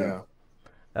 Yeah.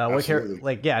 What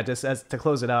Absolutely. just as to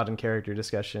close it out in character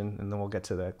discussion, and then we'll get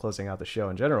to the closing out the show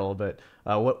in general. But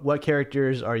what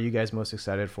characters are you guys most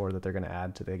excited for that they're going to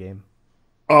add to the game?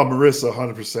 Oh, Marissa,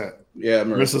 100%. Yeah,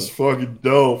 Marissa's Marissa. fucking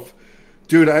dope.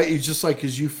 Dude, it's just like,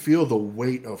 because you feel the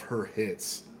weight of her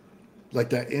hits. Like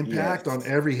that impact Yes. on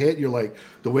every hit, you're like,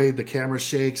 the way the camera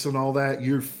shakes and all that,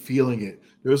 you're feeling it.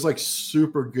 There's like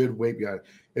super good weight behind it.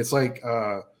 It's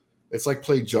like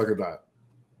playing Juggernaut.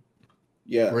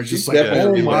 Yeah, Where it's she's just like,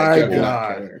 definitely oh that my Juggernaut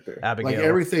God. character. Abigail, Like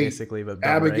everything- basically, but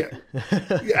done right.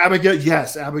 Abigail,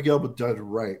 yes, Abigail, but done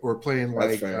right. Or playing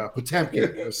like That's fair.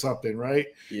 Potemkin or something, right?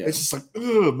 Yeah. It's just like,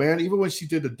 ugh, man. Even when she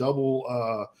did the double,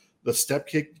 the step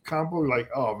kick combo, like,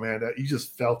 oh man, you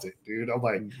just felt it, dude. I'm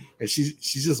like, and she's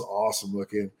just awesome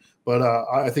looking. But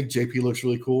I think JP looks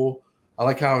really cool. I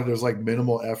like how there's like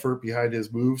minimal effort behind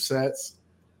his move sets.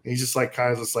 He's just like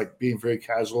kind of just like being very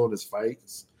casual in his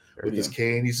fights with his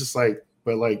cane. He's just like,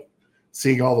 but like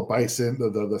seeing all the bison,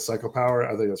 the psycho power,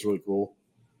 I think that's really cool.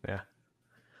 Yeah.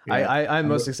 Yeah. I'm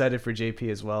most excited for JP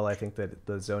as well. I think that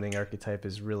the zoning archetype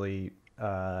is really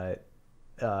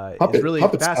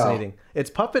Puppet fascinating. It's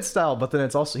puppet style, but then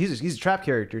it's also he's a trap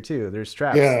character too. There's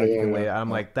traps Yeah, that you yeah, can lay yeah. out. I'm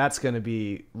like, that's going to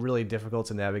be really difficult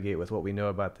to navigate with what we know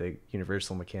about the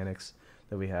universal mechanics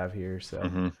that we have here.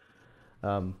 So,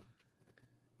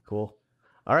 cool.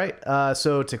 All right.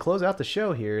 So to close out the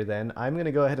show here, then I'm going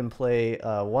to go ahead and play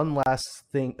one last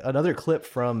thing, another clip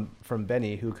from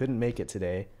Benny, who couldn't make it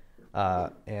today.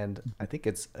 And I think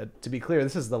it's to be clear,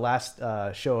 this is the last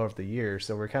show of the year,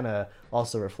 so we're kind of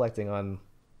also reflecting on,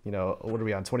 what are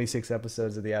we on, 26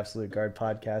 episodes of the Absolute Guard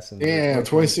podcast? And Yeah,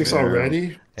 26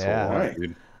 already. Yeah. all right.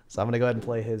 Dude. So I'm gonna go ahead and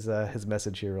play his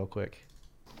message here real quick.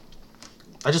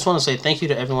 I just want to say thank you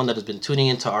to everyone that has been tuning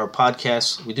into our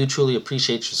podcast. We do truly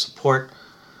appreciate your support.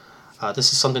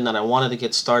 This is something that I wanted to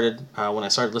get started when I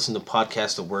started listening to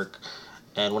podcasts at work.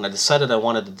 And when I decided I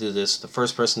wanted to do this, the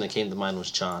first person that came to mind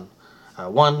was John.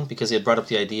 One, because he had brought up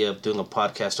the idea of doing a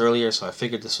podcast earlier, so I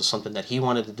figured this was something that he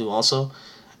wanted to do also.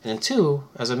 And then two,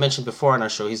 as I mentioned before on our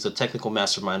show, he's the technical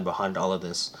mastermind behind all of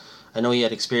this. I know he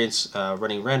had experience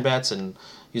running Ranbats and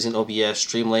using OBS,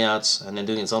 stream layouts, and then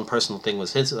doing his own personal thing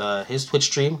with his Twitch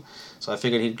stream. So I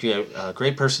figured he'd be a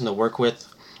great person to work with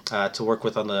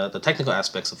on the technical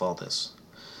aspects of all this.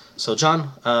 So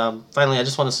John, finally, I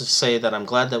just wanted to say that I'm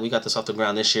glad that we got this off the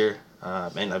ground this year,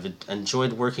 and I've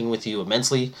enjoyed working with you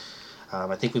immensely.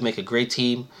 I think we make a great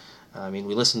team. I mean,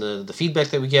 we listen to the feedback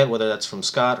that we get, whether that's from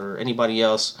Scott or anybody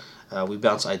else. We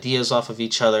bounce ideas off of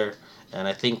each other, and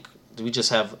I think we just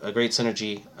have a great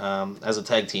synergy as a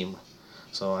tag team.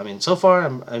 So, I mean, so far,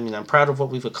 I'm proud of what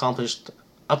we've accomplished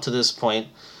up to this point.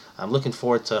 I'm looking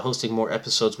forward to hosting more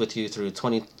episodes with you through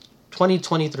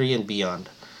 2023 and beyond.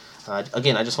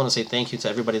 Again, I just want to say thank you to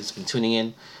everybody that's been tuning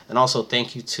in, and also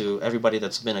thank you to everybody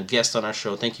that's been a guest on our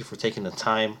show. Thank you for taking the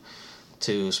time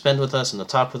to spend with us and to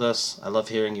talk with us. I love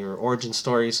hearing your origin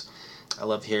stories. I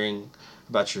love hearing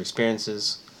about your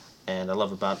experiences, and I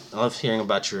love hearing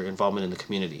about your involvement in the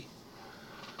community.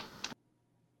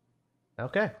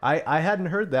 Okay, I hadn't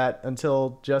heard that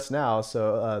until just now,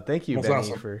 so thank you, That's Benny,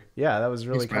 awesome. that was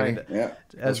really Thanks, kind. Benny. Yeah.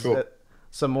 As cool.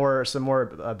 Some more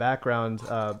background.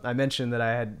 I mentioned that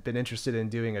I had been interested in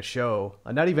doing a show,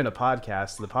 not even a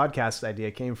podcast. The podcast idea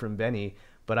came from Benny,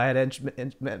 but I had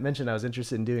mentioned I was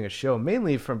interested in doing a show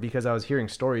mainly because I was hearing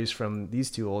stories from these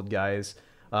two old guys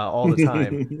all the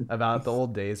time about the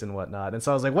old days and whatnot. And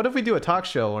so I was like, what if we do a talk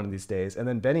show one of these days? And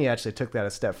then Benny actually took that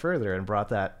a step further and brought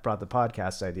the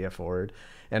podcast idea forward.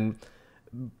 And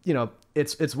you know,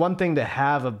 it's one thing to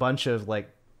have a bunch of like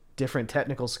different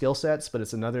technical skill sets, but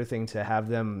it's another thing to have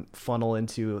them funnel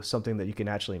into something that you can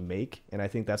actually make. And I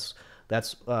think that's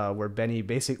where Benny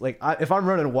basically, like, if I'm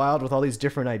running wild with all these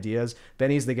different ideas,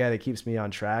 Benny's the guy that keeps me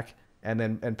on track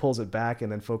and pulls it back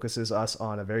and then focuses us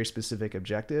on a very specific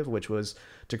objective, which was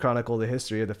to chronicle the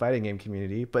history of the fighting game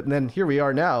community. But then here we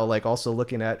are now, like also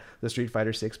looking at the Street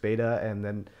Fighter 6 beta, and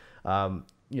then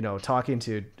talking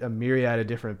to a myriad of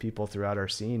different people throughout our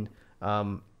scene.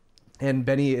 And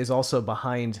Benny is also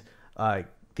behind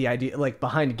the idea, like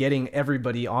behind getting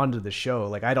everybody onto the show.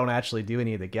 Like, I don't actually do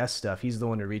any of the guest stuff. He's the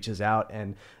one who reaches out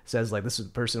and says, like, this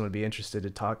person would be interested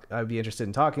to talk. I'd be interested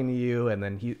in talking to you. And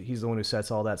then he's the one who sets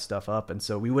all that stuff up. And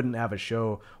so we wouldn't have a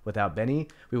show without Benny.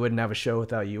 We wouldn't have a show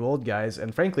without you old guys.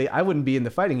 And frankly, I wouldn't be in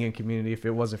the fighting game community if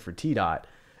it wasn't for T-Dot.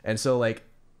 And so, like,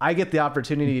 I get the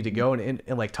opportunity to go and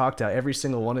like talk to every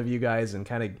single one of you guys and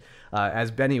kind of,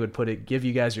 as Benny would put it, give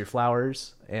you guys your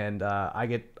flowers. And I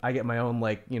get my own,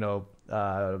 like,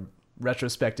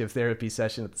 retrospective therapy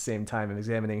session at the same time and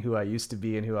examining who I used to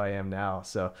be and who I am now.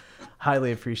 So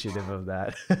highly appreciative of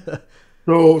that.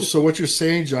 So what you're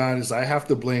saying, John, is I have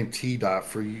to blame T-Dot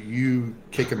for you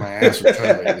kicking my ass with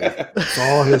Terminator. It's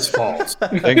all his fault.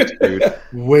 Thanks, dude.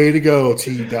 Way to go,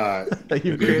 T-Dot.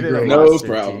 You've created a No monster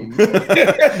problem. team.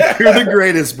 You're the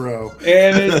greatest, bro.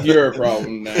 And it's your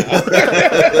problem now.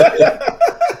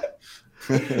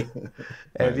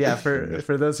 And yeah,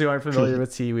 for those who aren't familiar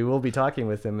with T, we will be talking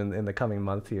with him in the coming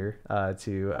month here and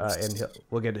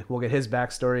we'll get his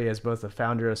backstory as both a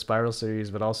founder of Spiral Series,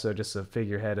 but also just a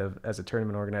figurehead as a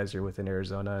tournament organizer within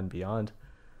Arizona and beyond.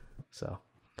 So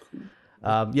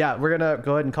we're gonna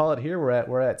go ahead and call it here.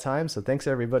 We're at time, so thanks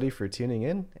everybody for tuning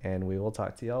in, and we will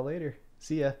talk to y'all later.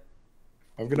 See ya.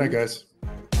 Have a good night, guys.